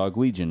Watchdog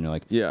Legion, you're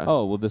like,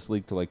 oh, well, this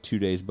leaked like 2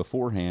 days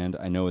beforehand.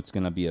 I know it's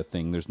going to be a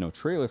thing. There's no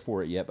trailer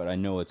for it yet, but I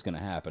know it's going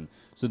to happen.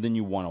 So then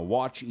you want to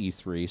watch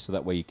E3 so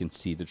that way you can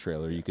see the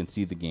trailer, you can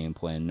see the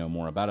gameplay and know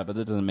more about it, but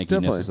that doesn't make you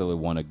necessarily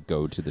want to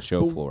go to the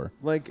show floor.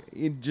 Like,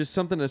 just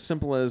something as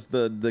simple as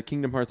the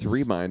Kingdom Hearts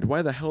Remind.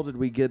 Why the hell did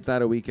we get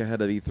that a week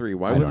ahead of E3?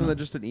 Why wasn't that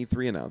just an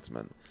E3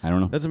 announcement? I don't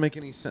know. Doesn't make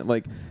any sense.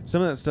 Like,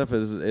 some of that stuff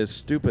is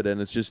stupid, and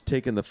it's just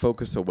taking the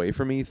focus away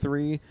from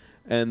E3,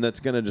 and that's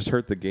going to just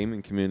hurt the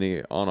gaming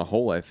community on a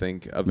whole, I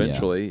think,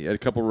 eventually. A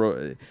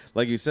couple,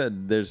 like you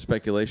said, there's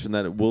speculation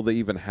that will they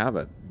even have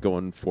it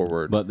going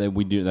forward? But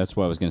we do. That's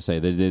what I was going to say.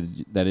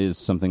 That is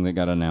something that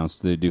got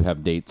announced. They do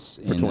have dates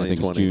for in, I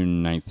think it's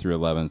June 9th through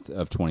 11th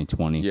of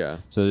 2020. Yeah.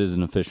 So it is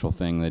an official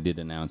thing. They did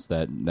announce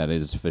that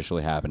is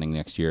officially happening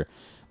next year.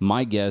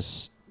 My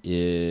guess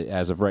is,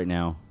 as of right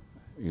now,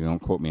 you don't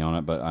quote me on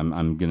it, but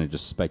I'm going to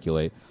just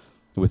speculate.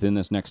 Within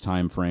this next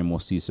time frame, we'll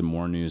see some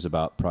more news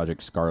about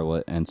Project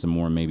Scarlet and some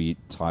more maybe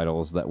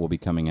titles that will be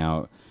coming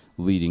out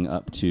leading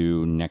up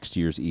to next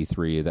year's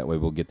E3. That way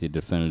we'll get the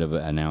definitive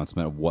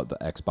announcement of what the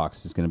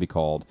Xbox is going to be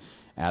called.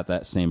 At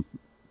that same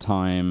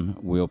time,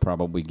 we'll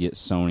probably get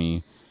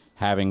Sony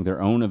having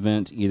their own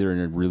event, either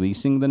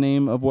releasing the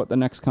name of what the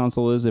next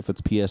console is, if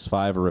it's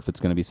PS5 or if it's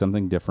going to be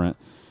something different.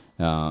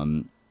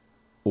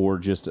 Or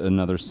just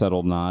another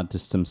subtle nod to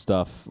some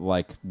stuff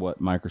like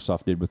what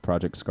Microsoft did with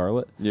Project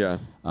Scarlet. Yeah.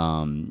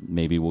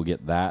 Maybe we'll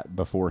get that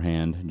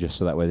beforehand, just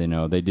so that way they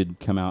know. They did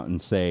come out and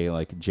say,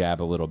 like,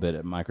 jab a little bit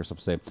at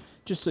Microsoft, say,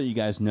 just so you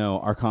guys know,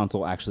 our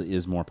console actually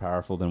is more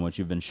powerful than what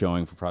you've been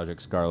showing for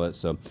Project Scarlet.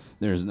 So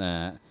there's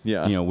that.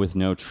 Yeah. With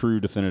no true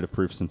definitive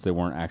proof since they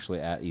weren't actually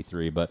at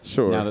E3. But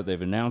sure. Now that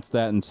they've announced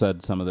that and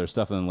said some of their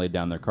stuff and then laid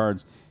down their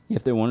cards,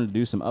 if they wanted to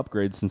do some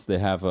upgrades, since they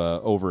have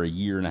over a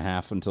year and a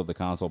half until the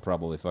console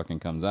probably fucking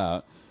comes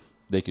out,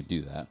 they could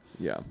do that.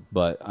 Yeah.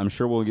 But I'm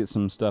sure we'll get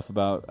some stuff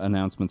about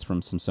announcements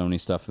from some Sony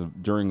stuff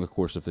during the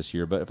course of this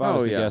year. But if I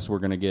was to guess, we're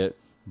going to get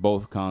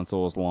both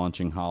consoles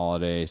launching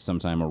holiday,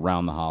 sometime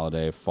around the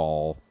holiday,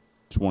 fall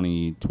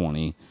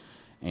 2020.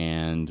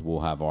 And we'll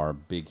have our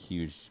big,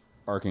 huge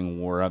arcing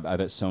war. I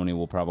bet Sony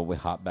will probably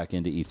hop back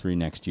into E3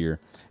 next year,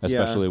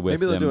 especially with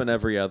maybe they'll do an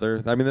every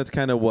other. I mean, that's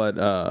kind of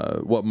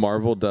what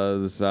Marvel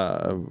does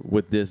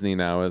with Disney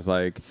now. Is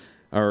like,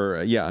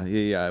 or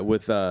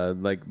with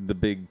like the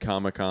big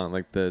Comic-Con,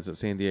 like is it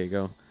San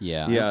Diego?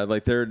 Yeah,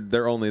 like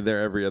they're only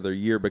there every other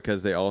year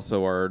because they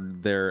also are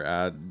there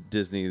at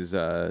Disney's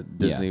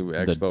Disney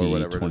Expo the or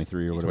whatever,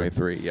 D23 or whatever.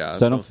 D23, yeah.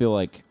 So I don't feel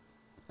like,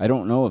 I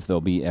don't know if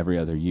they'll be every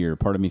other year.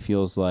 Part of me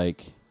feels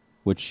like,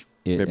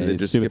 maybe they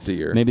just skipped a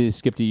year. Maybe they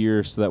skipped a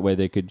year so that way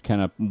they could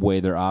kind of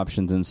weigh their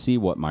options and see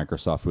what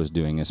Microsoft was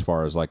doing as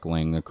far as like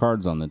laying their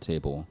cards on the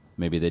table.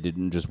 Maybe they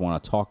didn't just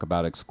want to talk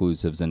about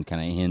exclusives and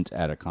kind of hint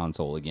at a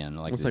console again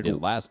like they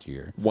did last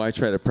year. Why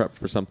try to prep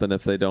for something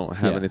if they don't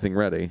have anything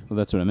ready? Well,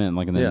 that's what I meant.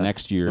 Like, and then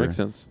next year, makes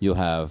sense. You'll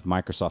have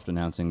Microsoft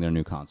announcing their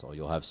new console.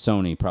 You'll have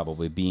Sony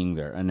probably being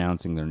there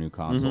announcing their new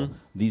console. Mm-hmm.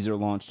 These are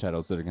launch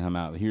titles that are going to come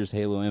out. Here's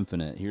Halo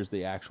Infinite. Here's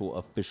the actual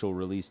official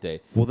release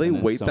date. Will they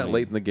wait that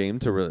late in the game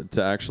to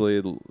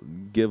actually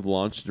give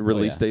launch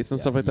release dates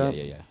and stuff like that?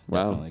 Yeah.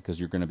 Wow. Definitely, because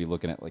you're going to be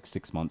looking at like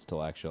 6 months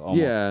till actual.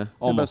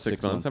 Almost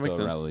 6 months That makes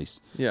till sense.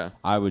 release. Yeah,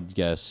 I would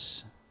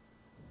guess.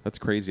 That's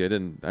crazy. I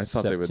thought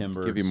September they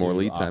would give you more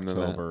lead time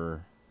October, than that.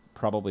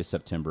 probably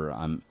September.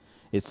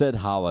 It said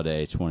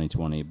holiday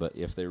 2020, but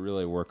if they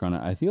really work on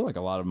it, I feel like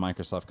a lot of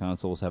Microsoft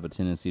consoles have a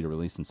tendency to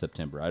release in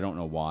September. I don't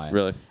know why.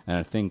 Really? And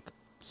I think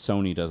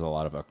Sony does a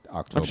lot of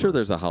October. I'm sure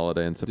there's a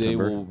holiday in They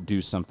September. will do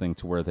something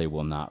to where they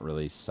will not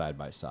release side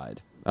by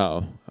side.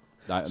 Oh.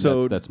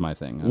 So that's my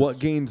thing. What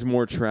gains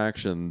more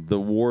traction, the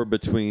war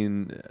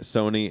between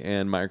Sony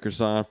and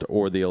Microsoft,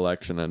 or the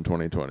election in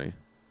 2020?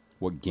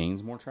 What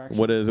gains more traction?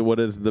 What is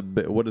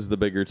the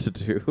bigger to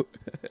do?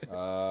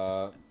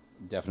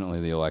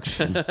 Definitely the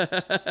election.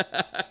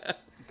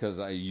 Because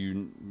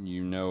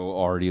you know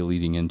already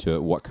leading into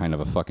it what kind of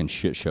a fucking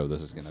shit show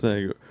this is going to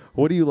be. So,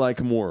 what do you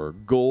like more,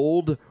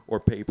 gold or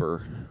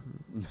paper?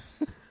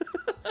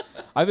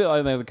 I feel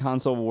like the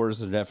console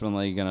wars are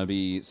definitely going to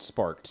be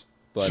sparked.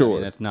 But Sure. I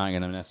mean, that's not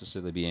going to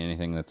necessarily be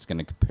anything that's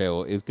going to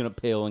pale. It's going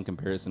to pale in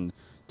comparison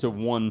to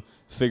one,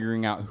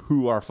 figuring out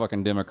who our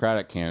fucking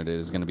Democratic candidate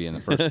is going to be in the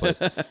first place,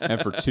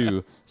 and for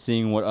two,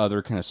 seeing what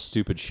other kind of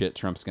stupid shit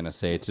Trump's going to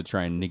say to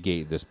try and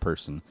negate this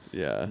person.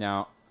 Yeah.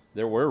 Now,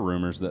 there were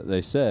rumors that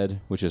they said,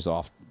 which is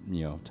off,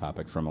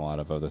 topic from a lot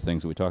of other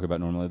things that we talk about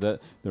normally, that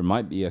there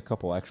might be a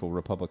couple actual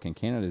Republican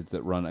candidates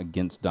that run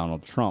against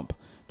Donald Trump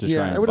to Yeah,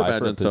 try I and would vie for a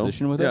imagine so.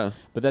 position with Yeah. it.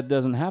 But that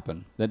doesn't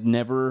happen. That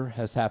never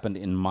has happened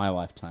in my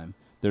lifetime.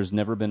 There's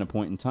never been a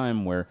point in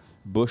time where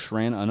Bush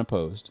ran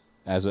unopposed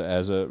as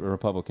a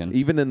Republican.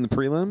 Even in the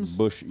prelims?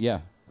 Bush,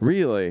 yeah.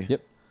 Really?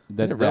 Yep.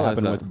 That didn't realize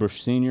happened that. with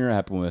Bush Sr., it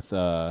happened with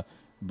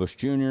Bush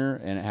Jr.,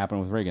 and it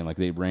happened with Reagan. Like,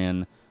 they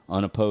ran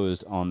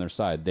unopposed on their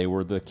side. They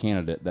were the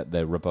candidate that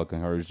the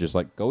Republican Party was just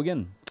like, go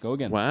again.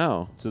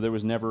 Wow. So there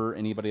was never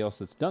anybody else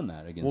that's done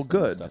that against Well,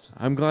 them and good. stuff.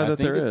 I'm glad that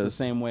there I think it's is. the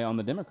same way on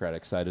the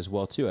Democratic side as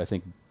well, too. I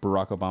think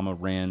Barack Obama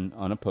ran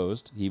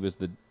unopposed. He was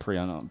the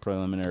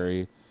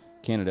preliminary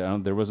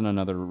candidate. There wasn't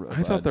another.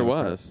 I thought there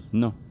Democrat. was.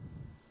 No.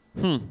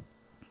 And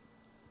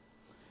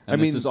I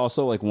this mean- is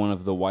also like one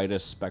of the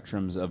widest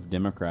spectrums of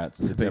Democrats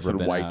that's They ever said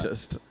been.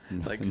 whitest.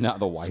 Like Not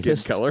the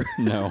whitest skin color.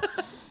 No.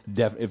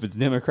 If it's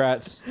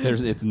Democrats,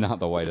 it's not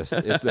the whitest.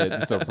 It's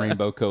a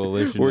rainbow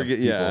coalition. We're of ge-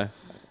 people. yeah.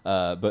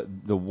 But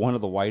one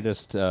of the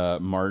widest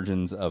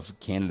margins of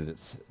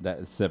candidates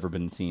that's ever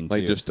been seen.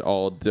 Like too. just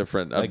all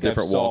different Like, I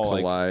different saw, walks like-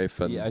 of life.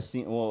 And Yeah, I've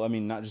seen. Well, I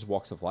mean, not just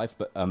walks of life,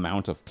 but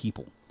amount of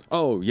people.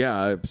 oh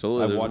yeah,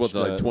 absolutely. I There's watched, what's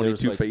like there's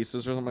 22 like-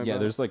 faces or something like Yeah, that.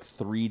 there's like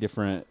 3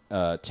 different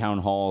town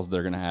halls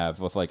they're gonna have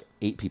with like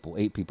 8 people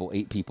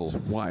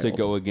wild. to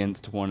go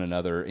against one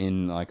another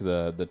in like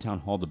the town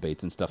hall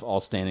debates and stuff, all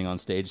standing on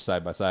stage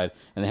side by side,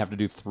 and they have to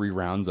do 3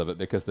 rounds of it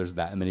because there's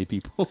that many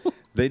people.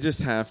 They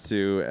just have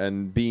to,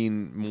 and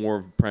being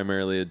more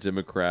primarily a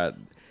Democrat,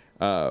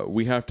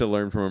 we have to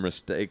learn from our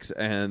mistakes,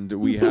 and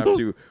we have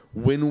to,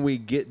 when we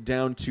get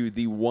down to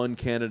the one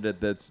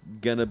candidate that's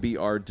gonna be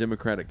our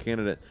Democratic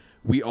candidate,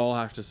 we all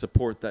have to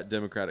support that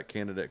Democratic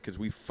candidate because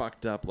we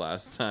fucked up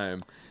last time.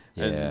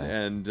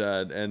 And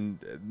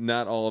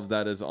not all of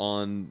that is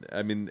on.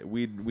 I mean,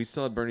 we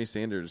still had Bernie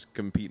Sanders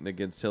competing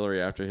against Hillary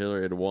after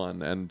Hillary had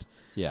won, and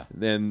Yeah.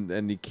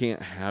 and you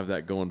can't have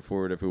that going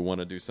forward if we want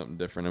to do something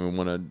different. I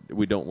mean,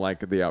 we don't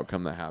like the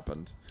outcome that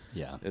happened.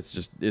 Yeah.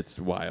 It's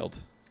wild.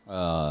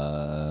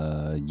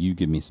 You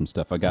give me some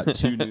stuff. I got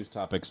 2 news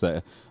topics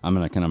that I'm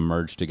going to kind of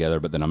merge together,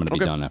 but then I'm going to be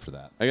Okay. done after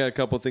that. I got a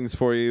couple things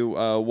for you.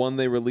 One,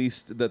 they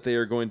released that they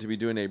are going to be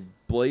doing a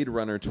Blade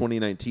Runner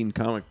 2019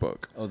 comic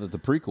book. Oh, the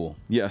prequel.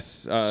 Yes.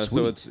 So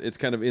Sweet. it's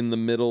kind of in the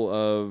middle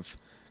of,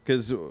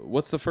 because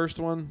what's the first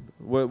one?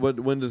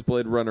 When does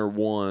Blade Runner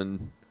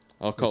 1?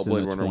 I'll call It's it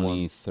Blade in the Runner 1.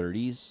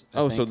 2030s. I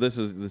Oh, think. so this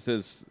is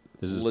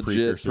This is legit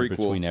precursor prequel.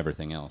 between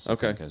everything else. I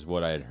Okay. think, is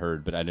what I had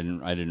heard, but I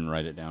didn't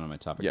write it down on my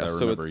topics. Yeah, I so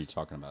remember it's you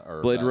talking about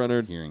or Blade about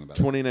Runner hearing about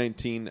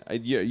 2019.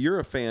 Yeah, you're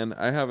a fan.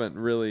 I haven't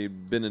really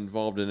been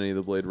involved in any of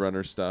the Blade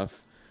Runner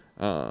stuff.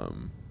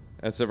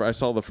 I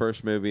saw the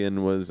first movie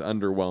and was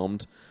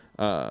underwhelmed.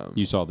 it.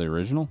 You saw the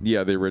original?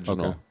 Yeah, the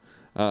original. Okay.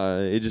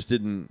 It just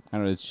didn't. I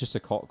don't know. It's just a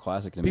cult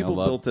classic to me. People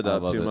built it I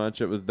up love too much.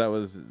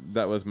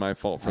 That was my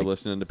fault for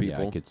listening to people.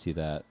 Yeah, I could see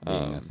that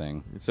being a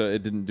thing. So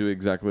it didn't do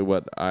exactly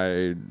what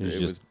It's it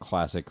just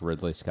classic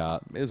Ridley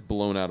Scott. was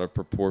blown out of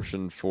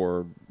proportion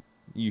for.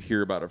 You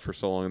hear about it for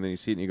so long and then you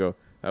see it and you go,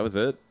 "That was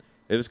it."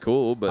 It was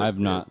cool, but I've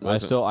not. it I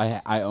wasn't. still.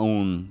 I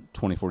own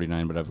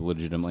 2049, but I've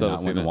legitimately Still not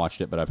haven't went seen and it.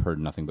 watched it. But I've heard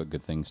nothing but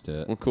good things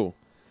to it. Well, cool.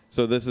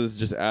 So this is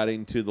just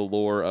adding to the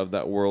lore of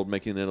that world,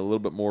 making it a little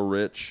bit more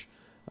rich,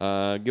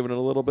 giving it a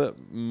little bit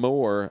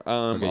more.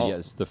 Okay,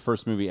 yes. The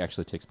first movie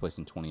actually takes place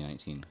in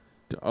 2019.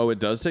 Oh, it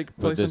does take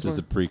place. But this in is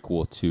a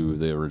prequel to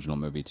the original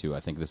movie, too. I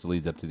think this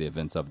leads up to the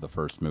events of the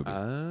first movie.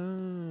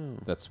 Oh.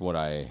 That's what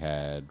I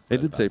had. It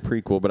read did say about.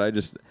 prequel, but I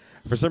just,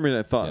 for some reason,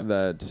 I thought Yeah.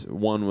 that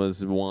one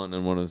was one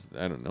and one was,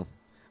 I don't know.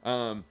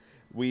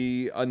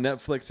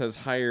 Netflix has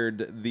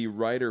hired the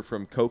writer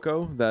from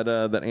Coco, that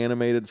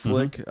animated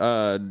flick,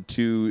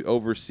 to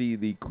oversee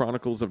the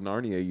Chronicles of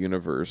Narnia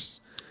universe.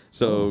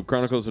 So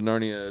Chronicles of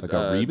Narnia, Like a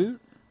reboot?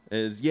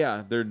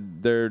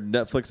 their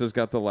Netflix has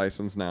got the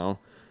license now,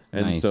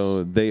 and Nice.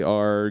 so they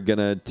are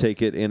gonna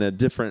take it in a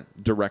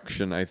different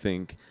direction, I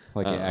think.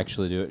 Like they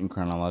actually do it in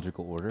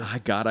chronological order.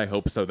 God, I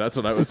hope so. That's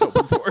what I was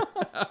hoping for.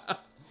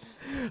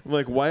 I'm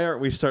like, why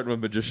aren't we starting with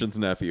Magician's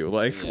Nephew?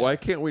 Like, why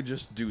can't we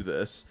just do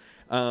this?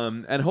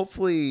 And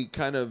hopefully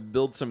kind of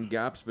build some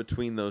gaps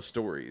between those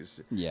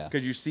stories. Yeah.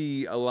 Because you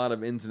see a lot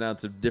of ins and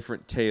outs of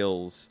different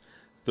tales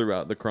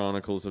throughout the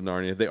Chronicles of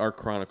Narnia. They are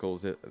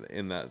chronicles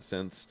in that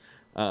sense.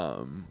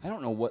 I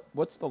don't know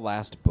what's the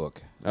last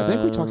book. I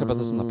think we talked about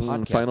this in the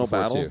podcast. Final before,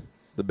 Battle? too.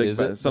 The big Is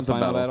it something the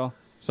Final battle.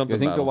 Something I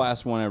think battle. the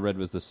last one I read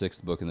was the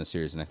 6th book in the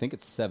series, and I think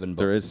it's 7 books.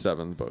 There is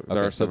 7 books. Okay,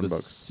 There are so 7 the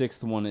books.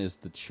 6th one is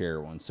the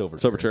chair one,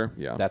 Silver Chair,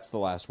 yeah. That's the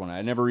last one.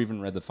 I never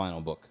even read the final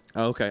book.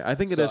 Oh, okay. I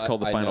think it So is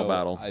called the Final know-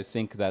 Battle. I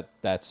think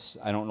that's.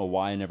 I don't know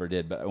why I never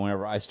did, but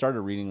whenever I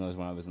started reading those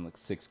when I was in like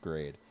 6th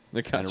grade,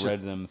 Gotcha. and I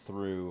read them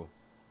through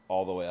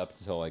all the way up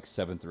until like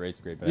 7th or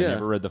 8th grade, but Yeah. I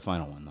never read the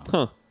final one though.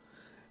 Huh.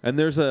 And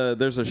there's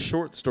a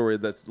short story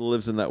that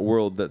lives in that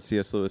world that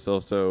C.S. Lewis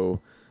also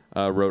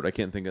wrote. I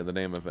can't think of the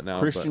name of it now.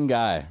 Christian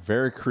guy,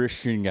 very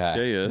Christian guy.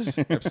 Yeah, he is.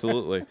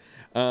 Absolutely.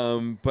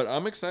 But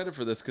I'm excited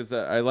for this because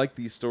I like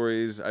these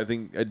stories. I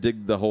think I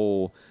dig the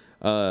whole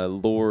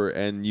lore,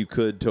 and you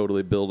could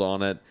totally build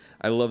on it.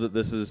 I love that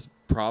this is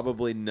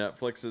probably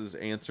Netflix's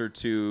answer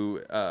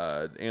to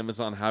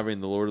Amazon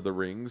having the Lord of the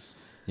Rings.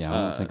 Yeah,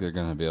 I don't think they're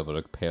going to be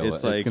able to pale. it's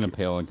It's like- going to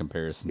pale in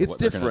comparison to It's what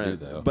they're going different,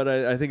 to do, though. but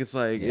I think it's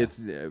like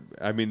Yeah.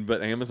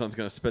 but Amazon's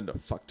going to spend a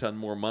fuck ton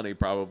more money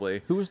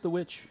probably Who was the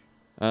witch?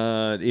 in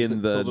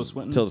it the Tilda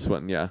Swinton? Tilda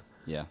Swinton, yeah.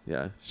 Yeah,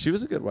 Yeah, she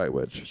was a good White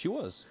Witch. she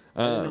was.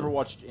 I never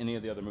watched any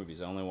of the other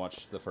movies. I only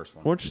watched the first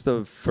one. Watched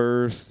the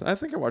first. I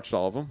think I watched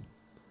all of them.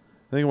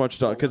 I think I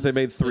watched all because they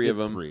made 3 of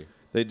did them. 3.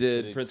 They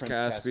did, They did Prince Prince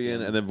Caspian,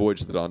 Caspian. and then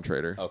Voyage of the Dawn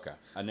Treader. Okay,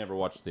 I never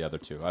watched the other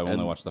 2. I only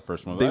And watched the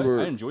first one. they But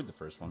were- I enjoyed the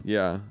first one.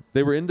 Yeah,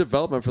 they were in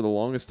development for the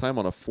longest time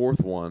on a 4th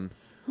one.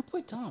 Who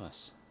played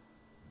Thomas?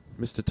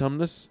 Mr.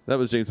 Tumnus, that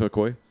was James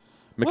McCoy.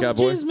 Was it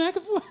McAvoy. James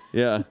McAvoy?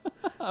 Yeah,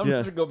 I'm Yeah.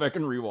 going to go back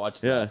and rewatch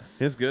that. yeah,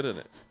 he's good in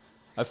it.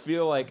 I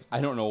feel like I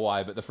don't know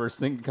why, but the first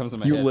thing that comes to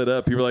my You head lit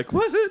up. You were like,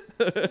 "Was it?"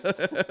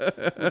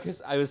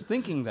 because I was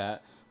thinking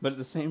that, but at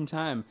the same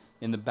time,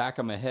 in the back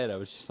of my head, I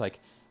was just like,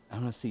 I'm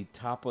going to see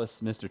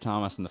topless Mr.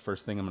 Thomas, and the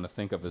first thing I'm going to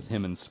think of is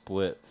him in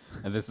Split,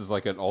 and this is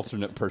like an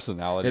alternate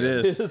personality. It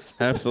of is his.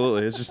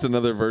 absolutely. It's just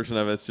another version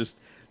of it. It's just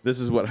this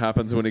is what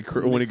happens when he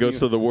Makes goes me-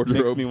 to the Makes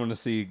wardrobe. me want to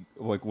see,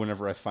 like,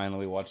 whenever I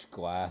finally watch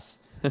Glass,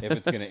 if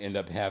it's going to end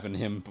up having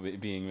him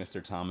being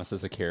Mr. Thomas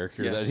as a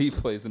character Yes. that he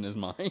plays in his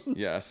mind.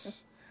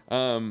 Yes.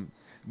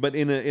 But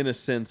in a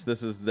sense,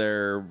 this is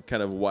their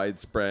kind of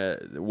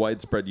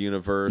widespread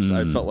universe.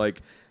 I felt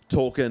like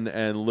Tolkien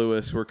and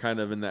Lewis were kind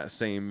of in that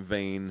same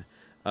vein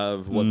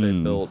of what they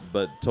built,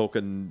 but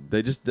Tolkien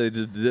they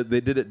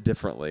did it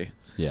differently.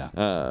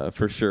 Yeah.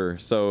 For sure.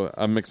 So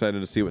I'm excited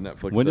to see what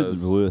Netflix When does.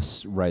 did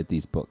Lewis write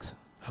these books?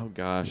 Oh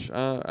gosh,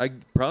 I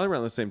probably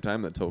around the same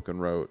time that Tolkien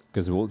wrote.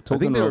 Because Tolkien I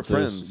think they were wrote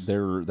those-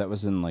 friends. That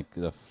was in like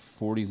the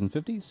 40s and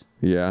 50s.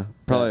 Yeah,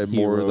 probably he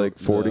more wrote like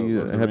the 40, Lord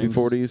of the heavy Rings?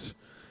 40s,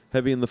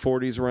 heavy in the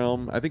 40s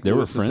realm. I think They were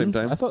Lewis at the same friends.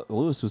 time. I thought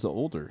Lewis was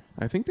older.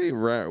 I think they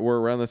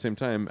were around the same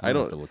time. I I'll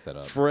don't have to look that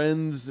up.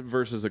 Friends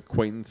versus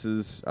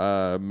acquaintances,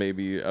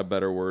 maybe a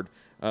better word.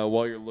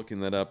 While you're looking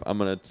that up, I'm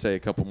going to say a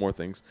couple more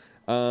things.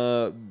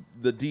 The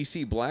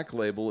DC Black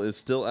Label is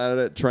still at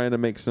it, trying to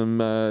make some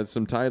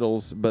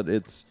titles, but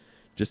it's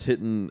just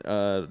hitting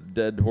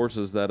dead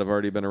horses that have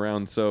already been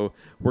around. So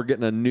we're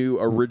getting a new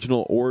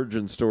original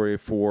origin story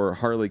for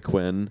Harley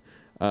Quinn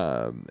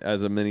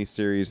as a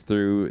miniseries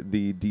through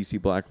the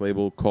DC Black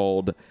Label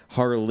called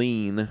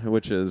Harleen,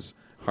 which is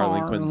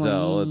Harleen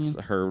Quinzel. It's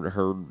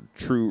her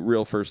true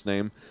real first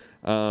name.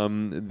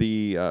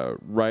 The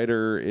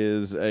writer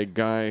is a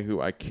guy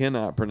who I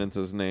cannot pronounce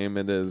his name.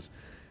 It is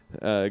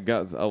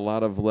got a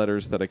lot of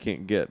letters that I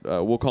can't get.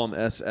 We'll call him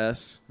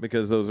SS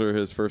because those are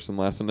his first and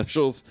last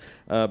initials.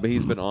 But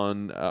he's been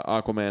on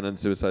Aquaman and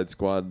Suicide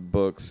Squad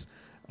books.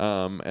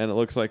 And it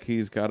looks like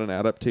he's got an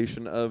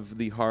adaptation of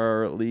the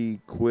Harley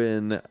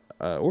Quinn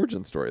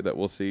origin story that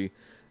we'll see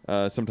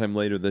sometime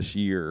later this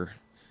year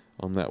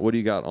on that. What do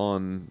you got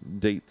on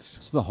dates?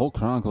 So the whole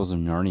Chronicles of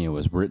Narnia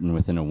was written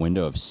within a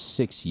window of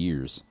 6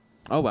 years.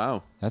 Oh,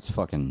 wow. That's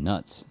fucking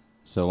nuts.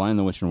 So Lion,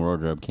 the Witch, and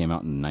Wardrobe came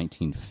out in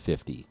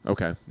 1950.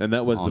 Okay. And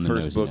that was On the the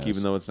first nosy book, nose.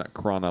 even though it's not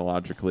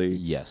chronologically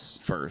Yes.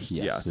 first.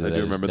 Yes, so I that do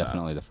is remember that.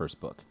 definitely the first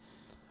book,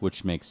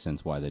 which makes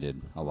sense why they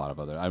did a lot of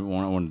other. I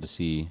wanted to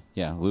see,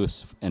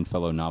 Lewis and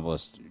fellow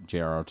novelist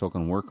J.R.R.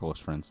 Tolkien were close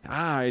friends.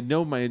 I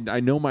know my Look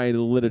at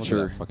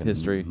literature that fucking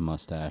history.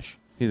 mustache.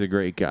 He's a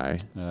great guy.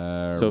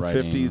 So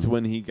Writing 50s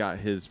when he got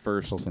his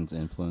first, Tolkien's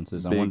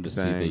influences. I big wanted to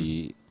see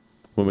thing.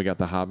 when we got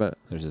The Hobbit.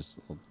 There's this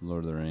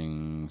Lord of the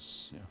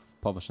Rings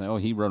published. Oh,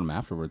 he wrote them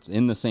afterwards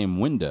in the same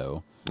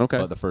window. Okay.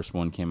 But the first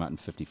one came out in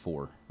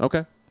 54.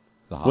 Okay.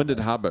 The When did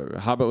Hobbit?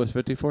 Hobbit was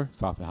 54?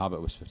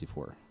 Hobbit was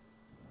 54.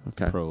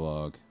 Okay.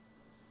 Prologue.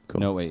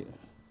 Cool. No, wait.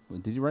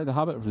 Did you write The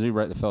Hobbit or did you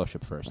write The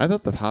Fellowship first? I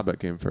thought The Hobbit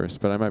came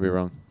first, but I might be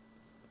wrong.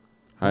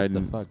 What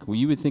the fuck? Well,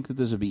 you would think that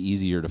this would be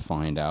easier to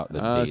find out the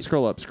dates.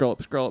 Scroll up.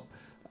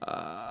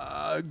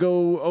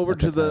 Go over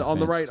to the on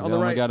the right, on the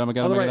right, on the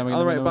right, on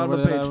the right, bottom of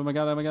the page. Oh my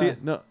god! Oh my god! See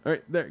it? No, all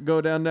right there.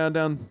 Go down, down,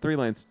 down. 3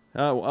 lanes.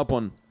 Up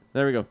one.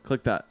 There we go.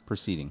 Click that.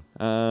 Proceeding.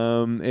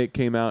 It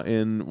came out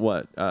in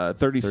what?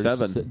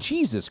 37.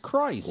 Jesus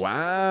Christ!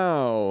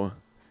 Wow.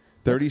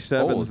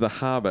 37's The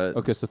Hobbit.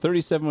 Okay, so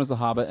 37 was The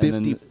Hobbit,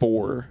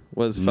 54 and then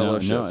was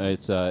Fellowship. No,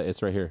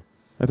 it's right here.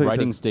 I think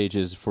Writing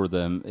stages for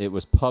them. It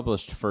was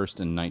published first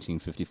in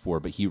 1954,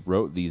 but he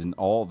wrote these and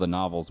all the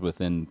novels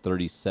within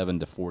 37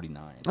 to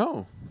 49.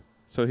 Oh,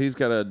 so he's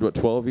got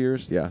 12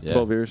 years? Yeah,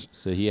 12 years.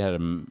 So he had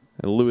And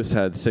Lewis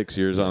had 6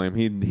 years on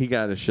him. He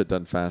got his shit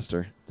done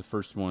faster. the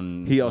first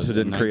one. He also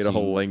didn't create a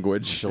whole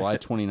language. July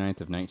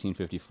 29th of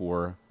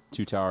 1954.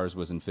 Two Towers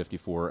was in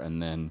 54,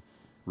 and then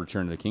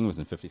Return of the King was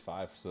in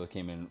 55. So it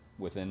came in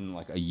within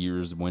like a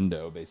year's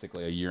window,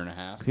 basically a year and a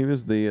half. He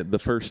was the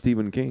first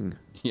Stephen King.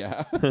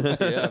 Yeah,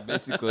 yeah,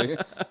 basically.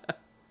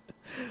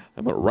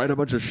 I'm gonna write a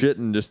bunch of shit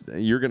and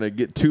you're gonna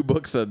get 2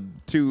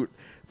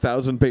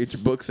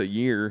 2,000-page books a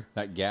year.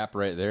 That gap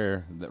right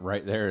there,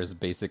 is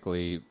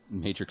basically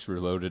Matrix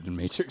Reloaded and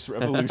Matrix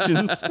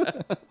Revolutions.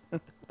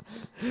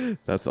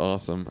 That's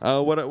awesome.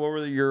 What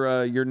were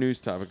your news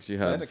topics you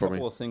had? So I had a for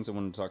couple me? of things I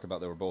wanted to talk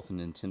about that were both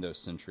Nintendo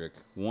centric.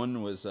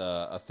 One was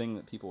a thing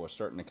that people were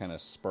starting to kind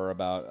of spur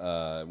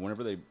about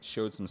whenever they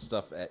showed some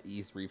stuff at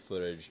E3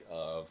 footage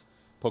of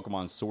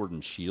Pokemon Sword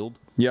and Shield.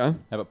 Yeah. I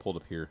have it pulled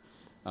up here.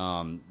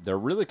 They're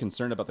really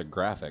concerned about the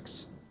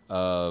graphics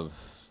of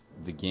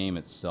the game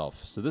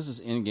itself. So this is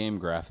in-game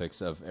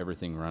graphics of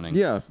everything running.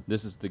 Yeah.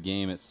 This is the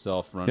game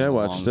itself running I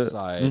watched it.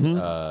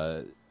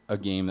 alongside a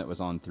game that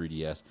was on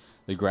 3DS.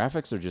 The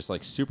graphics are just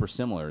like super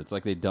similar. It's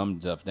like they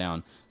dumbed stuff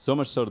down so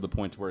much so to the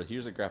point where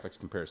here's a graphics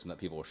comparison that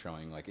people were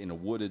showing. Like in a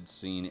wooded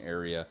scene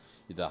area,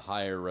 the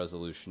higher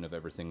resolution of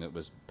everything that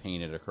was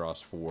painted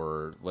across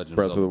for Legend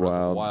of Zelda Breath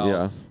of the Wild,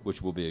 yeah.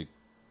 which will be,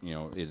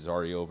 is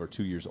already over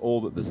 2 years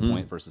old at this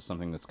point versus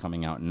something that's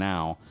coming out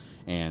now.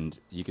 And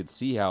you could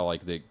see how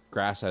like the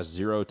grass has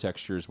zero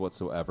textures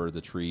whatsoever.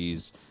 The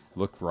trees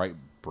look right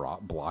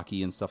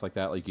blocky and stuff like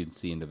that. Like you can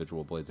see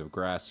individual blades of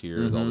grass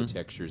here, with all the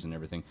textures and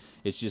everything.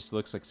 It just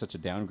looks like such a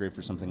downgrade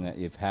for something that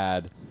you've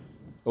had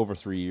over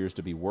 3 years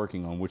to be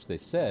working on, which they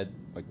said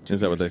like 2 Is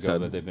that years what they ago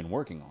said? that they've been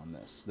working on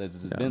this. This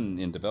has been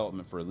in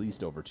development for at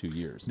least over 2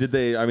 years. Did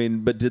they?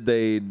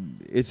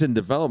 It's in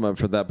development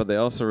for that, but they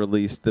also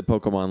released the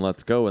Pokemon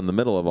Let's Go in the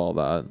middle of all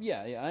that.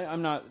 Yeah.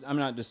 I'm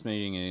not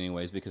dismaying it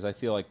anyways because I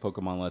feel like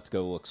Pokemon Let's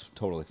Go looks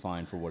totally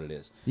fine for what it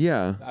is.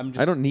 Yeah. I'm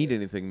I don't need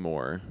anything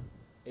more.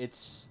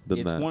 It's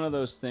that. one of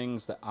those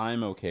things that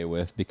I'm okay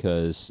with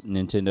because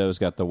Nintendo's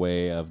got the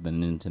way of the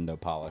Nintendo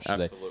polish.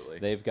 Absolutely.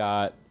 They've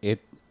got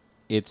it.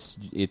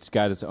 It's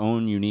got its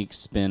own unique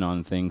spin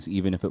on things,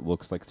 even if it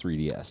looks like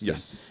 3DS.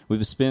 Yes.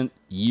 We've spent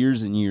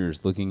years and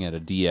years looking at a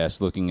DS,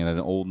 looking at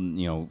an old,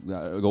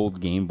 old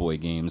Game Boy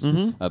games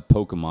of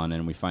Pokemon,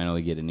 and we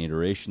finally get an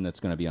iteration that's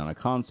going to be on a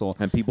console.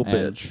 And people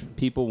bitch.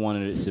 People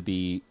wanted it to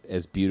be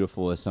as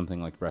beautiful as something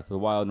like Breath of the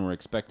Wild, and we're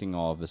expecting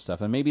all of this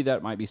stuff. And maybe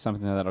that might be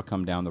something that'll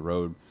come down the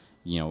road,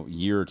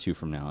 year or two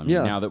from now. I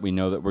mean, now that we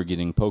know that we're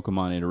getting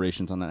Pokemon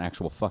iterations on an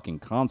actual fucking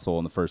console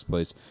in the first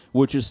place,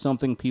 which is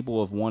something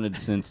people have wanted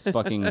since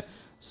fucking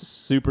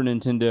Super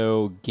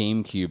Nintendo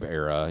GameCube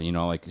era,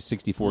 like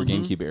 64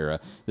 GameCube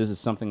era. This is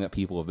something that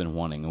people have been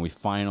wanting, and we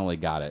finally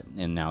got it.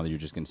 And now you're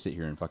just going to sit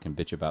here and fucking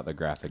bitch about the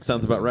graphics.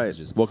 Sounds about right.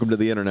 Welcome to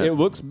the internet. It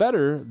looks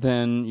better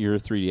than your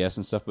 3DS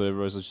and stuff, but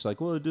everybody's just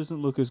like, well, it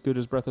doesn't look as good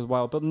as Breath of the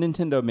Wild. But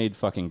Nintendo made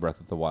fucking Breath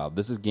of the Wild.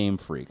 This is Game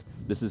Freak.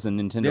 This is a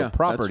Nintendo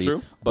property,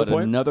 that's true. but Good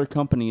point. another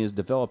company is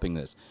developing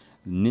this.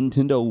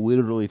 Nintendo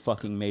literally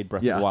fucking made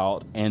Breath of the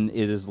Wild, and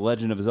it is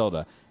Legend of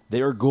Zelda.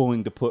 They are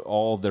going to put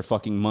all of their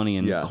fucking money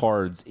and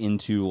cards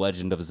into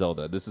Legend of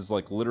Zelda. This is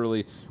like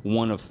literally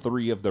one of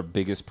 3 of their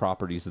biggest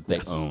properties that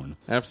they own.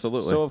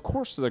 Absolutely. So of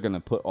course they're going to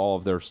put all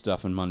of their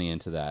stuff and money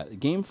into that.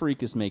 Game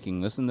Freak is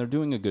making this, and they're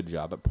doing a good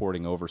job at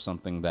porting over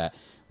something that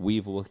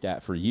we've looked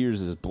at for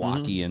years as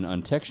blocky and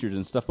untextured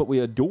and stuff, but we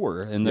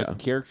adore. And the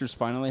characters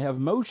finally have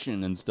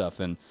motion and stuff.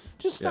 And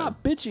just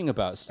stop bitching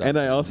about stuff. And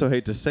I also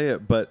hate to say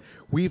it, but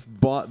we've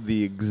bought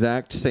the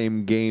exact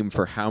same game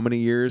for how many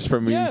years?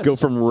 You go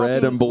from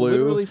red and blue,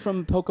 literally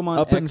from Pokemon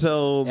up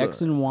until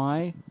X and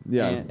Y,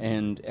 Yeah.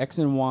 and X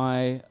and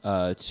Y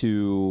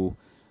to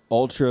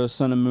Ultra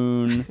Sun and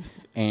Moon.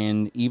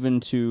 And even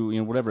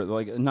to whatever,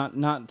 like not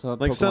like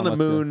Pokemon Sun and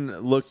Let's Go. Moon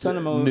looked Sun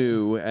and Moon,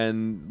 new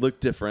and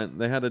looked different.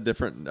 They had a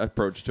different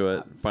approach to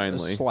it.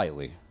 Finally,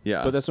 slightly,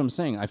 yeah. But that's what I'm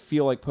saying. I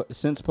feel like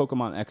since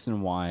Pokemon X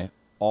and Y,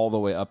 all the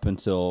way up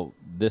until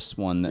this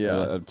one,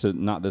 to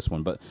not this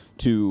one, but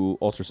to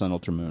Ultra Sun,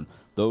 Ultra Moon,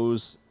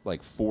 those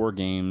like 4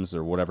 games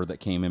or whatever that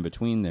came in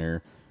between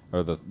there,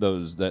 or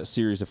that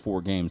series of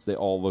 4 games, they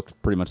all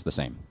looked pretty much the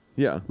same.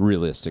 Yeah,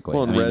 realistically.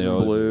 Well, red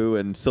and blue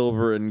and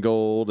silver and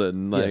gold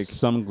and like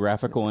some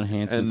graphical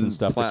enhancements and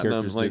stuff. Platinum, the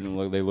characters didn't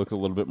look; they looked a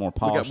little bit more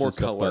polished. We got more and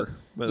stuff, color,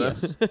 but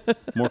yes,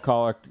 more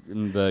color.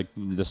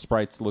 The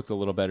sprites looked a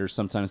little better.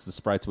 Sometimes the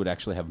sprites would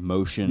actually have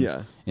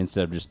motion,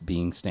 instead of just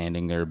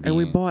standing there. And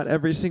we bought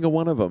every single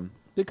one of them.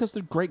 because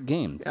they're great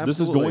games. This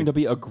is Absolutely. going to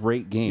be a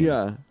great game.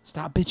 Yeah.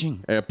 Stop bitching.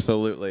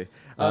 Absolutely.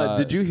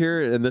 Did you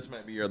hear, and this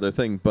might be your other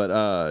thing,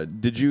 but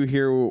did you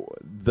hear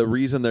the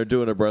reason they're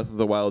doing a Breath of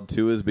the Wild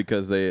 2 is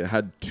because they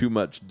had too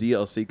much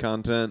DLC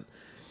content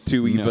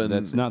to even... No,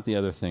 that's not the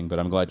other thing, but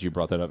I'm glad you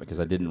brought that up because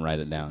I didn't write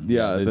it down.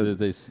 Yeah,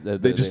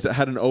 they just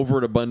had an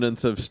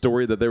overabundance of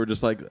story that they were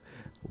just like,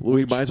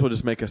 we might as well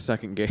just make a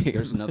second game.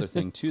 There's another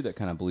thing, too, that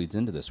kind of bleeds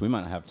into this. We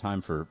might not have time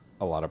for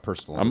a lot of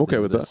personal. I'm okay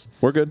with this. that.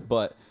 We're good.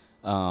 But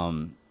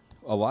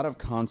a lot of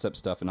concept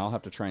stuff, and I'll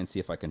have to try and see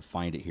if I can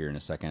find it here in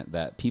a second,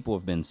 that people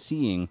have been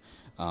seeing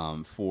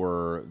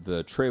for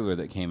the trailer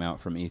that came out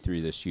from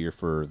E3 this year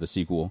for the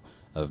sequel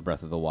of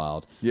Breath of the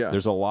Wild. Yeah.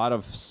 There's a lot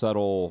of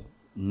subtle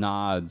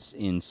nods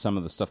in some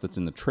of the stuff that's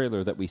in the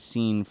trailer that we've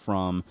seen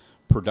from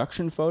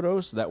production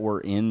photos that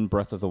were in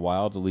Breath of the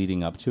Wild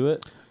leading up to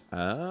it.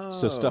 Oh.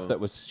 So stuff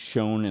that was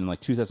shown in like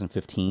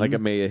 2015. Like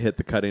it may have hit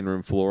the cutting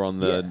room floor on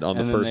the and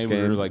first then they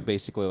game. were like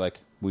basically like,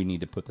 we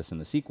need to put this in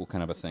the sequel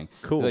kind of a thing.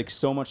 Cool. Like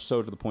so much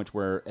so to the point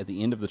where at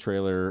the end of the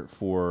trailer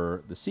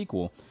for the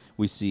sequel,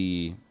 we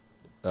see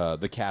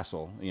the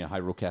castle,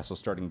 Hyrule Castle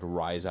starting to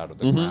rise out of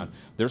the ground.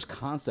 There's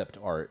concept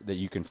art that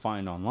you can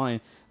find online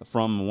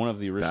from one of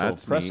the original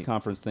That's press neat.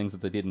 conference things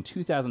that they did in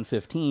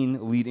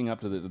 2015 leading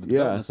up to the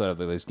development side of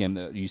this game.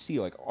 That you see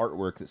like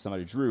artwork that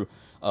somebody drew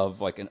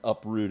of like an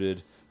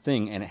uprooted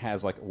thing, and it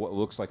has like what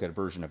looks like a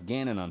version of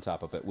Ganon on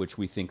top of it, which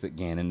we think that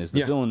Ganon is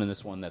the villain in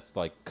this one that's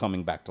like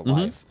coming back to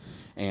life,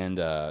 and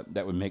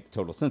that would make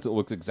total sense. It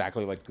looks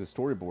exactly like the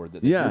storyboard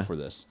that they drew for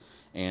this,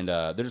 and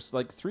there's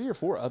like 3 or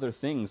 4 other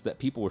things that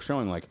people were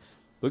showing, like,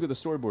 look at the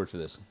storyboard for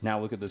this. Now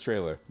look at the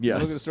trailer. Yes.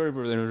 Now look at the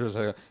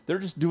storyboard. They're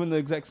just doing the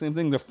exact same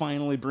thing. They're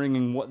finally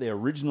bringing what they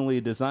originally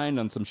designed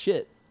on some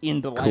shit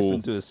into life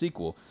into a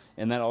sequel,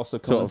 and that also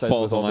coincides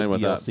with all the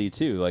DLC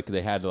too. Like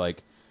they had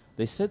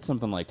they said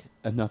something like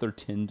another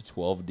 10 to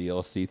 12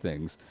 DLC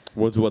things.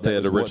 Was what they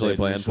had originally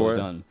planned for it?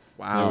 Done.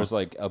 Wow. There was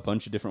like a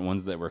bunch of different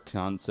ones that were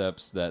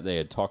concepts that they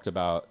had talked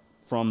about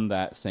from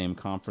that same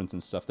conference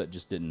and stuff that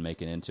just didn't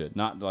make it into it.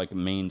 Not like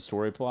main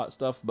story plot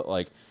stuff, but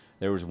like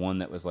there was one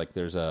that was like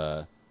there's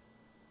a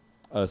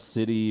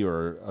city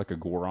or like a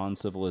Goron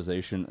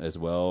civilization as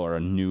well, or a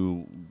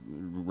new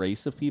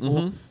race of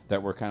people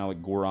that were kind of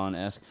like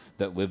Goron-esque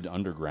that lived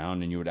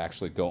underground, and you would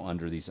actually go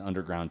under these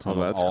underground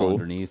tunnels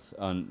underneath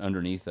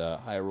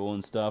Hyrule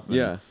and stuff.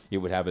 And it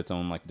would have its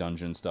own like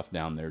dungeon stuff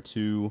down there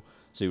too.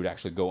 So you would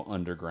actually go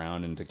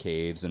underground into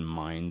caves and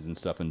mines and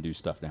stuff and do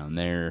stuff down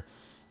there,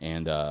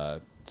 and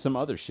some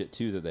other shit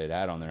too that they'd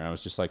add on there. And I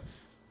was just like,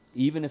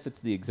 even if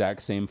it's the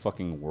exact same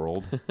fucking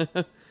world,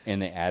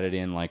 and they added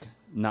in like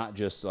not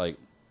just like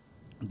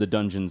the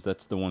dungeons.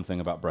 That's the one thing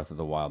about Breath of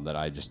the Wild that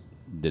I just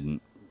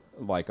didn't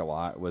like a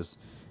lot was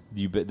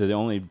the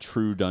only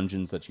true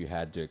dungeons that you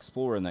had to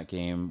explore in that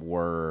game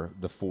were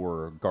the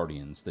 4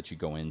 guardians that you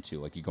go into.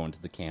 Like you go into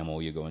the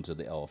camel, you go into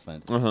the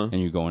elephant, and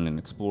you go in and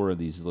explore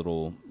these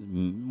little,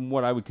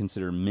 what I would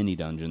consider mini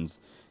dungeons.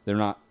 They're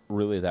not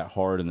really that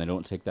hard, and they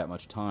don't take that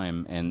much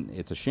time, and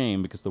it's a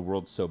shame because the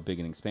world's so big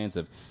and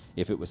expansive.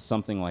 If it was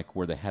something like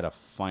where they had a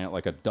final,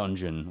 like a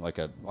dungeon, like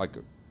a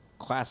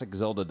classic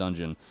Zelda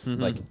dungeon,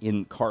 like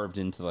carved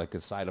into like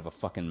the side of a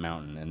fucking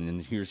mountain, and then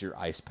here's your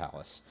ice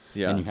palace,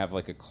 and you have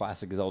like a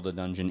classic Zelda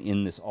dungeon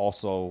in this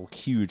also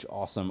huge,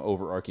 awesome,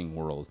 overarching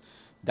world.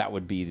 That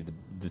would be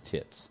the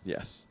tits.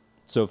 Yes.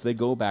 So if they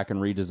go back and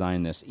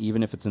redesign this,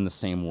 even if it's in the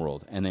same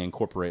world, and they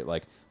incorporate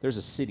like there's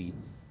a city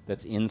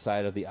that's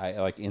inside of the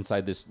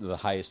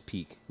highest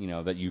peak,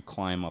 that you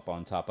climb up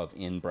on top of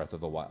in Breath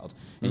of the Wild,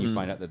 and you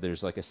find out that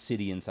there's like a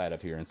city inside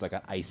of here, and it's like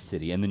an ice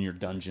city, and then your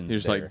dungeons.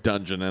 There's like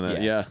dungeon in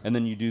it, and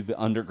then you do the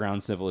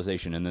underground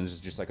civilization, and then there's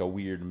just like a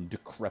weird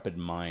decrepit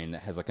mine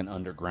that has like an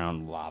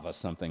underground lava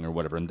something or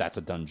whatever, and that's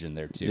a dungeon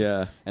there too.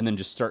 Yeah, and then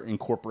just start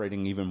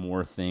incorporating even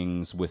more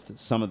things with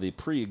some of the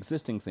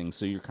pre-existing things,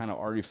 so you're kind of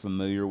already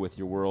familiar with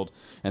your world,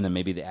 and then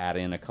maybe they add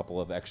in a couple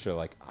of extra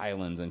like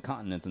islands and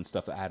continents and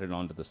stuff added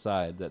onto the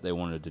side that they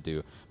wanted to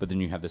do, but then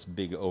you have this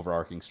big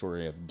overarching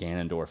story of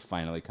Ganondorf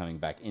finally coming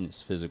back in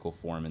his physical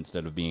form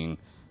instead of being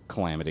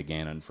Calamity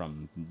Ganon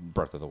from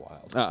Breath of the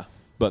Wild.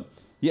 But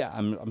yeah,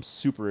 I'm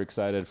super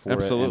excited for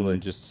it,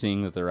 and just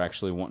seeing that they're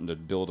actually wanting to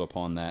build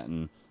upon that,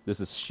 and this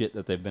is shit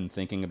that they've been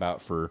thinking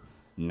about for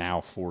now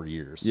 4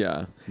 years.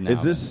 Yeah,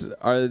 is this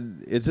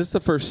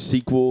the first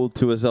sequel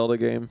to a Zelda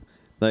game,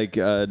 like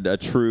a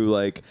true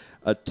like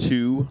a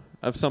 2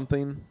 of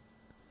something?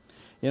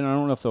 Yeah, and I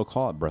don't know if they'll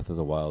call it Breath of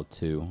the Wild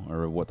 2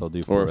 or what they'll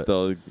do for it. Or if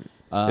they'll...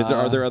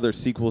 are there other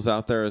sequels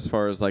out there as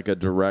far as like a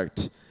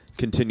direct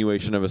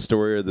continuation of a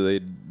story, or do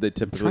they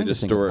typically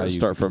just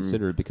start from...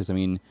 Consider it, because, I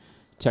mean,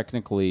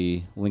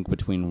 technically Link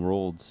Between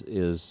Worlds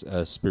is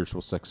a spiritual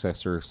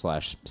successor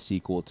 /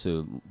 sequel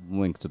to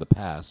Link to the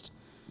Past.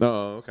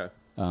 Oh, okay.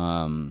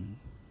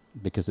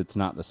 Because it's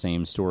not the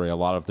same story. A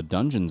lot of the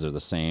dungeons are the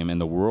same,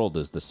 and the world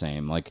is the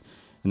same. Like...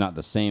 Not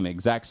the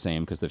exact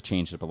same, because they've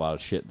changed up a lot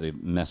of shit. They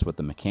mess with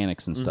the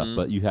mechanics and stuff,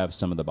 but you have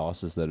some of the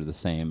bosses that are the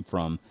same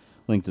from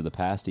Link to the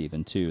Past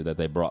even, too, that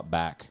they brought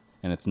back.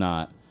 And it's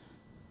not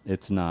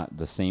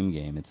the same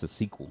game. It's a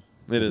sequel.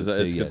 It is.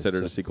 It's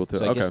considered a sequel to it.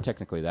 So I Okay. guess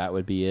technically that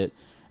would be it.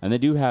 And they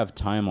do have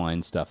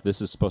timeline stuff.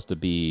 This is supposed to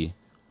be...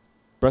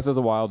 Breath of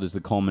the Wild is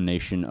the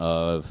culmination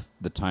of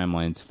the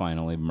timelines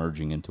finally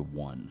merging into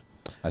one.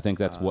 I think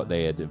that's what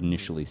they had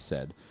initially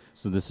said.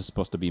 So this is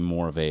supposed to be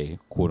more of a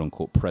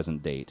quote-unquote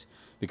present date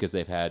because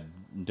they've had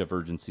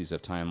divergencies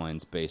of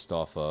timelines based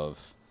off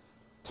of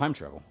time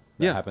travel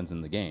that happens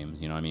in the game.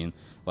 You know what I mean?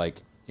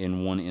 Like,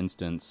 in one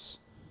instance,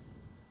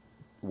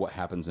 what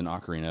happens in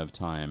Ocarina of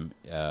Time,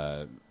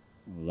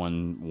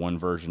 one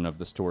version of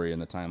the story in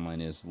the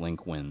timeline is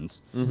Link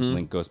wins. Mm-hmm.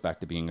 Link goes back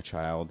to being a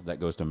child. That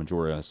goes to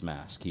Majora's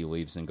Mask. He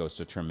leaves and goes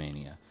to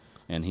Termania.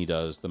 And he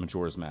does the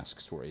Majora's Mask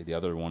story. The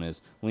other one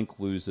is Link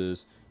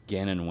loses,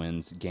 Ganon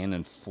wins,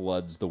 Ganon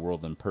floods the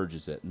world and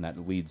purges it, and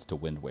that leads to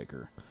Wind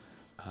Waker.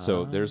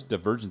 So there's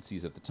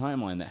divergencies of the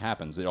timeline that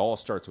happens. It all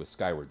starts with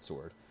Skyward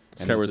Sword.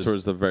 And Skyward Sword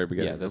is the very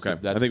beginning. Yeah, Okay.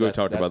 I think we've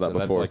talked about that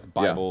before. That's like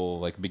Bible,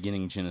 like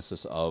beginning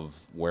genesis of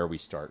where we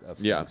start of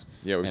things.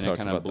 Yeah, we've and talked it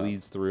kind about of that.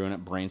 bleeds through and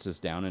it branches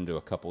down into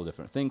a couple of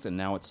different things, and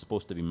now it's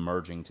supposed to be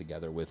merging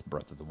together with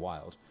Breath of the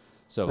Wild.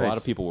 So a lot Nice.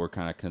 of people were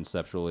kind of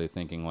conceptually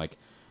thinking like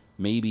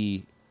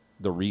maybe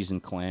the reason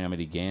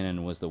Calamity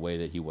Ganon was the way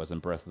that he was in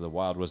Breath of the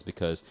Wild was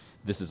because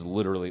this is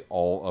literally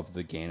all of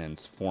the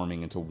Ganons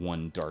forming into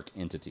one dark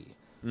entity.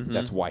 Mm-hmm.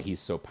 That's why he's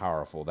so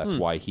powerful. Hmm. That's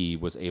why he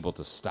was able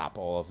to stop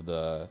all of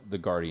the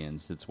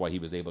Guardians. That's why he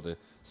was able to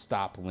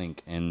stop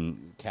Link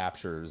and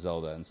capture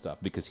Zelda and stuff,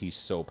 because he's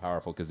so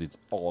powerful, because it's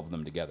all of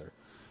them together.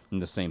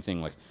 And the same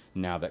thing, like,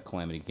 now that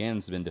Calamity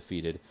Ganon's been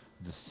defeated,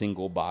 the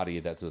single body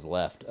that was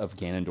left of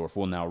Ganondorf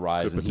will now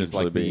rise, Could and he's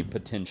like potentially the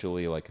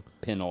potentially like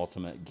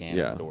penultimate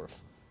Ganondorf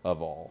of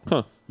all.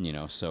 Huh. You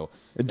know, so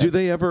Do that's-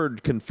 they ever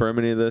confirm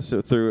any of this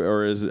through,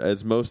 or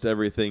is most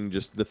everything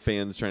just the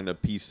fans trying to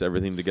piece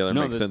everything together?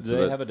 No, make sense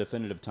they of have a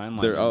definitive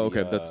timeline. They're- oh, in the,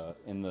 okay, that's-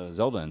 in the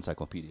Zelda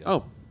Encyclopedia.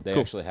 Oh, they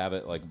cool. actually have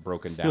it like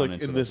broken down You're like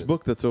into in the- this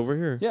book that's over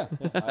here. Yeah,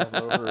 I have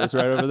it over, it's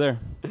right over there.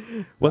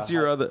 What's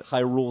your other?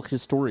 Hyrule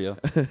Historia?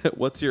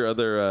 What's your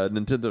other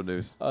Nintendo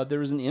news? There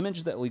was an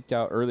image that leaked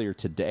out earlier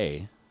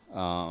today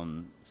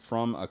from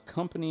a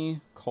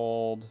company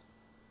called,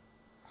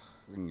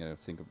 I'm going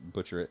to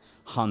butcher it,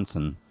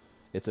 Hansen.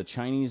 It's a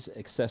Chinese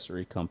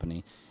accessory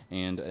company,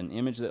 and an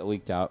image that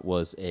leaked out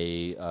was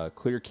a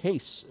clear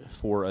case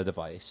for a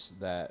device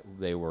that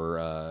they're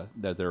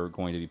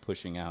going to be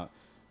pushing out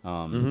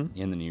in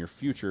the near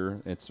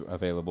future. It's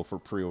available for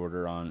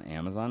pre-order on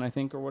Amazon, I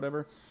think, or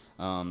whatever.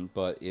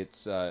 But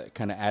it's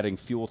kind of adding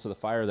fuel to the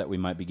fire that we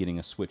might be getting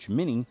a Switch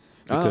Mini,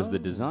 because the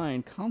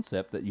design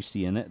concept that you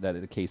see in it, that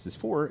the case is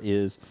for,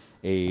 is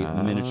a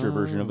miniature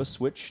version of a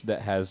Switch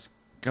that has...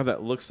 God,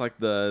 that looks like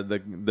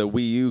the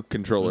Wii U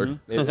controller.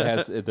 It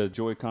has the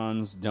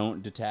Joy-Cons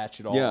don't detach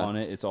at all Yeah. on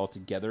it. It's all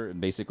together.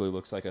 It basically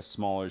looks like a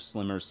smaller,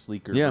 slimmer,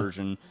 sleeker Yeah.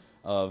 version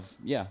of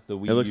the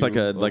Wii It looks U, like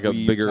a Wii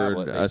U bigger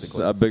tablet,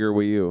 basically. a bigger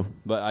Wii U.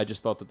 But I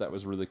just thought that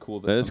was really cool.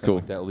 That is something cool.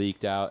 Like that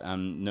leaked out.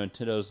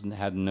 Nintendo's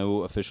had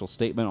no official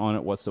statement on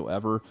it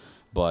whatsoever.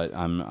 But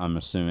I'm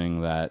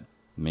assuming that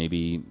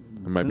maybe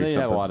might be they had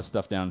a something. lot of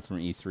stuff down from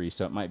E3,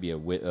 so it might be a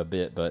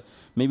bit. But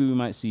maybe we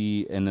might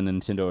see in the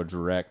Nintendo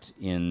Direct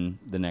in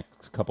the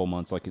next couple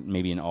months, like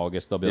maybe in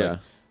August, they'll be Yeah. like,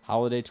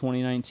 Holiday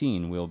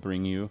 2019, we'll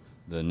bring you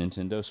the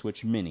Nintendo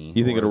Switch Mini.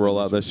 You think or it'll the roll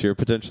out Nintendo- this year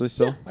potentially?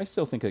 Still, Yeah, I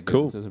still think it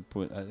Cool. goes.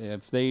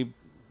 If they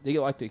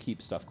like to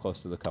keep stuff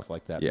close to the cuff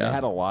like that. Yeah. They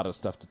had a lot of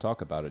stuff to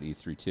talk about at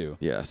E3 too.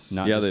 yes,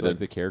 Not yeah, just they like did.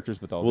 the characters,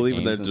 but all Well, the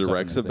even games their and stuff,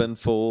 directs and have been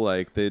full.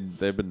 Like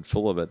they've been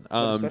full of it.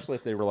 especially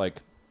if they were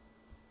like,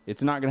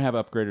 it's not going to have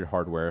upgraded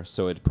hardware,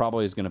 so it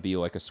probably is going to be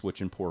like a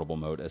Switch in portable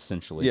mode,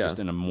 essentially, Yeah. just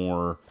in a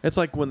more. It's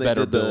like when they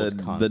better did build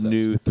the concept.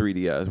 new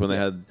 3DS, when they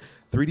Yeah. had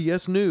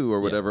 3DS new or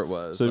whatever Yeah. it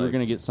was. So like, we're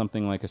going to get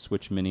something like a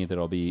Switch Mini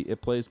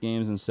it plays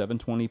games in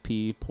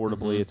 720p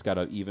portably.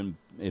 Mm-hmm.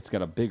 It's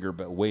got a bigger,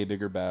 but way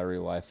bigger battery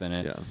life in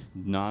it. Yeah.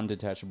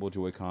 Non-detachable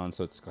Joy-Con,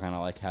 so it's kind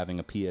of like having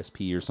a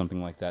PSP or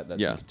something like that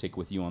Yeah. you can take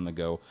with you on the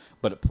go.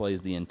 But it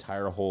plays the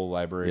entire whole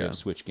library Yeah. of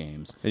Switch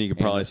games, and you can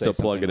probably they say still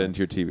plug something it like- into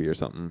your TV or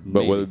something,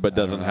 Maybe. but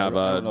doesn't I have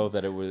don't know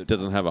that it would.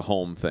 doesn't have a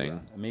home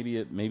thing.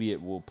 Yeah. Maybe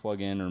it will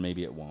plug in, or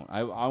maybe it won't.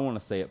 I want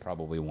to say it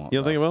probably won't. You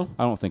don't think it will?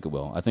 I don't think it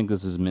will. I think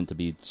this is meant to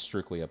be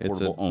strictly a It's a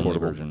portable only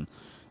portable. version,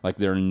 like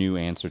their new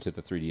answer to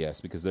the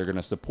 3DS, because they're going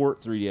to support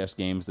 3DS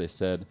games. They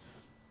said,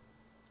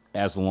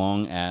 as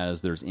long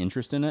as there's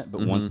interest in it, but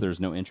once there's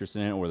no interest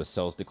in it, or the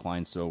sales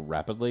decline so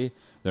rapidly,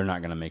 they're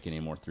not going to make any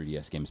more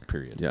 3DS games.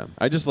 Period. Yeah,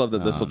 I just love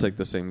that this will take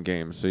the same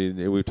game. So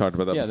we've talked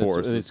about that Yeah,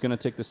 before. it's going to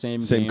take the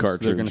same Same games.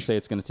 They're going cartridge. to say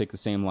it's going to take the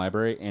same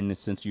library, and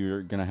since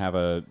you're going to have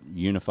a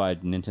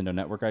unified Nintendo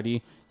Network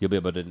ID, you'll be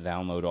able to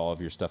download all of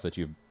your stuff that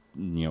you've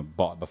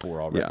bought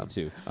before already Yeah.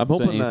 too. I'm so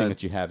hoping anything that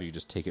that you have, you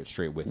just take it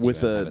straight with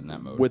with you and have a it in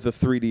that mode. with the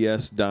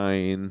 3DS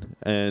dying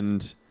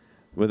and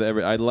with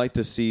I'd like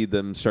to see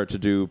them start to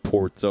do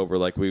ports over,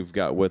 like we've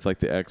got with like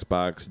the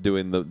Xbox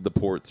doing the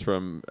ports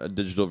from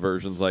digital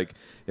versions. Like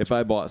if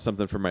I bought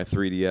something for my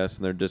 3DS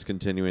and they're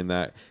discontinuing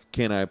that,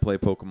 can I play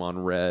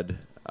Pokemon Red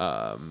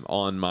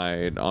on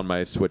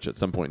my Switch at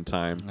some point in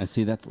time. And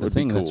see, that's the Would be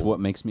thing. That's cool. what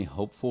makes me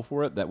hopeful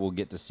for it, that we'll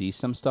get to see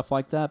some stuff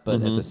like that. But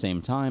at the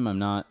same time,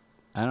 I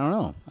don't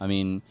know. I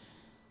mean,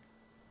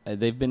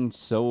 they've been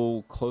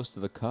so close to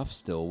the cuff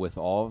still with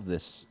all of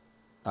this.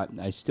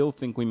 I still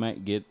think we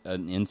might get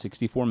an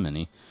N64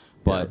 Mini,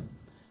 but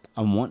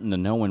I'm wanting to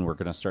know when we're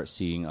going to start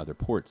seeing other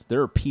ports.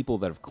 There are people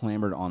that have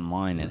clamored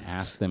online and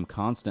asked them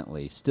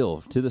constantly,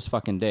 still to this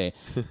fucking day,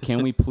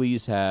 can we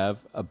please have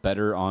a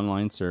better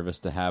online service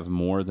to have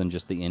more than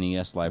just the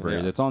NES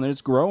library that's on there?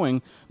 It's growing.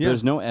 But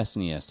there's no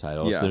SNES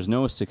titles. There's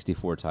no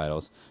 64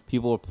 titles.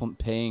 People are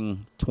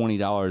paying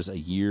 $20 a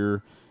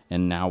year,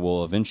 and now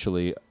will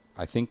eventually...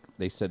 I think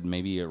they said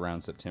maybe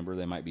around September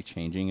they might be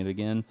changing it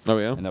again. Oh,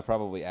 yeah? And they'll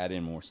probably add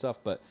in more stuff.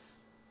 But,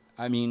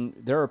 I mean,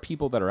 there are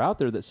people that are out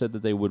there that said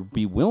that they would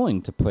be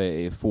willing to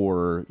pay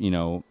for,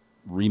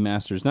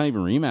 remasters. Not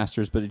even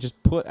remasters, but it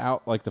just put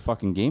out, like, the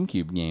fucking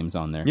GameCube games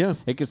on there. Yeah.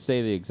 It could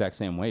stay the exact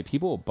same way.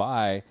 People will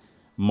buy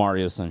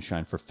Mario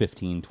Sunshine for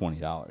 $15,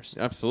 $20.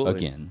 Absolutely.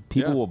 Again,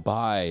 people will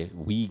buy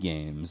Wii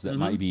games that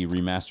might be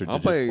remastered to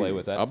just play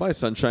with that. I'll buy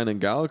Sunshine and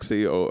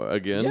Galaxy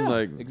again. Yeah,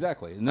 like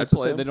exactly. And I that's to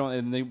play say them. they don't,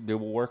 and they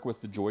will work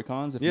with the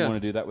Joy-Cons if you want to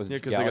do that with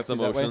 'cause they Galaxy got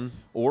the that way. motion.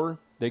 Or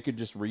they could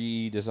just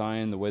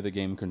redesign the way the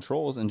game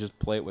controls and just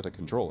play it with a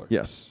controller.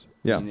 Yes.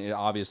 Yeah. I mean, it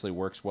obviously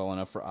works well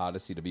enough for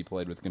Odyssey to be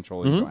played with a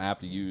controller. You don't have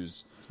to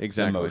use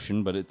Exactly. the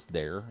motion, but it's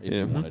there if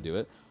you want to do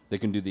it. They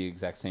can do the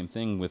exact same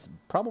thing with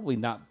probably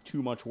not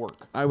too much work.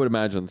 I would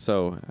imagine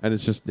so, and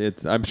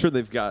I'm sure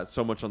they've got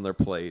so much on their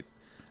plate.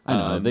 I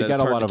know they that got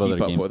it's a hard lot to of other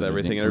keep up games with that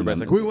everything, and they think everybody's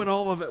like, "We want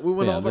all of it. We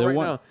want all of it they right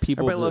want now."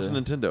 people Everybody to-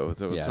 loves Nintendo,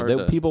 so it's Yeah, hard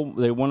they, to.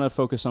 they want to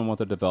focus on what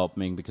they're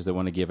developing because they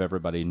want to give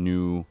everybody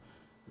new,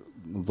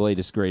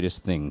 latest,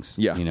 greatest things.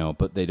 Yeah.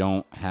 But they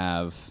don't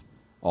have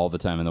all the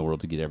time in the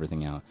world to get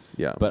everything out.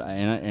 Yeah. But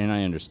and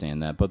I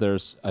understand that, but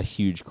there's a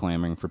huge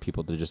clamoring for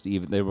people to just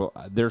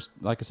there's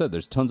like I said,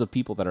 there's tons of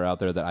people that are out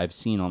there that I've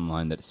seen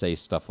online that say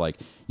stuff like,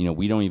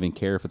 we don't even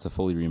care if it's a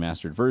fully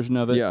remastered version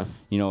of it. Yeah.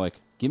 Like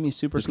give me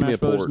Super Just give me Smash a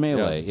Brothers port,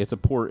 Melee. yeah. It's a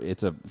port.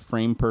 It's a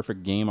frame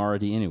perfect game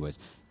already. Anyways,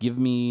 give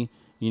me.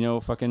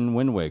 Fucking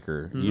Wind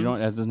Waker. You don't.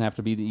 It doesn't have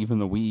to be even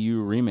the Wii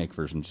U remake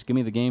version. Just give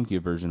me the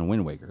GameCube version of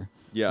Wind Waker.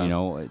 Yeah.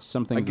 It's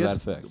something I to guess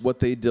that effect. what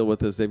they deal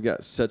with is they've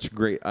got such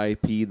great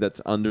IP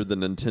that's under the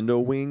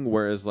Nintendo wing,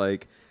 whereas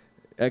like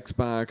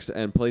Xbox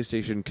and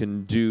PlayStation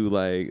can do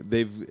like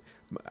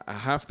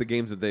half the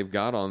games that they've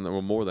got on,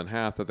 or more than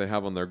half that they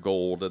have on their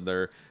Gold and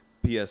their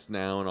PS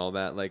Now and all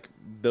that, like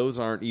those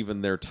aren't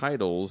even their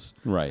titles,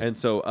 Right. And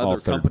so All other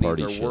companies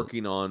third-party are shit.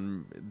 working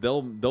on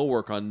they'll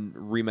work on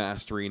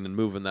remastering and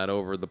moving that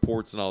over the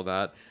ports and all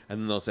that, and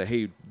then they'll say,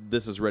 "Hey,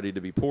 this is ready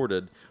to be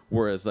ported."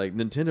 Whereas like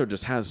Nintendo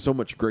just has so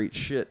much great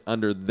shit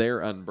under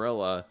their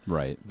umbrella,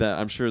 Right. That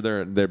I'm sure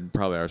they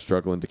probably are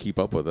struggling to keep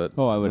up with it.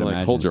 Oh, I would Like,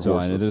 imagine hold your so.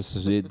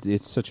 horses.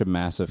 It's such a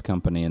massive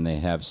company, and they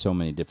have so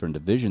many different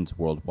divisions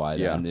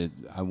worldwide. Yeah. And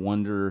I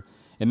wonder.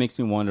 It makes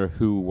me wonder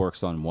who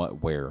works on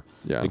what where.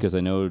 Yeah. Because I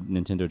know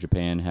Nintendo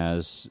Japan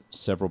has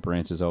several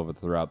branches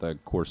throughout the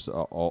course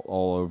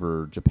all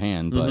over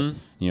Japan, but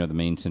the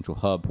main central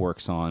hub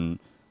works on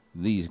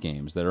these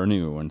games that are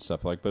new and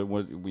stuff like. But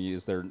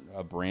is there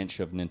a branch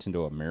of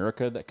Nintendo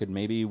America that could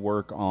maybe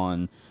work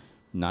on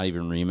not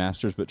even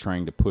remasters, but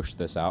trying to push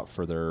this out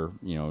for their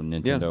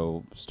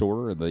Nintendo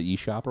store or the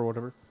eShop or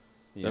whatever?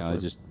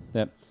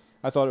 Definitely.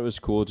 I thought it was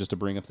cool just to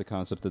bring up the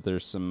concept that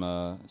there's some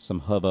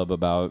hubbub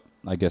about,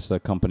 I guess, a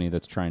company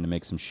that's trying to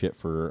make some shit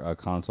for a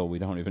console we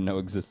don't even know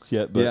exists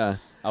yet. But Yeah.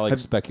 I like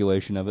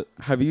speculation of it.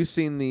 Have you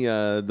seen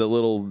the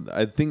little?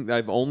 I think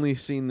I've only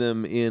seen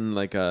them in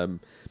like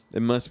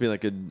it must be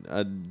like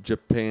a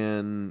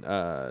Japan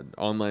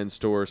online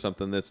store or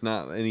something. That's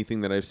not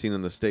anything that I've seen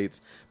in the States.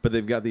 But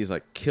they've got these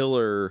like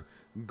killer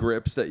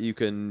grips that you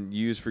can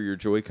use for your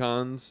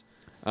Joy-Cons.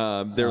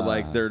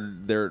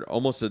 They're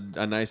almost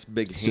a nice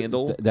big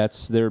handle.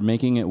 They're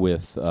making it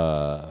with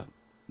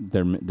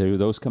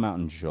those come out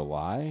in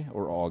July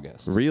or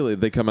August. Really,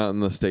 they come out in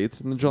the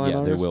States in the July. Yeah,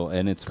 and they August? will,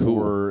 and it's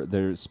Cool.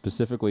 they're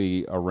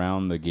specifically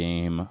around the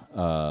game.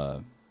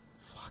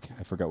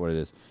 I forgot what it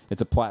is.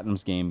 It's a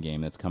Platinum's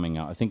game that's coming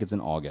out. I think it's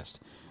in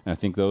August, and I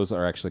think those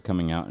are actually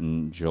coming out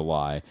in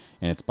July.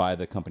 And it's by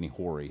the company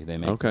Hori. They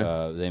make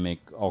they make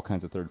all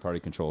kinds of third-party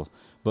controls,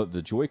 but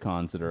the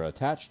Joy-Cons that are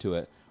attached to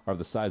it are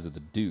the size of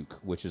the Duke,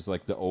 which is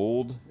like the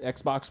old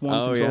Xbox One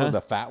controller, yeah? the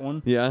fat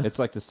one. Yeah. It's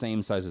like the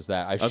same size as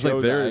that. I was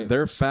like,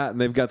 they're fat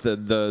and they've got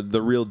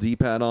the real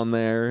D-pad on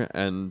there,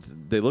 and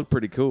they look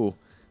pretty cool.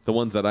 The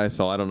ones that I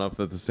saw, I don't know if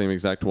they're the same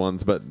exact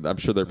ones, but I'm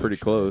sure they're pretty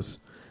close.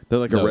 They're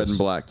like a red and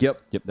black.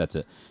 Yep. Yep, that's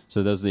it.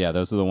 So those are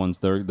the ones.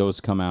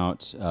 Those come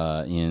out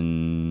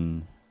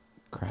in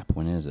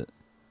when is it?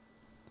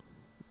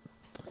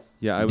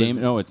 Yeah,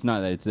 No, it's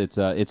not.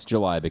 It's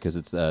July because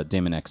it's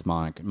Daemon X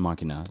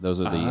Machina.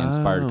 Those are the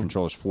inspired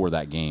controllers for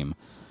that game.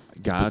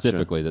 Gotcha.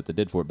 Specifically that they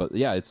did for it. But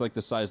yeah, it's like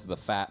the size of the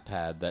fat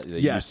pad that they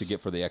used to get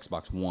for the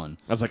Xbox One.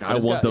 I was like, But I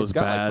want those It's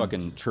got bad. like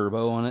fucking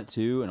turbo on it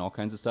too and all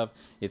kinds of stuff.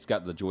 It's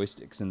got the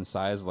joysticks in the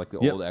size of like the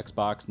Yep. old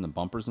Xbox and the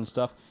bumpers and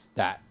stuff.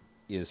 That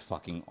is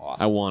fucking I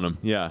awesome. want them.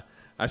 Yeah,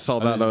 I saw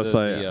that. And I was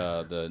like,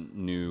 the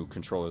new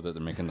controller that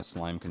they're making, the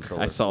slime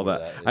controller. I saw for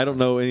that. I don't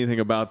know anything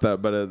about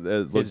that, but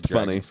it looks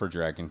funny. For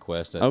Dragon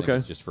Quest. I think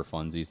it's just for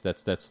funsies.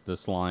 That's the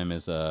slime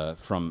is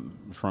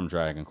from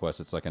Dragon Quest.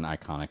 It's like an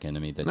iconic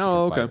enemy that you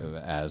can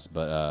fight as.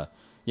 But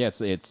yeah,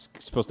 it's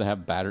supposed to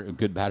have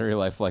good battery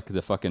life like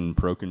the fucking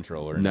Pro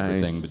controller and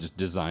everything, but just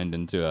designed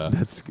into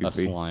a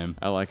slime.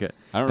 I like it.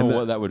 I don't know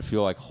what that would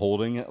feel like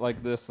holding it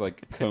like this,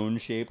 like cone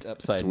shaped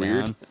upside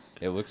down.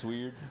 It looks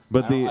weird.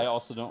 But I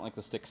also don't like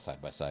the sticks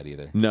side by side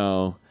either.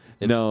 No,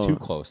 it's too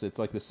close. It's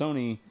like the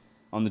Sony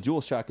on the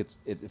DualShock.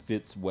 It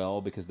fits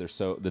well because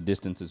the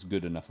distance is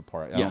good enough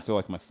apart. I don't feel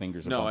like my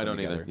fingers are bumping I don't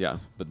together. either. Yeah,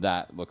 but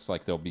that looks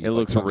like they'll be. It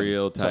looks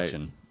real tight.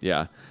 Touching.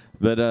 Yeah,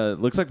 but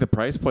looks like the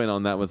price point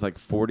on that was like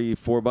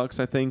 $44,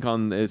 I think.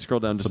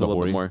 Scroll down just a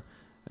little bit more.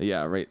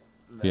 Yeah, right.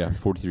 There. Yeah,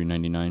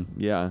 $43.99.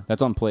 Yeah,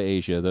 that's on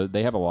PlayAsia.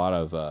 They have a lot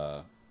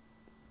of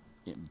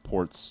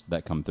ports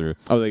that come through.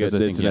 Oh, they got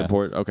the internet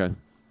port. Okay.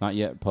 Not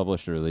yet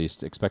published or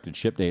released. Expected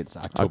ship date's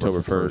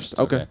October 1st.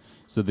 Okay.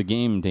 So the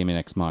game Daemon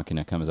X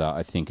Machina comes out,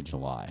 I think, in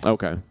July.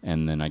 Okay.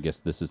 And then I guess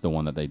this is the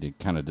one that they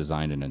kind of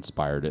designed and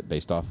inspired it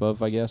based off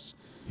of, I guess.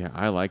 Yeah,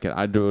 I like it.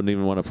 I don't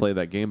even want to play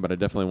that game, but I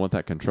definitely want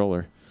that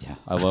controller. Yeah,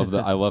 I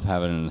love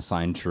having an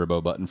assigned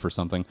turbo button for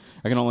something.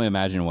 I can only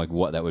imagine like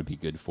what that would be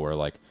good for,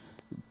 like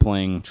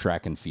playing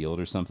track and field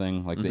or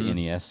something like the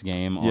NES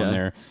game on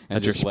there,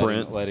 and just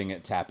letting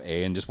it tap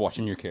A and just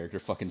watching your character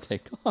fucking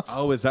take off.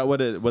 Oh, is that what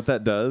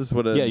that does?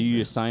 Yeah,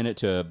 you assign it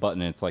to a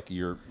button. And it's like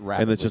you're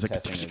rapidly and it's just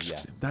testing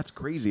like that's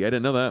crazy. I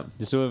didn't know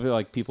that. So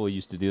like people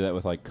used to do that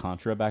with like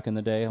Contra back in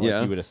the day.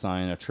 Like you would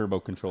assign a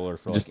turbo controller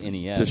for just like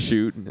NES to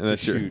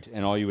shoot,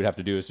 and all you would have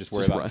to do is just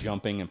worry about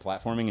jumping and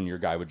platforming, and your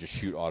guy would just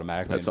shoot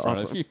automatically in front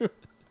of you.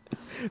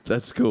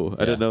 That's cool.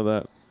 I didn't know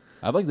that.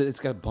 I like that it's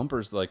got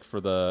bumpers like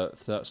for the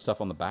stuff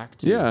on the back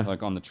too. Yeah,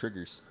 like on the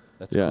triggers.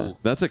 That's cool.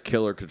 That's a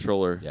killer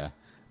controller. Yeah,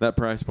 that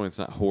price point's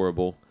not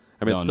horrible.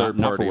 I mean, it's third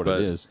not party, for what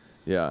but it is.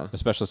 Yeah,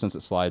 especially since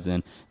it slides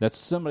in. That's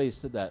somebody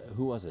said that.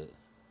 Who was it?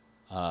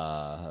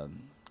 I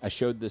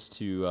showed this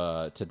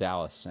to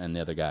Dallas and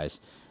the other guys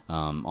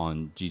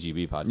on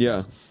GGB podcast.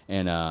 Yeah,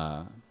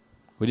 and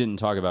we didn't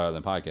talk about it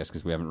on the podcast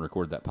because we haven't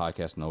recorded that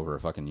podcast in over a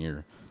fucking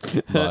year.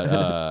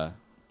 But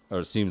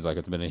or it seems like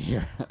it's been a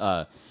year.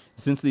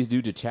 Since these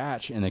do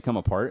detach and they come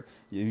apart,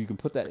 you can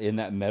put that in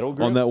that metal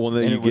grip on that one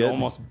that and you it would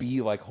almost be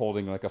like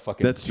holding like a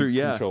fucking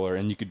controller,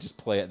 and you could just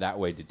play it that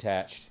way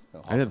detached.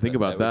 I didn't think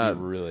about that.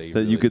 Really,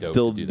 that you could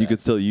still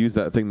use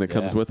that thing that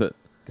comes with it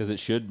because it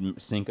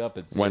should sync up.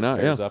 Why not?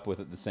 It pairs up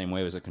with it the same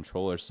way as a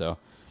controller. So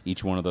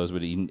each one of those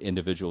would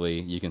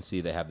individually. You can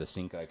see they have the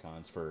sync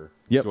icons for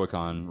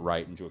Joy-Con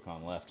right and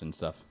Joy-Con left and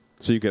stuff.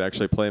 So you could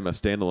actually play them as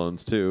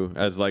standalones too,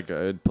 as like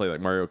play like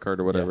Mario Kart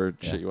or whatever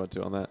shit you want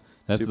to on that.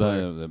 That's I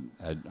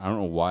don't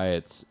know why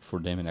it's for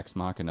Daemon X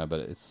Machina,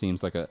 but it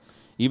seems like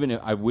even if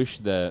I wish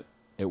that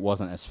it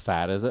wasn't as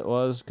fat as it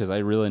was, because I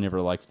really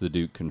never liked the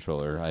Duke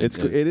controller. It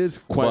is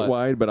quite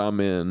wide, but I'm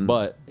in.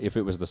 But if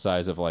it was the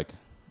size of like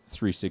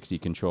 360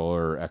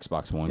 controller or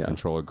Xbox One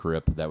controller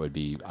grip, that would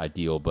be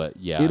ideal. But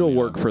yeah, it'll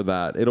work for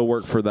that. It'll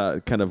work for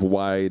that kind of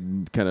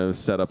wide kind of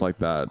setup like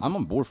that. I'm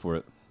on board for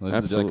it.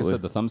 Absolutely. Like I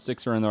said, the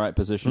thumbsticks are in the right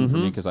position for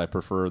me because I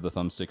prefer the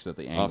thumbsticks at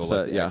the angle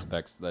Offset, like the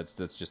X-Specs. That's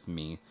just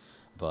me.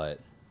 But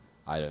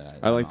I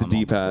like the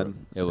D-pad.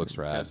 It looks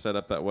rad. Yeah, set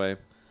up that way.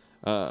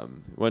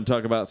 Want to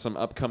talk about some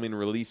upcoming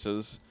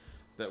releases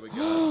that we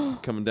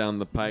got coming down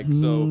the pike.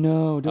 So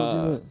no,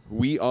 don't do it.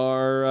 We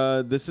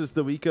are. This is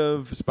the week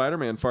of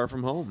Spider-Man: Far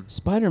From Home.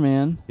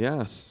 Spider-Man.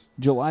 Yes.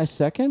 July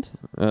 2nd.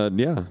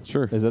 Yeah,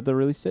 sure. Is that the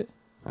release date?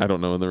 I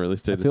don't know when the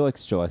release date is. I feel like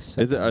it's July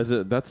 2nd. Is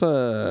it? That's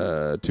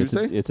a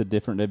Tuesday? It's a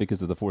different day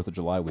because of the 4th of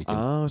July weekend.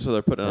 Oh, so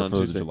they're putting it on 4th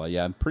Tuesday. of July.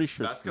 Yeah, I'm pretty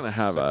sure that's going to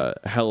have a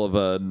hell of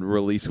a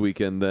release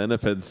weekend then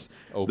if it's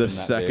the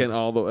second,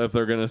 if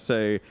they're going to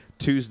say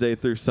Tuesday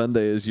through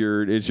Sunday is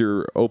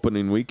your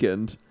opening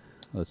weekend.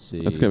 Let's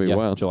see. That's going to be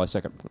wild. July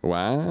 2nd.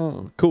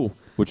 Wow. Cool.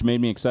 Which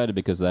made me excited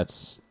because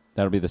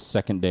that'll be the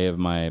second day of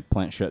my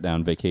plant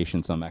shutdown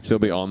vacation, so I'm actually so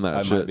be on that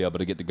I shit. might be able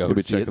to get to go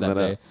see it that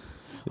day.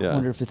 Yeah. I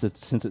wonder if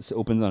since it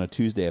opens on a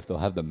Tuesday, if they'll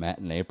have the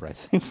matinee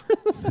pricing.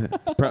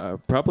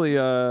 Probably.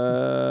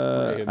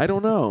 I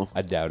don't know.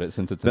 I doubt it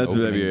since it's an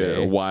opening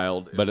day.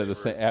 Wild. But at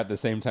the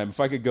same time, if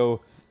I could go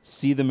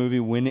see the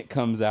movie when it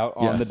comes out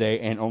on the day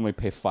and only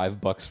pay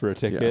 $5 for a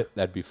ticket,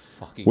 that'd be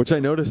fucking. Which I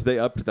noticed they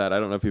upped that. I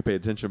don't know if you paid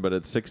attention, but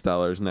it's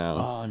 $6 now.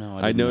 Oh no!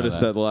 I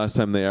noticed that the last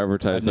time they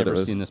advertised. I've never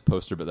seen this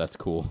poster, but that's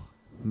cool.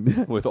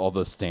 With all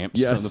the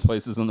stamps from the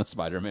places on the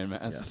Spider-Man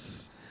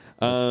mask.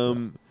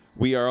 Yes.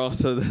 We are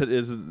also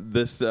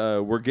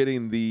we're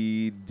getting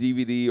the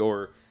DVD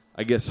or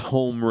I guess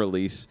home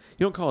release.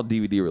 You don't call it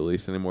DVD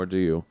release anymore, do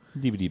you?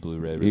 DVD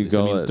Blu-ray release.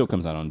 I mean, it still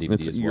comes out on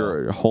DVD as well.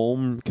 Your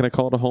home? Can I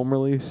call it a home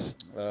release?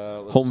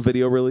 Home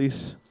video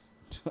release.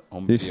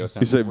 Home video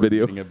sounds you like say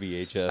video. Getting a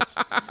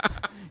VHS.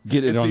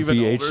 Get it on even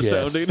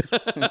VHS.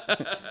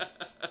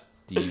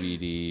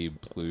 DVD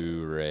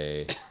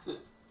Blu-ray.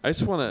 I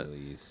just want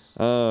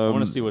to. I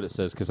want to see what it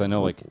says because I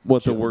know like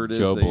what the word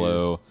Joe is.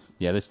 Blow.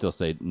 Yeah, they still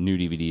say new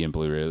DVD and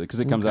Blu-ray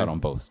because it comes out on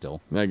both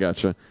still. I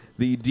gotcha.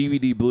 The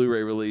DVD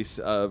Blu-ray release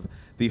of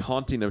The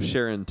Haunting of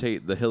Sharon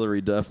Tate, the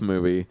Hilary Duff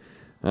movie,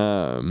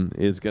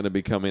 is going to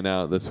be coming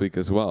out this week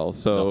as well. The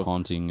So,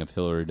 Haunting of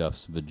Hilary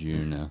Duff's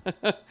Vagina.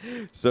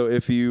 so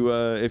if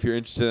you're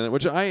interested in it,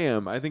 which I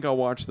am, I think I'll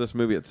watch this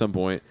movie at some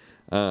point.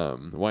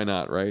 Why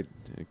not, right?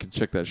 You can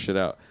check that shit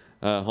out.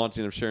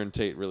 Haunting of Sharon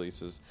Tate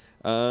releases.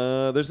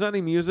 There's not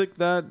any music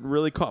that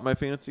really caught my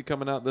fancy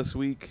coming out this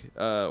week,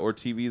 or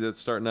TV that's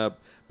starting up.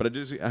 But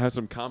I have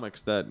some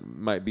comics that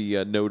might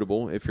be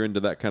notable if you're into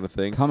that kind of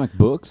thing. Comic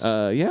books?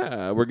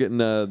 Yeah, we're getting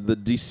the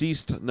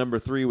Deceased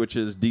 #3, which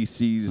is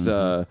DC's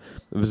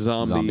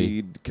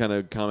zombie kind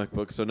of comic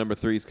book. So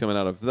 #3 is coming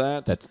out of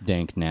that. That's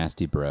dank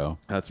nasty, bro.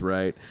 That's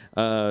right.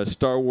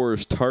 Star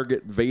Wars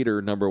Target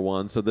Vader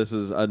 #1. So this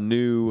is a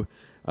new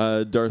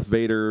Darth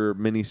Vader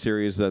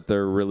miniseries that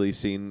they're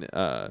releasing.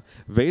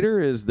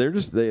 Vader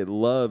they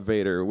love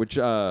Vader, which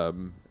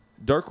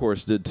Dark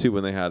Horse did too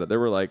when they had it. There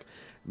were like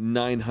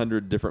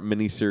 900 different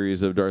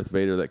miniseries of Darth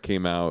Vader that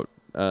came out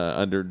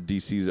under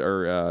DC's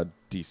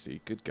DC.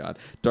 Good God,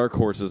 Dark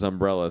Horse's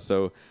umbrella.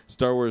 So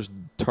Star Wars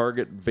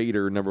Target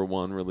Vader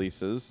 #1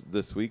 releases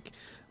this week.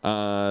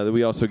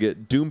 We also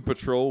get Doom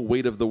Patrol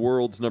Weight of the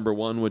Worlds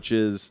 #1, which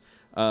is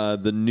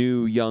the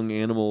new Young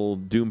Animal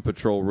Doom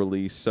Patrol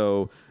release.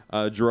 So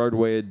Gerard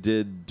Way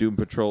did Doom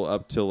Patrol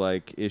up till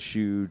like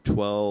issue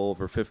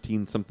 12 or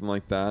 15, something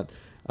like that.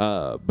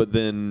 But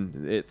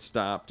then it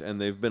stopped, and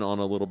they've been on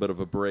a little bit of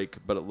a break.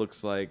 But it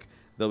looks like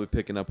they'll be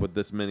picking up with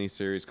this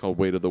miniseries called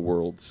Weight of the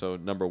World. So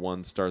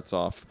 #1 starts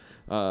off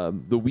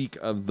the week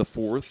of the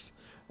 4th.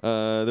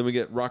 Then we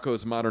get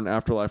Rocco's Modern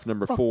Afterlife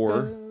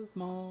 #4.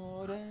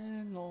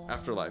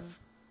 Afterlife.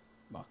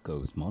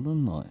 Rocco's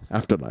Modern Life.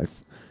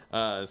 Afterlife.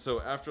 So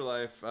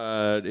Afterlife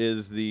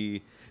is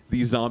the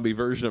zombie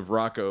version of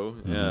Rocco.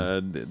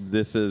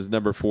 This is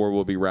 #4.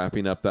 We'll be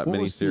wrapping up that What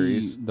was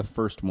miniseries. the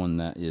first one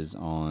that is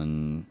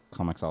on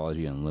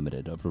Comixology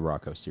Unlimited of the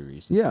Rocco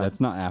series? Yeah. That's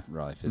not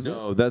Afterlife, is it?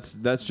 No,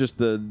 that's just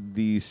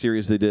the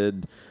series they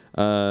did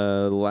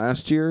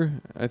last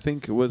year. I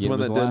think was Yeah, one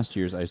it was that did. last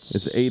year's.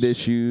 It's 8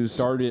 issues.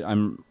 Started.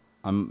 I'm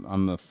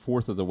a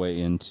fourth of the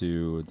way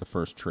into the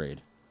first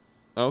trade.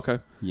 Oh, okay.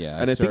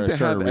 Yeah, And I think they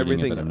started have reading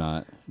it, everything. but I'm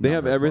not. They not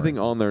have very everything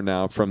far. on there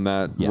now from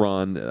that Yeah.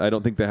 run. I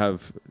don't think they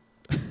have.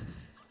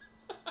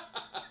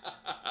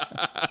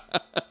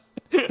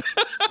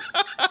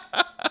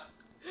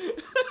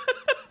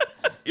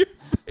 Your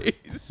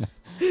face.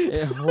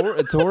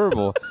 It's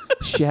horrible.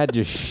 Shad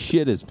just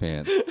shit his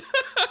pants.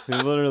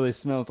 It literally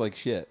smells like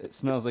shit. It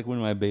smells like when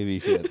my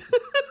baby shits.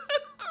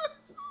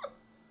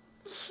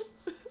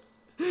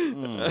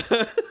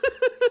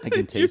 I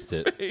can taste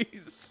it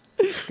Face.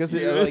 because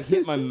it like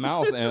hit my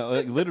mouth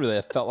and literally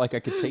I felt like I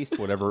could taste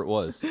whatever it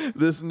was.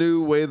 This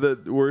new way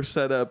that we're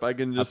set up, I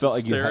can I just felt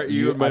like stare at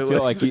you. And my I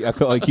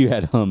felt like you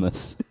had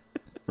hummus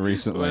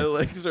recently. my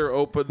legs are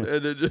open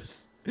and it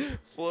just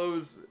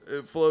flows.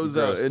 It flows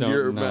out Gross, in don't-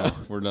 your no,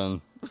 mouth. We're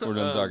done. We're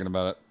done talking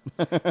about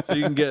it. So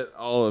you can get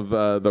all of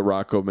the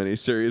Rocco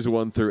miniseries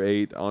 1 through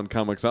 8 on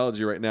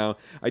Comixology right now.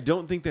 I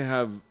don't think they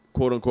have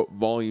quote unquote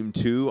volume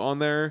 2 on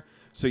there,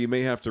 so you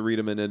may have to read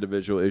them in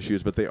individual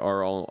issues, but they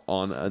are all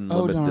on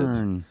unlimited. Oh,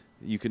 darn.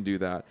 You can do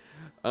that.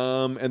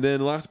 And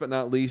then last but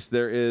not least,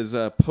 there is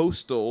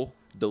Postal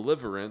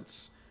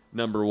Deliverance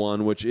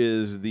 #1, which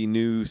is the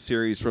new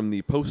series from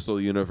the Postal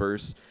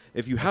universe.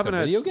 If you haven't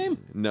had video game?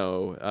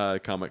 No,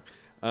 comic.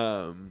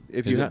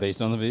 If Is you it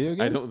based on the video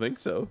game? I don't think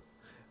so.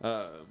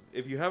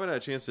 If you haven't had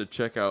a chance to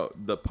check out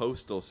the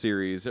Postal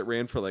series, it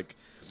ran for like,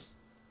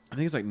 I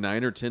think it's like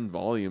 9 or 10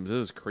 volumes. It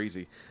was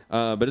crazy.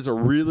 But it's a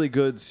really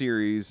good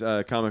series,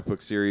 comic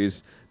book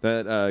series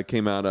that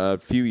came out a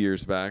few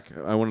years back.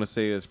 I want to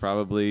say it's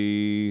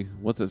probably,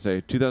 what's it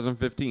say?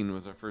 2015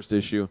 was our first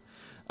issue.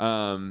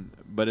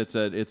 But it's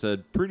a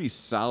pretty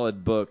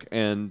solid book.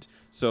 And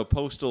so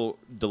Postal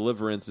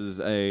Deliverance is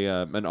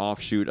an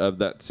offshoot of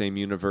that same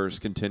universe,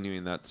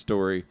 continuing that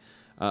story.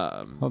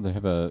 Oh, they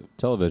have a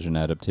television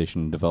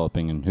adaptation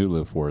developing in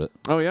Hulu for it.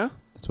 Oh, yeah?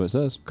 That's what it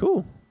says.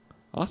 Cool.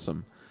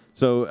 Awesome.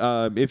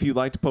 So if you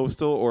liked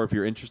Postal or if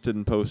you're interested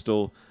in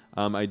Postal,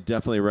 I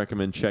definitely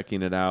recommend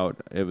checking it out.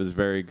 It was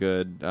very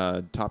good.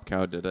 Top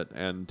Cow did it.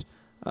 And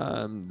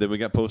then we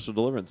got Postal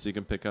Deliverance, so you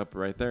can pick up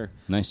right there.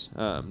 Nice.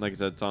 Like I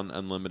said, it's on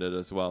Unlimited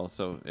as well.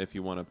 So if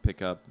you want to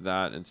pick up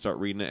that and start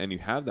reading it and you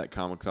have that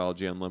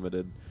Comixology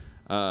Unlimited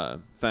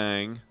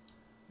thing,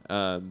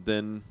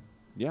 then,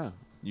 yeah,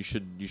 you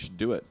should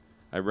do it.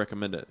 I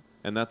recommend it.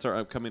 And that's our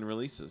upcoming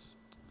releases.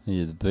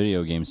 Yeah, the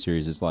video game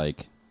series is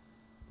like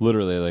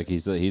literally like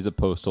he's a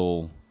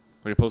postal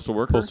Like a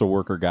postal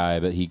worker guy,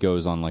 but he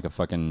goes on like a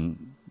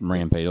fucking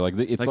rampage. Like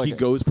it's like he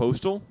goes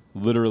postal?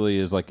 literally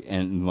is like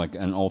an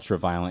ultra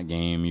violent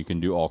game. You can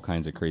do all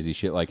kinds of crazy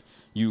shit. Like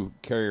you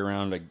carry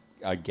around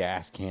a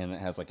gas can that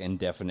has like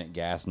indefinite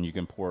gas, and you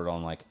can pour it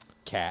on like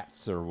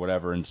cats or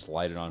whatever and just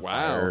light it on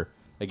fire.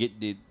 Like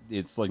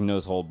it's like no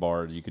hold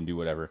barred. You can do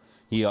whatever.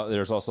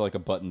 There's also like a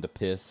button to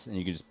piss, and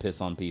you can just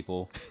piss on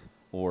people.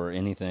 or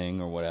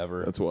anything or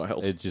whatever. That's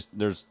wild. It just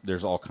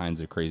there's all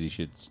kinds of crazy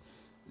shits,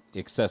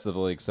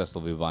 excessively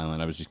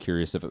violent. I was just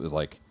curious if it was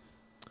like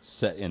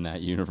set in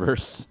that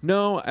universe.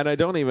 No, and I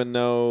don't even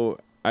know.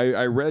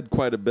 I read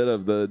quite a bit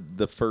of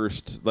the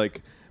first,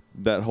 like,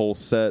 that whole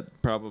set,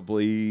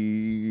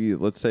 probably,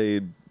 let's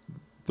say,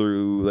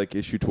 through like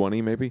issue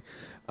 20 maybe.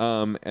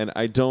 And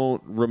I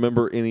don't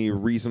remember any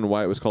reason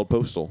why it was called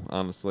Postal,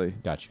 honestly.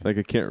 Gotcha. Like,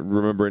 I can't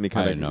remember any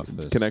kind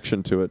of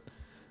connection to it.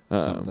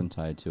 Something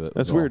tied to it.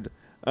 That's weird.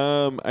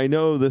 I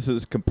know this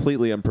is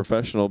completely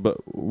unprofessional, but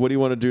what do you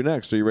want to do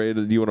next? Are you ready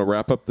to, do you want to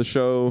wrap up the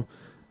show?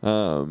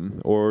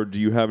 Or do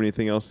you have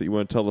anything else that you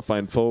want to tell the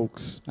fine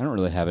folks? I don't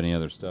really have any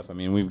other stuff. I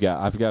mean,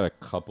 I've got a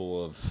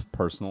couple of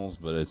personals,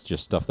 but it's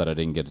just stuff that I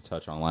didn't get to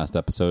touch on last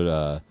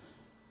episode.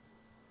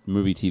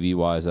 Movie TV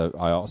wise, I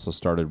also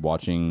started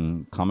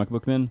watching Comic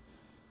Book Men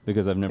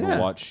because I've never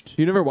watched.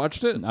 You never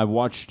watched it? I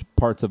watched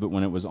parts of it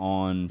when it was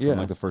on from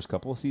like the first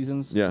couple of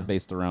seasons,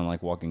 based around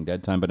like Walking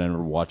Dead time, but I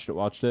never watched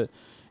it.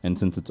 And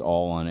since it's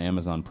all on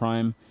Amazon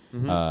Prime,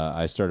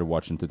 I started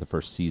watching through the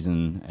first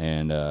season,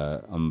 and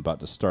I'm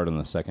about to start on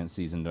the second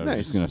season. I'm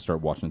just going to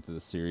start watching through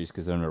the series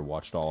because I've never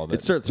watched all of it.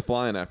 It starts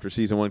flying after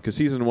season 1 because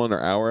season 1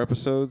 are hour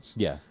episodes.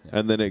 Yeah.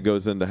 And then it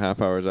goes into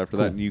half hours after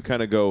that, and you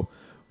kind of go,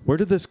 where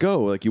did this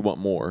go? Like, you want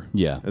more.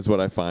 Yeah. Is what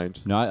I find.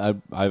 No,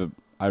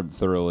 I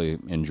thoroughly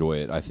enjoy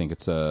it. I think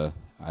it's a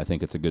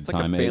good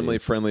time. Like a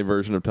family-friendly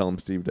version of Tell 'em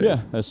Steve Dave.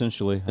 Yeah,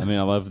 essentially. I mean,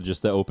 I love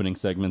just the opening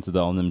segments of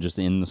all of them just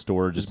in the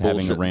store, just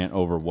having a rant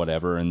over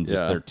whatever, and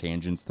just their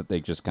tangents that they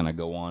just kind of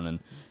go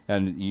on,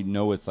 and you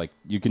know, it's like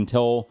you can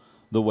tell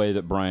the way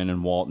that Brian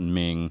and Walt and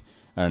Ming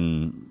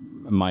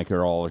and Mike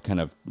are kind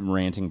of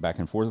ranting back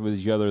and forth with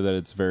each other, that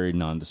it's very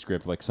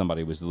nondescript. Like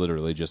somebody was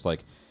literally just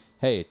like,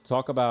 "Hey,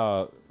 talk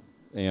about."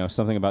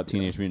 Something about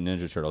Teenage Mutant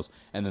Ninja Turtles,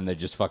 and then they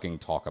just fucking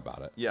talk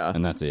about it. Yeah.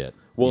 And that's it.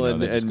 Well,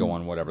 they just go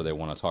on whatever they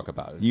want to talk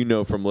about.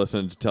 From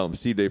listening to Tell 'em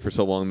Steve Dave for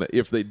so long that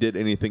if they did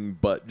anything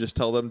but just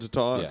tell them to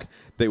talk,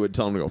 they would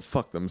tell them to go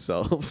fuck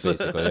themselves.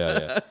 Basically,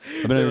 yeah.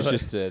 I mean, it was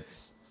just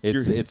it's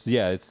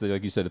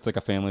like you said, it's like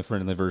a family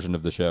friendly version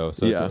of the show.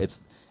 So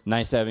it's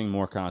nice having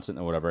more content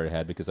than whatever I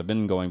had, because I've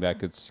been going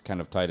back. It's kind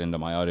of tied into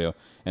my audio,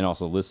 and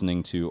also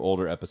listening to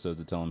older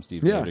episodes of Tell 'em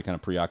Steve Dave to kind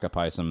of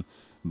preoccupy some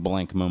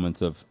blank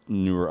moments of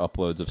newer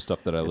uploads of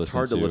stuff that I listen to. It's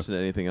hard to listen to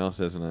anything else,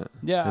 isn't it?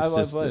 Yeah, I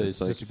love it. It's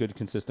such a good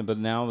consistent. But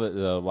now that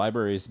the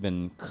library's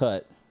been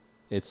cut,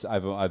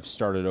 I've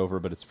started over,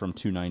 but it's from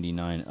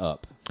 $2.99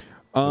 up.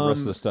 The rest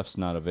of the stuff's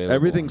not available.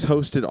 Everything's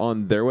hosted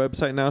on their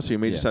website now, so you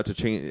may just have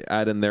to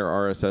add in their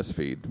RSS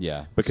feed.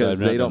 Yeah, because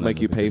they don't make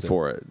you pay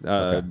for it.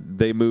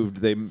 They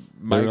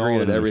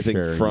migrated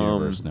everything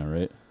from now,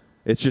 right?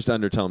 It's just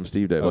under Tell 'em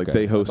Steve Dave. Like,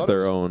 they host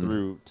their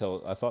own.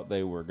 I thought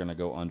they were going to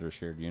go under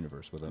Shared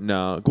Universe with it.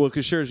 No, well,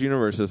 because Shared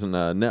Universe isn't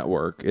a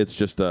network. It's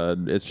just a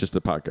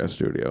podcast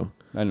studio.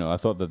 I know. I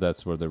thought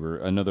that's where they were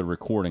another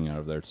recording out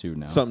of there too.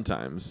 Now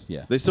sometimes,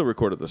 yeah, they still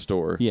record at the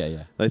store.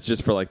 Yeah. That's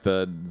just for like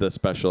the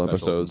special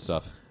episodes and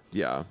stuff.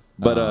 Yeah,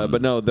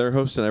 but no, they're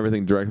hosting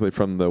everything directly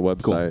from the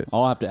website. Cool.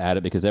 I'll have to add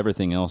it because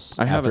everything else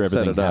after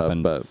everything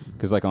happened,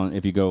 because like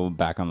if you go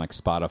back on like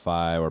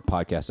Spotify or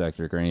Podcast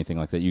Addict or anything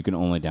like that, you can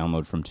only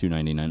download from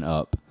 $2.99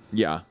 up.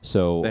 Yeah.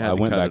 So I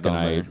went back and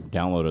I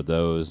downloaded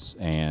those,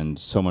 and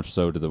so much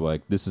so to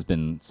the this has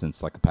been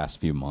since like the past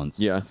few months.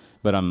 Yeah.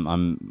 But I'm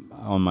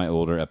on my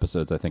older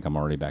episodes. I think I'm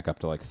already back up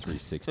to like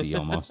 360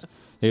 almost.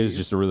 It was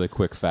just a really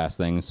quick, fast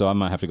thing. So I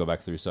might have to go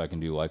back through so I can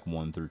do like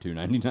 1 through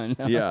 $2.99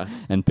 now. Yeah.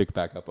 And pick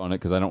back up on it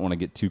because I don't want to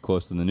get too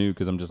close to the new,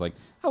 because I'm just like,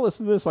 I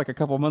listened to this like a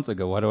couple months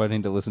ago. Why do I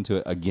need to listen to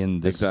it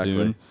again this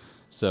soon?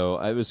 So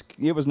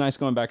it was nice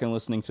going back and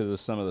listening to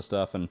some of the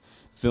stuff and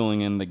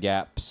filling in the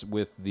gaps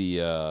with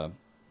the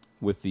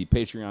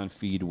Patreon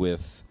feed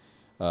with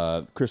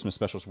Christmas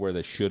specials where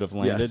they should have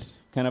landed,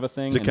 kind of a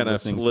thing. To kind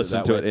of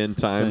listen to it in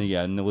time. So,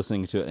 yeah, and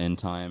listening to it in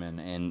time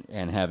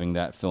and having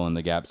that fill in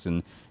the gaps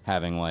and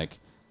having like,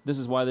 this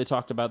is why they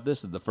talked about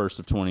this at the first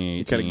of 2018.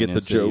 You kind of get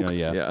the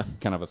joke.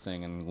 Kind of a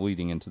thing, and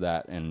leading into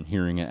that and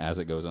hearing it as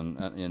it goes on,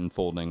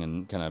 unfolding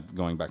and kind of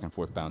going back and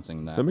forth,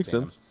 bouncing that. That makes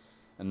sense.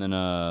 And then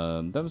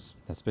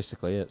that's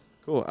basically it.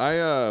 Cool.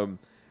 I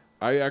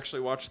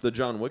actually watched the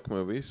John Wick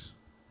movies.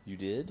 You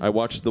did? I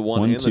watched the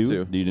 1 and the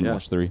 2. You didn't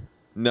watch 3?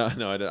 No,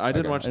 I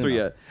didn't watch 3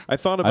 yet. I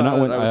thought about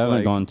it. I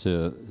haven't gone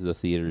to the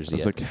theaters yet.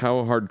 It's like,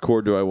 how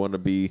hardcore do I want to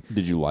be?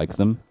 Did you like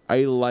them?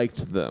 I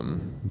liked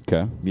them.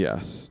 Okay.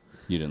 Yes.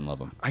 You didn't love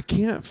them. I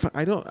can't.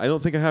 I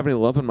don't think I have any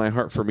love in my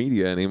heart for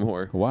media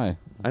anymore. Why?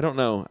 I don't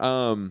know.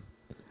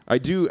 I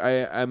do.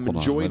 I'm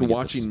enjoying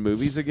watching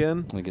movies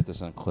again. Let me get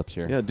this on clips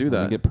here. Yeah, do that.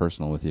 Let me get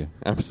personal with you.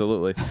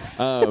 Absolutely.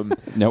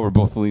 Now we're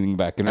both leaning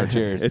back in our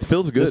chairs. It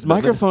feels good. This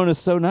microphone is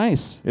so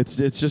nice.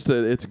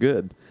 It's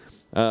good.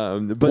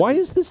 But why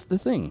is this the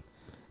thing?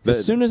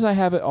 As soon as I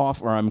have it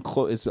off or I'm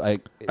close, I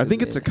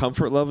think it's a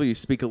comfort level. You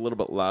speak a little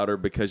bit louder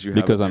because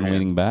I'm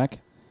leaning back.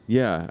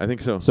 Yeah, I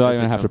think so. So I'm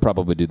going to have to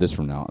probably do this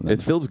from now on. It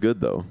feels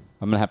good, though.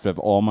 I'm going to have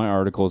all my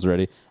articles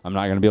ready. I'm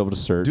not going to be able to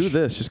search. Do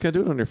this. Just kind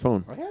of do it on your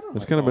phone. I had it on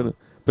my phone.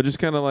 But just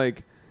kind of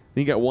like,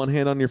 You got one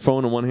hand on your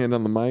phone and one hand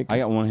on the mic. I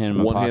got one hand in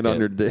my One pocket hand on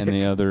your dick. and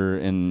the other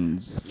in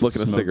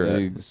Flicking a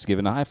cigarette.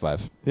 giving a high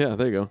five. Yeah,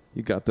 there you go.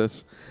 You got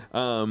this.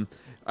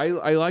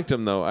 I liked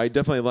him though. I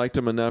definitely liked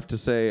him enough to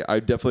say I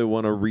definitely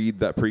want to read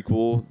that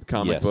prequel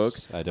comic Yes, book.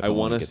 I definitely I want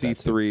wanna to get see that,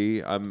 too.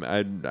 3.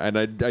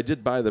 I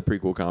did buy the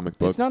prequel comic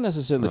book. It's not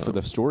necessarily for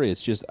the story.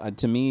 It's just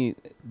to me,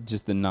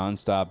 just the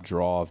nonstop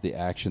draw of the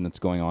action that's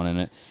going on in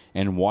it,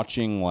 and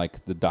watching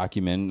like the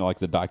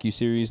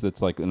docuseries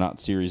that's like not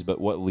series, but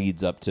what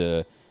leads up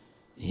to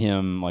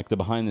him, like the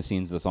behind the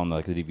scenes that's on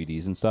like the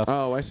DVDs and stuff.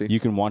 Oh, I see. You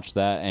can watch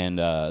that, and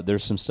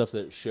there's some stuff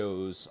that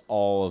shows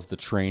all of the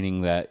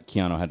training that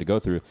Keanu had to go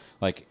through.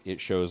 Like it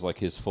shows like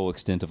his full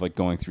extent of like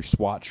going through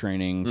SWAT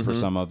training for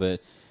some of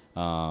it,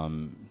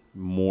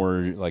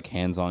 more like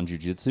hands-on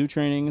jiu-jitsu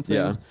training and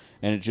things. Yeah.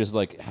 And it's just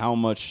like how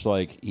much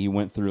like he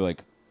went through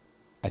like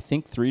I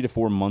think 3 to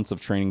 4 months of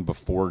training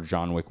before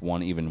John Wick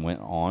 1 even went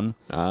on.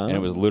 And it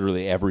was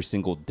literally every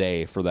single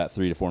day for that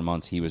 3 to 4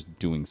 months he was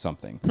doing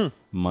something.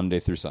 Monday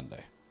through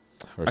Sunday.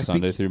 Or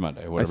Sunday through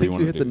Monday, whatever you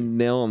want to do. I think you hit the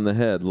nail on the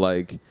head.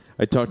 Like,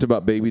 I talked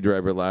about Baby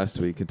Driver last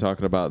week and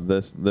talking about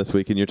this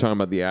week, and you're talking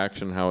about the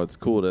action, how it's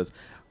cool it is.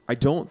 I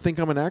don't think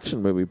I'm an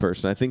action movie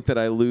person. I think that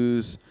I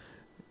lose...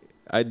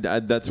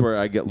 that's where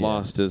I get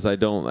lost. Is I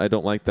don't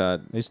like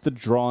that. It's the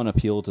draw and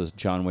appeal to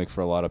John Wick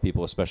for a lot of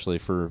people, especially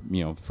for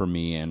for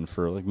me and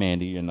for like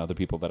Mandy and other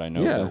people that I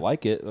know that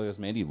like it. Because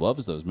Mandy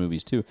loves those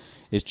movies too.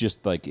 It's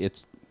just like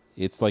it's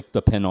like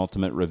the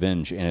penultimate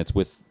revenge, and it's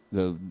with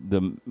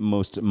the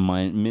most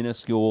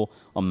minuscule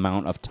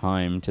amount of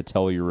time to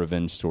tell your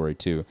revenge story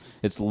too.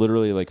 It's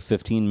literally like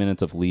 15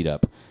 minutes of lead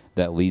up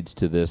that leads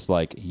to this,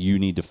 like, you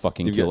need to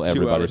fucking kill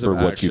everybody for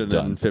what you've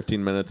done. And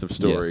 15 minutes of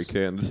story.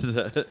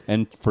 Yes.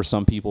 And for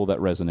some people, that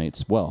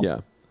resonates well. Yeah.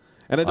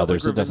 And I don't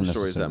Others, like it doesn't revenge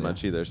stories that necessarily,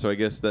 much either. So I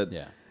guess that...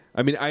 Yeah.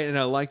 I mean,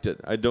 I liked it.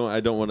 I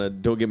don't want to...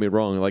 Don't get me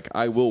wrong. Like,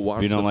 I will watch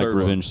If you don't the like third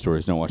revenge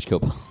stories, don't watch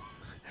Kill Bill.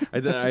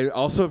 I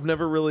also have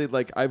never really...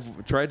 Like,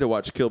 I've tried to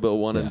watch Kill Bill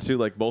 1 and 2,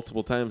 like,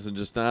 multiple times and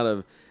just not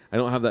have... I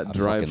don't have that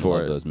drive for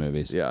love it. those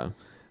movies. Yeah.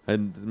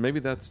 And maybe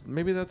that's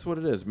what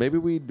it is. Maybe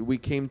we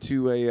came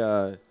to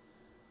a...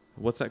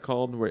 what's that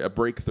called? A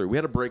breakthrough. We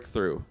had a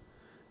breakthrough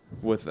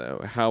with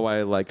how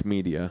I like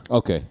media.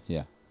 Okay,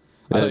 yeah.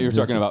 I thought you were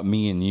talking about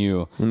me and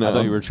you. No. I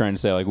thought you were trying to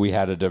say like we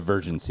had a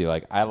divergency.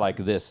 Like I like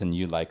this and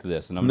you like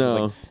this, and I'm just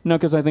No. like no,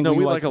 because I think No, we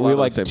we like like a lot of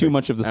the same too things.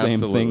 much of the same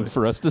Absolutely. thing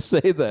for us to say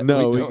that.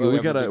 No, we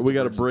have got a we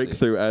got a divergency.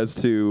 breakthrough as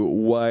to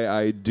why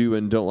I do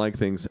and don't like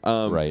things.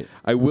 Right.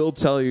 I will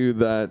tell you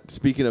that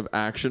speaking of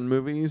action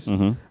movies,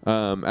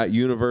 at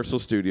Universal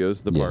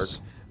Studios, the Yes.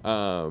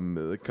 park,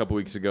 a couple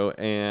weeks ago,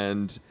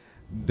 and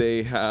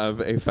they have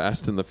a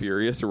Fast and the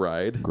Furious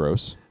ride.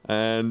 Gross.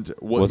 And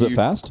what Was it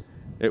fast?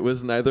 It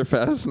was neither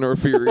fast nor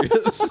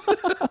furious.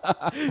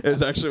 It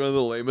was actually one of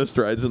the lamest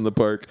rides in the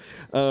park.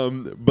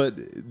 But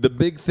the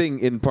big thing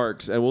in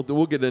parks, and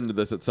we'll get into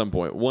this at some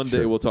point. One day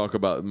Sure. we'll talk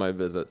about my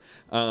visit,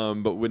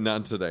 but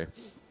not today.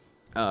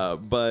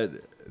 But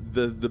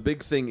the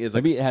big thing is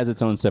Maybe it has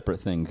its own separate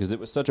thing because it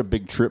was such a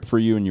big trip for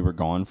you and you were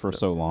gone for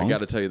so long. I got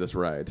to tell you this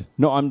ride.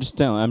 No, I'm just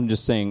telling. I'm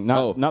just saying.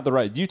 Not the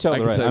ride. You tell I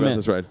the can ride. tell you about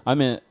this ride. I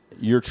meant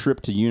your trip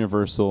to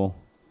Universal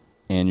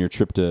and your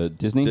trip to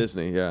Disney.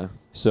 Disney, yeah.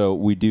 So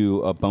we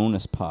do a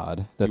bonus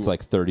pod that's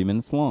like 30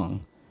 minutes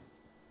long,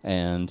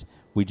 and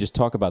we just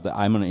talk about that.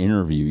 I'm going to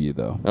interview you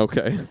though.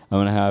 Okay. I'm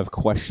going to have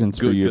questions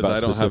for Good, you because about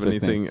I don't have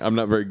specific anything. things. I'm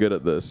not very good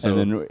at this. So. And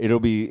then it'll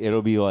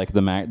be like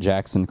the Matt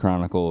Jackson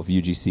Chronicle of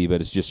UGC,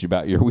 but it's just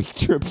about your week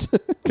trip.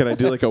 Can I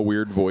do like a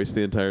weird voice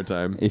the entire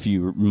time? If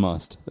you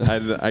must.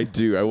 I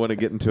do. I want to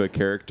get into a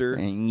character.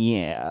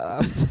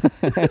 Yes.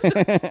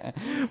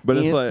 But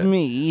it's like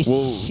me,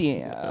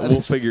 we'll,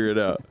 we'll figure it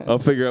out. I'll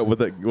figure out what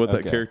that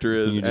Okay. character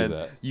is, You do and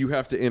that. you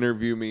have to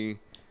interview me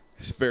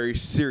very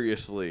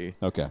seriously.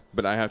 Okay.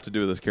 But I have to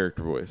do this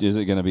character voice. Is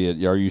it going to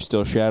be? Are you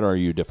still Shad, or are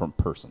you a different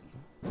person?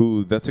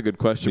 Who? That's a good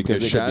question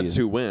Because because it could be- Shad's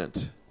who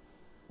went.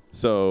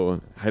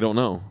 So I don't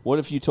know. What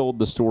if you told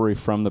the story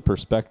from the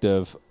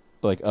perspective,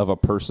 like, of a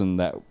person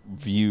that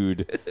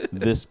viewed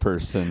this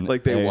person,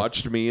 Like they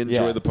watched me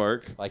enjoy yeah. the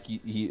park. Like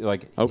he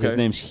like Okay. his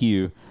name's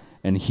Hugh,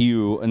 and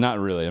Hugh, not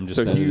really. I'm just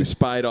So saying. Hugh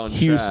spied on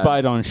Hugh Shad.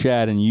 spied on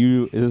Shad, and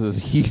this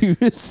is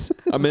Hugh's.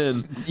 I'm in.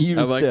 Hugh's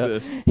I like tale.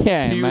 this.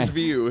 Yeah, Hugh's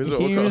view is what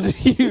we'll call it.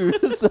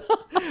 Hugh's.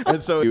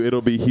 And so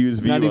it'll be Hugh's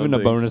view. Not on even a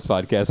things. bonus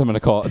podcast. I'm going to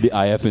call it the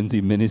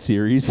IFNZ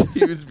miniseries.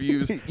 Hugh's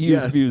views. Hugh's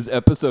Yes. Views,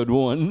 episode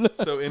 1.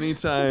 So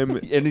anytime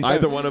Anytime-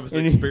 either one of us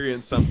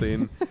experience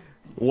something,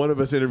 one of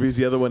us interviews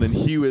the other one, and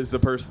Hugh is the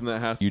person that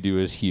has to. You do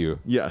as Hugh.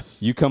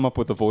 Yes. You come up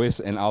with a voice,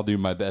 and I'll do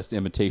my best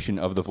imitation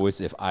of the voice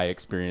if I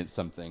experience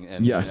something.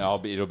 And Yes.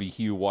 it'll be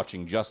Hugh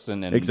watching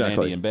Justin and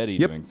Exactly. Andy and Betty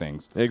Yep. doing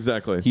things.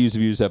 Exactly. Hugh's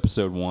Views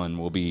episode 1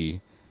 will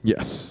be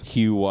Yes.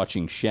 Hugh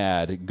watching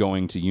Shad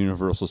going to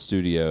Universal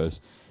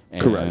Studios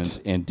and, Correct.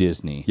 and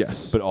Disney.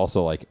 Yes. But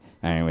also like,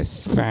 I was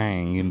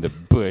spying in the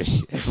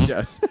bush.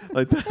 Yes.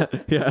 Like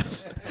that.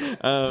 Yes.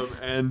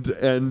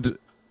 And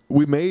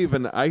we may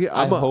even.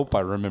 I hope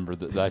I remember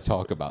that I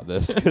talk about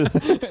this.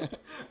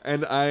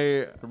 And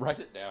Write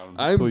it down.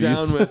 I'm please.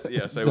 down with.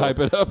 Yes, I Type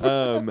will. it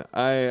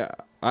up.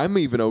 I'm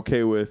even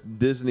okay with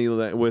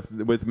Disneyland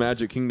with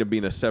Magic Kingdom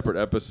being a separate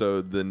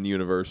episode than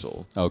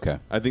Universal. Okay.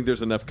 I think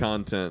there's enough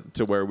content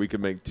to where we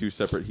could make two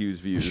separate Hughes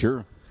views.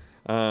 Sure.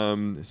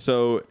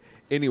 So,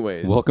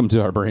 anyways, Welcome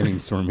to our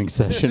brainstorming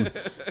session.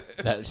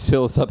 That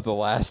fills up the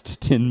last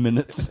 10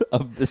 minutes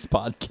of this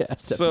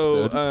podcast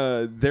episode.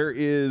 So there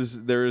is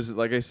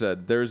like I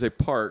said, there's a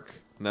park.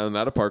 No,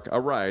 not a park, a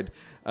ride.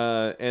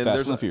 And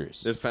Fast and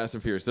Furious. There's Fast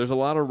and Furious. There's a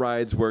lot of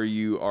rides where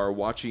you are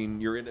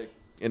watching. You're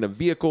in a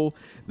vehicle.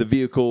 The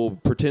vehicle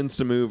pretends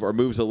to move or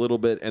moves a little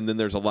bit, and then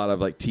there's a lot of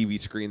like TV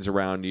screens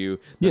around you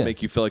that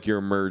make you feel like you're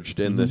immersed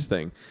in this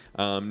thing.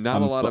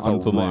 Not a lot of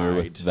I'm familiar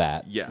ride. with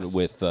that. Yes.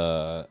 With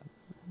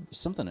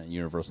something at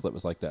Universal that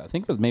was like that. I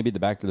think it was maybe the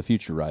Back to the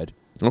Future ride.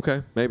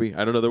 Okay, maybe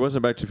I don't know. There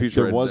wasn't a Back to the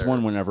Future. There was there,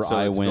 one whenever so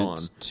I it's went gone.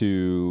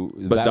 to.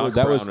 But Doc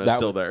Brown is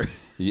still there.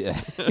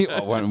 Yeah,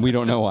 well, we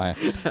don't know why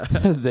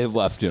they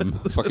left him.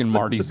 Fucking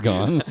Marty's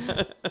gone.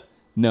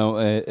 No,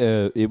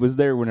 it was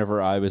there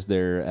whenever I was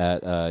there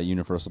at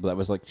Universal, but that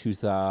was like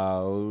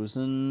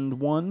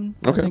 2001.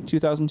 Okay. I think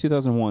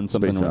 2001,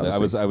 something Space like that.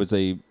 Odyssey. I was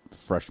a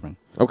freshman.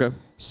 Okay.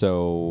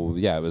 So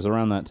yeah, it was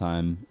around that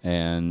time,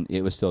 and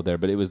it was still there,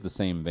 but it was the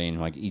same vein.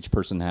 Like each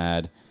person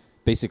had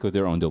basically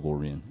their own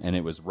DeLorean, and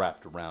it was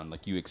wrapped around.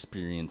 Like you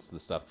experienced the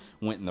stuff,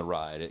 went in the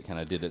ride. It kind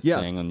of did its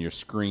thing. On your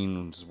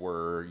screens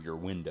were your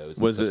windows.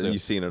 And Was stuff. it? So You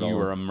seen it all? You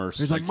were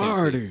immersed. He's like, You couldn't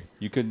see- Marty.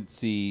 You couldn't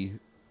see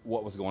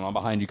what was going on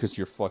behind you because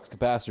your flux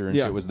capacitor and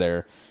Yeah. shit was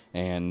there,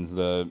 and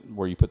the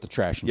where you put the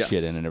trash and Yes.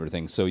 shit in and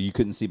everything. So you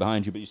couldn't see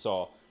behind you, but you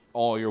saw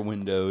all your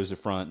windows, the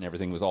front, and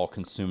everything was all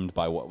consumed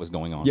by what was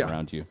going on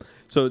around you.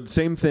 So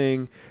same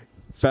thing,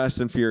 Fast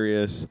and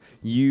Furious.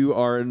 You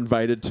are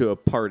invited to a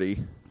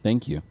party,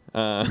 Thank you.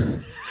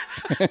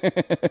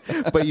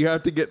 but you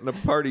have to get in a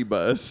party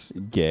bus.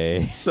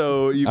 Gay.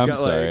 So you've I'm got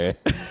sorry.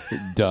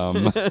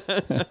 Dumb.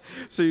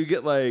 so you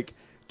get like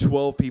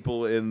 12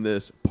 people in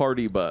this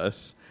party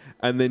bus,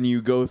 and then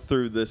you go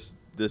through this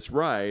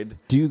ride.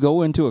 Do you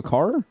go into a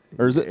car,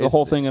 or is it the It's-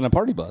 whole thing in a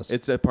party bus?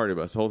 It's a party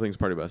bus. The whole thing's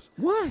party bus.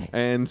 Why?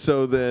 And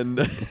so then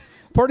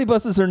Party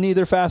buses are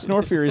neither fast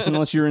nor furious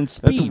unless you're in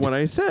speed. that's what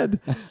I said.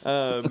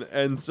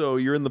 And so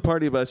you're in the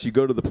party bus. You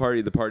go to the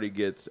party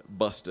gets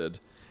busted.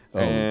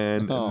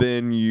 And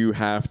then you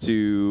have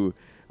to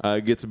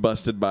gets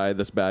busted by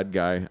this bad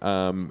guy.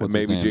 What's his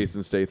Maybe name?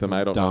 Jason Statham.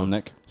 I don't know.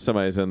 Dominic?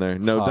 Somebody's in there.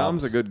 No, Hobbs.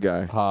 Dom's a good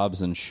guy.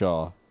 Hobbs and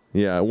Shaw.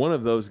 Yeah, one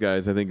of those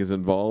guys I think is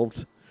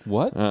involved.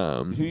 What?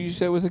 Who you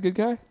say was a good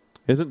guy?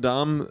 Isn't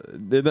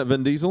that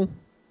Vin Diesel?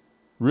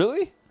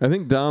 Really? I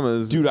think Dom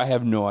is. Dude, I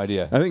have no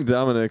idea. I think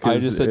Dominic. I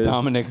just said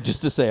Dominic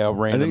just to say a I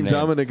random think name.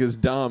 Dominic is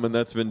Dom, and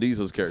that's Vin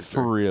Diesel's character.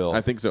 For real?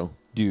 I think so.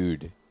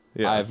 Dude,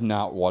 Yeah. I've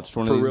not watched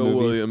one of these Pharrell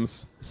movies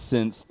Williams,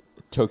 since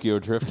Tokyo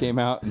Drift came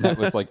out, and that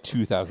was like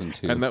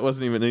 2002. and that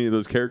wasn't even any of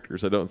those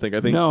characters. I don't think.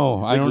 I think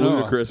No, I don't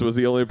know. Ludacris was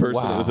the only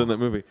person that was Wow. in that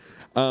movie.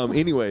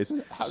 Anyways,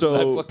 How so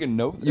did I fucking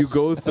know you this?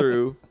 go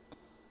through,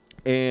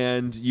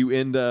 and you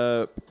end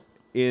up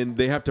in.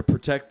 They have to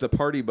protect the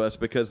party bus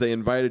because they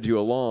invited you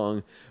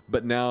along,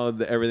 but now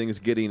everything is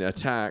getting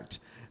attacked,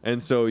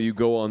 and so you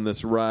go on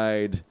this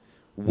ride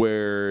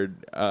where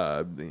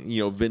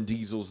Vin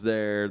Diesel's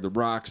there, The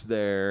Rock's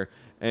there,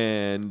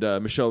 and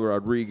Michelle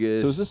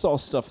Rodriguez. So is this all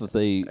stuff that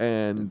they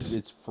And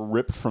it's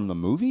ripped from the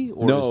movie,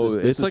 or No, is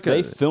this, it's like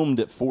they filmed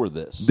it for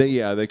this?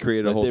 they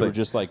created a Like whole they thing. were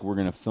just like, we're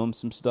gonna film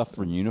some stuff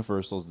for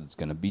Universal's. It's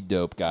gonna be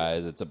dope,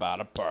 guys. It's about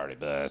a party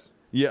bus.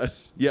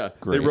 Yes, yeah.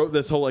 Great. They wrote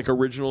this whole like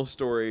original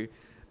story,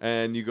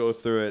 and you go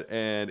through it,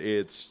 and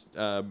it's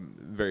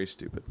very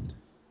stupid.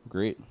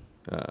 Great,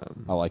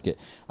 I like it.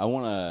 I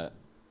want to.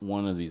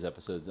 One of these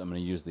episodes, I'm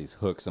going to use these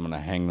hooks. I'm going to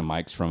hang the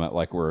mics from it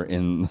like we're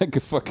in like a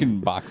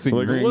fucking boxing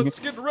Like, ring. let's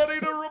get ready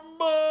to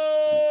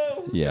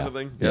rumble. Yeah. kind of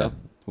thing. Yeah.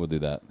 We'll do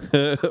that.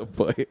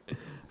 Boy.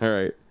 All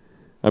right,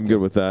 I'm good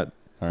with that.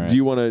 All right. Do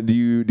you want to? Do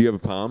you have a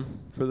palm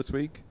for this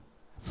week?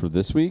 For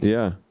this week?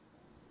 Yeah.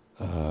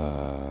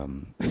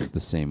 It's the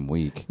same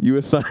week. You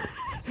assign?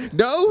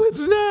 No, it's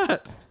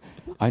not.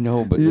 I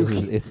know, but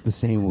it's the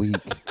same week.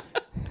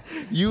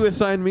 You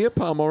assigned me a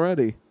palm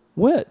already.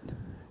 What?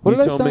 What you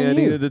did I told sign me I you?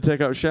 needed to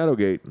take out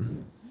Shadowgate.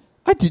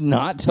 I did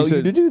not tell you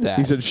said- to do that.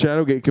 You said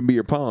Shadowgate can be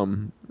your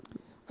palm.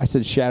 I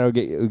said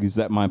Shadowgate. Is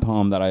that my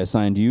palm that I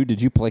assigned you?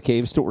 Did you play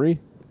Cave Story?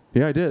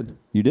 Yeah, I did.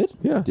 You did?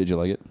 Yeah. Did you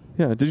like it?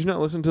 Yeah. Did you not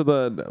listen to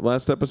the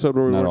last episode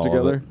where we Not worked all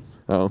of together? it.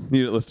 Oh,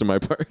 you didn't listen to my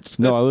part.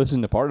 No, I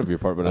listened to part of your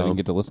part, but I didn't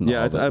get to listen to Yeah,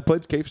 all of it. I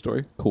played Cave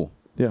Story. Cool.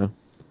 Yeah.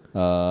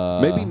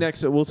 Maybe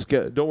next we'll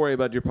skip. Don't worry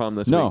about your palm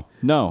this week.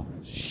 No.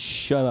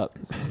 Shut up.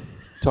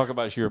 Talk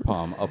about your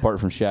palm apart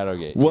from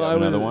Shadowgate. Well, You have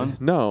another one?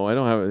 No, I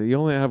don't have. You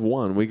only have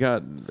one. We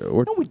got.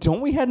 No, we don't.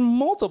 We had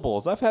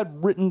multiples. I've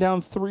had written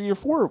down 3 or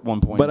 4 at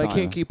one point. But in I time.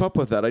 can't keep up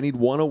with that. I need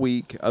one a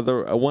week.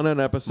 One an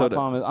My episode.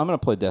 palm is, I'm going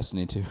to play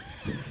Destiny 2.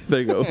 There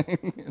you go.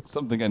 It's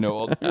something I know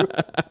I'll do.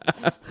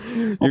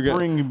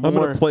 I'm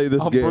gonna play this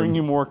game. I'll bring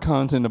you more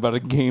content about a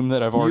game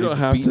that I've You already don't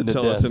have beaten to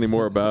tell us death. any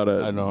more about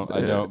it. I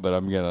don't, but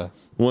I'm going to.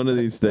 One of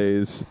these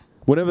days,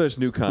 whenever there's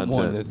new content.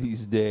 One of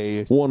these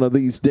days. One of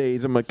these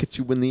days, I'm gonna get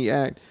you in the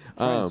act.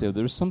 So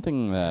there's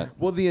something that.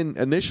 Well, the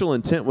initial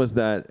intent was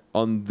that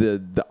on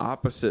the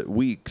opposite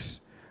weeks,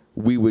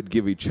 we would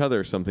give each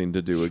other something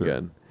to do Sure.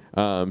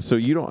 again. So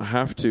you don't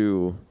have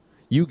to.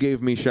 You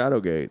gave me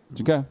Shadowgate,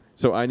 Okay.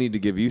 so I need to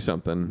give you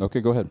something. Okay,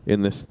 go ahead.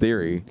 In this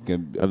theory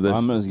of this,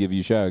 I'm going to give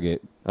you Shadowgate.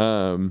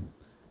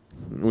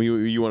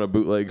 you want to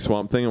bootleg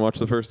Swamp Thing and watch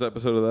the first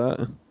episode of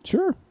that?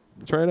 Sure.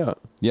 Try it out.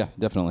 Yeah,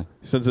 definitely.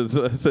 Since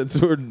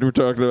we're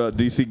talking about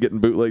DC getting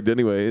bootlegged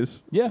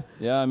anyways, Yeah.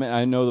 I mean,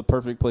 I know the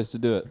perfect place to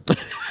do it.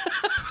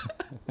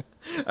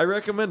 I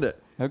recommend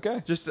it.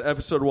 Okay. Just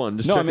episode 1.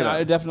 Just No, check I mean, it out.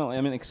 I definitely.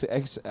 I mean,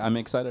 I'm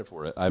excited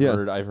for it. I've Yeah.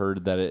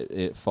 heard that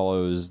it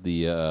follows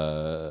the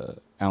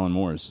Alan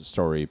Moore's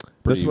story.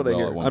 Pretty That's what well I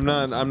hear. at one point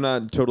in time. I'm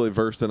not totally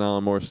versed in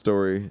Alan Moore's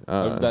story.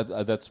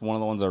 That's one of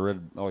the ones I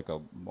read like a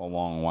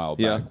long while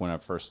back Yeah. when I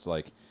first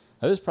like.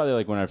 It was probably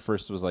like when I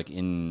first was like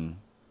in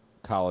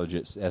college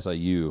at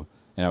SIU.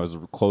 And I was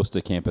close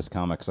to Campus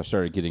Comics. I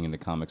started getting into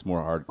comics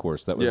more hardcore.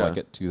 So that was Yeah. like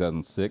at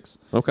 2006.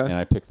 Okay. And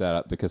I picked that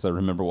up because I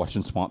remember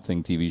watching Swamp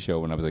Thing TV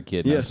show when I was a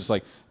kid. And I was Yes. just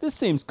like, this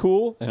seems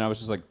cool. And I was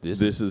just like,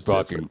 this is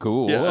fucking different.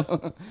 cool. Yeah.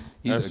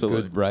 He's Absolutely.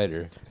 a good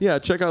writer. Yeah,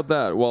 check out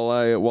that while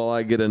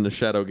I get into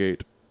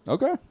Shadowgate.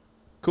 Okay.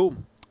 Cool.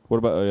 What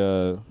about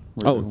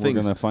we're things.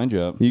 going to find you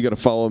up? You got to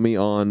follow me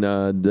on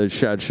the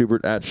Shad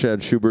Schubert at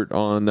Shad Schubert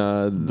on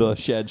The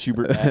Shad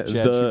Schubert at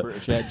Shad The-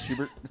 Schubert. Shad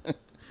Schubert.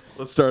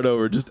 Let's start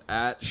over. Just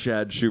at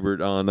Shad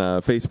Schubert on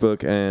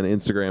Facebook and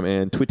Instagram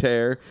and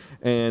Twitter,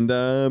 and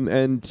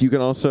you can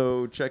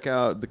also check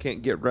out the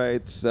Can't Get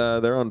Rights.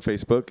 They're on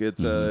Facebook.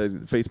 It's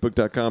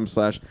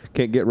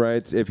facebook.com/Can't Get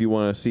Rights. If you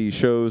want to see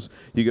shows,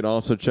 you can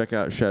also check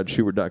out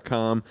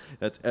ShadSchubert.com.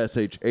 That's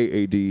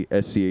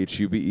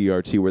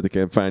SHAADSCHUBERT, where they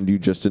can find you,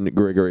 Justin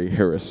Gregory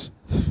Harris.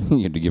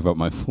 You had to give up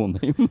my full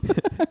name.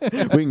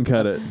 We can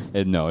cut it.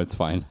 And no, it's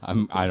fine.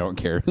 I don't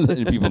care.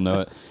 People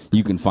know it.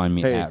 You can find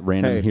me Hey, at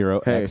Random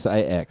Hero hey,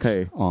 XIX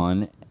hey.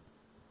 on.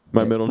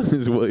 My middle name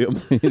is William.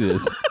 It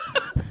is.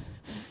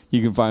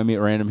 You can find me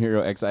at Random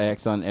Hero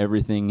XIX on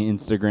everything: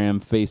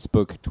 Instagram,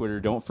 Facebook, Twitter.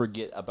 Don't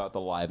forget about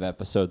the live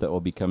episode that will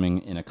be coming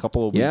in a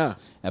couple of weeks. Yeah.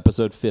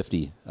 Episode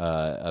 50,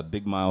 a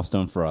big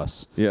milestone for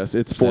us. Yes,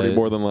 it's 40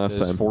 more than last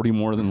It is time. 40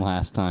 more than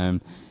last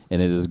time,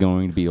 and it is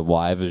going to be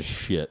live as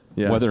shit.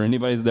 Yes. Whether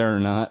anybody's there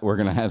or not, we're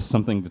going to have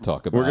something to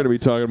talk about. We're going to be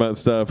talking about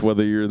stuff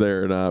whether you're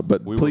there or not,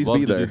 but We please would love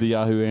be to there. do the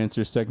Yahoo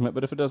Answers segment,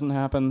 but if it doesn't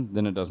happen,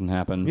 then it doesn't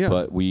happen. Yeah.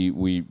 But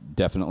we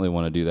definitely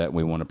want to do that.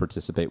 We want to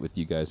participate with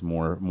you guys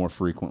more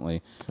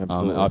frequently.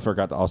 Absolutely. I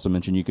forgot to also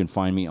mention you can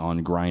find me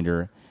on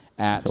Grindr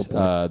at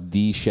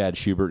the Shad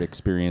Schubert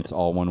Experience,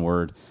 all one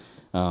word.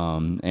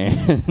 And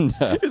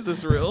Is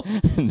this real?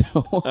 no,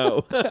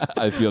 Oh.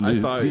 I feel I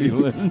New thought you-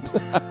 Zealand.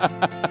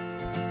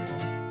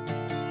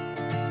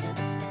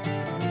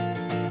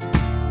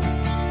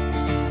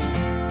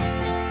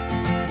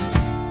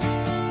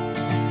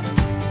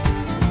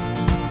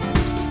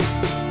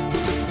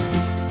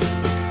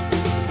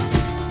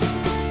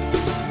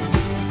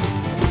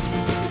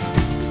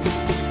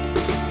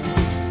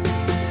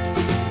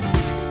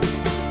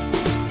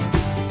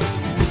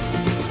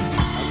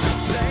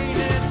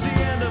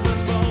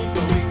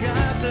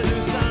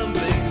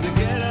 Something to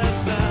get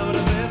us out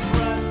of this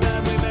rut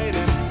that we made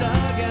it,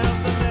 dug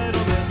out the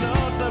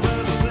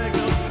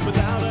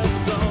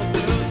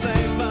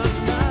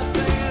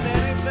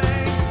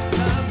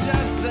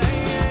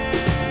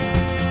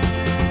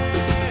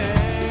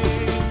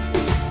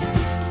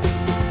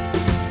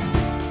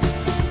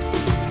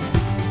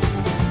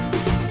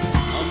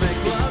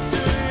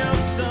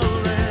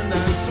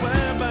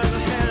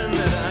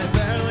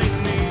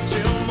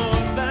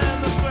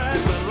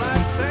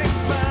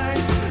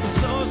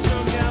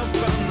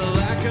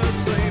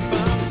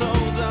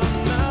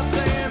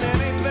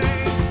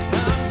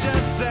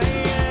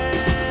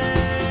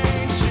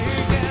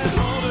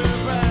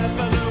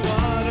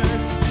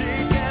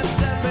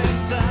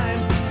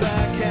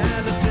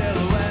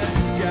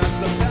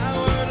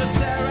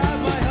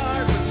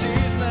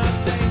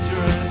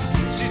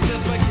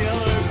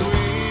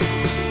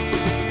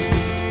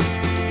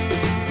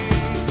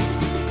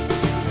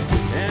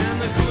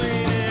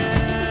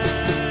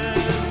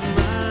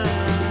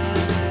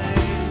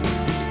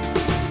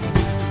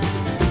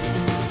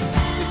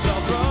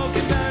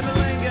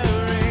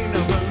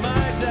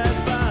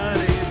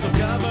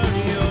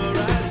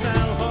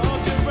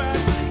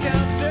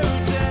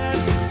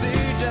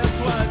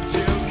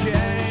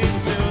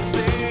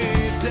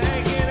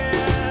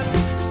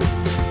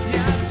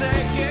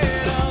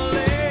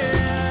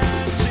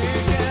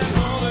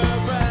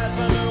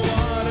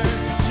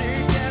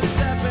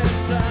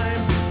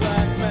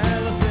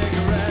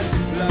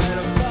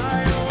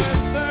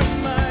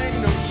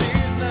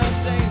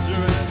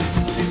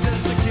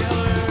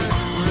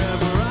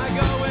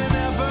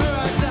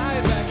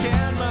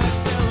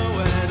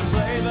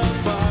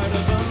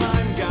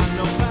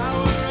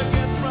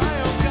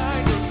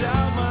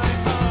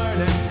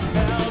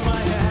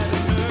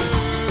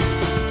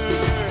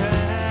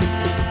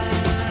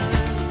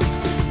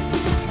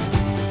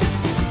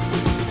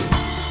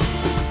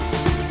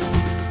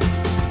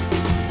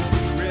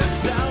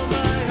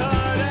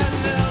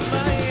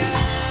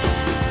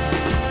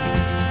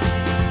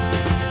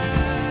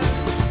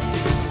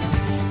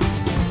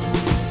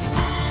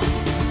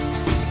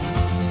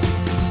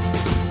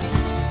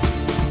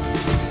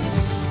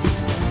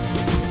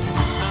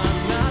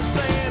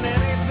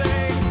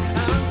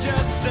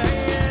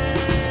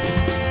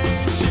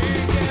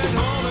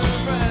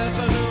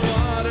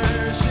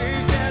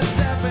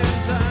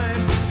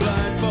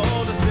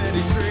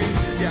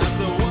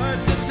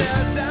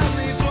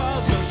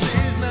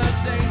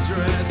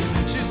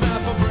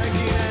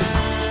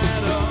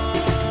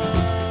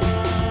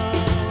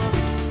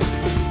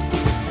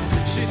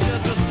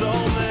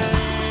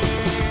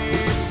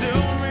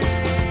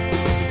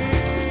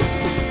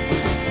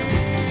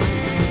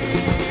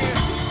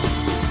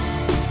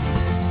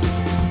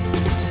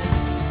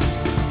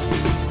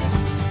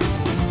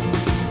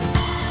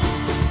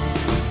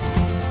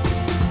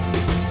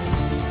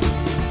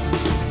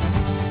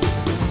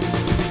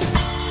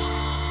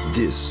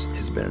This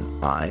has been an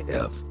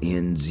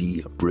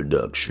IFNZ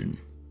production.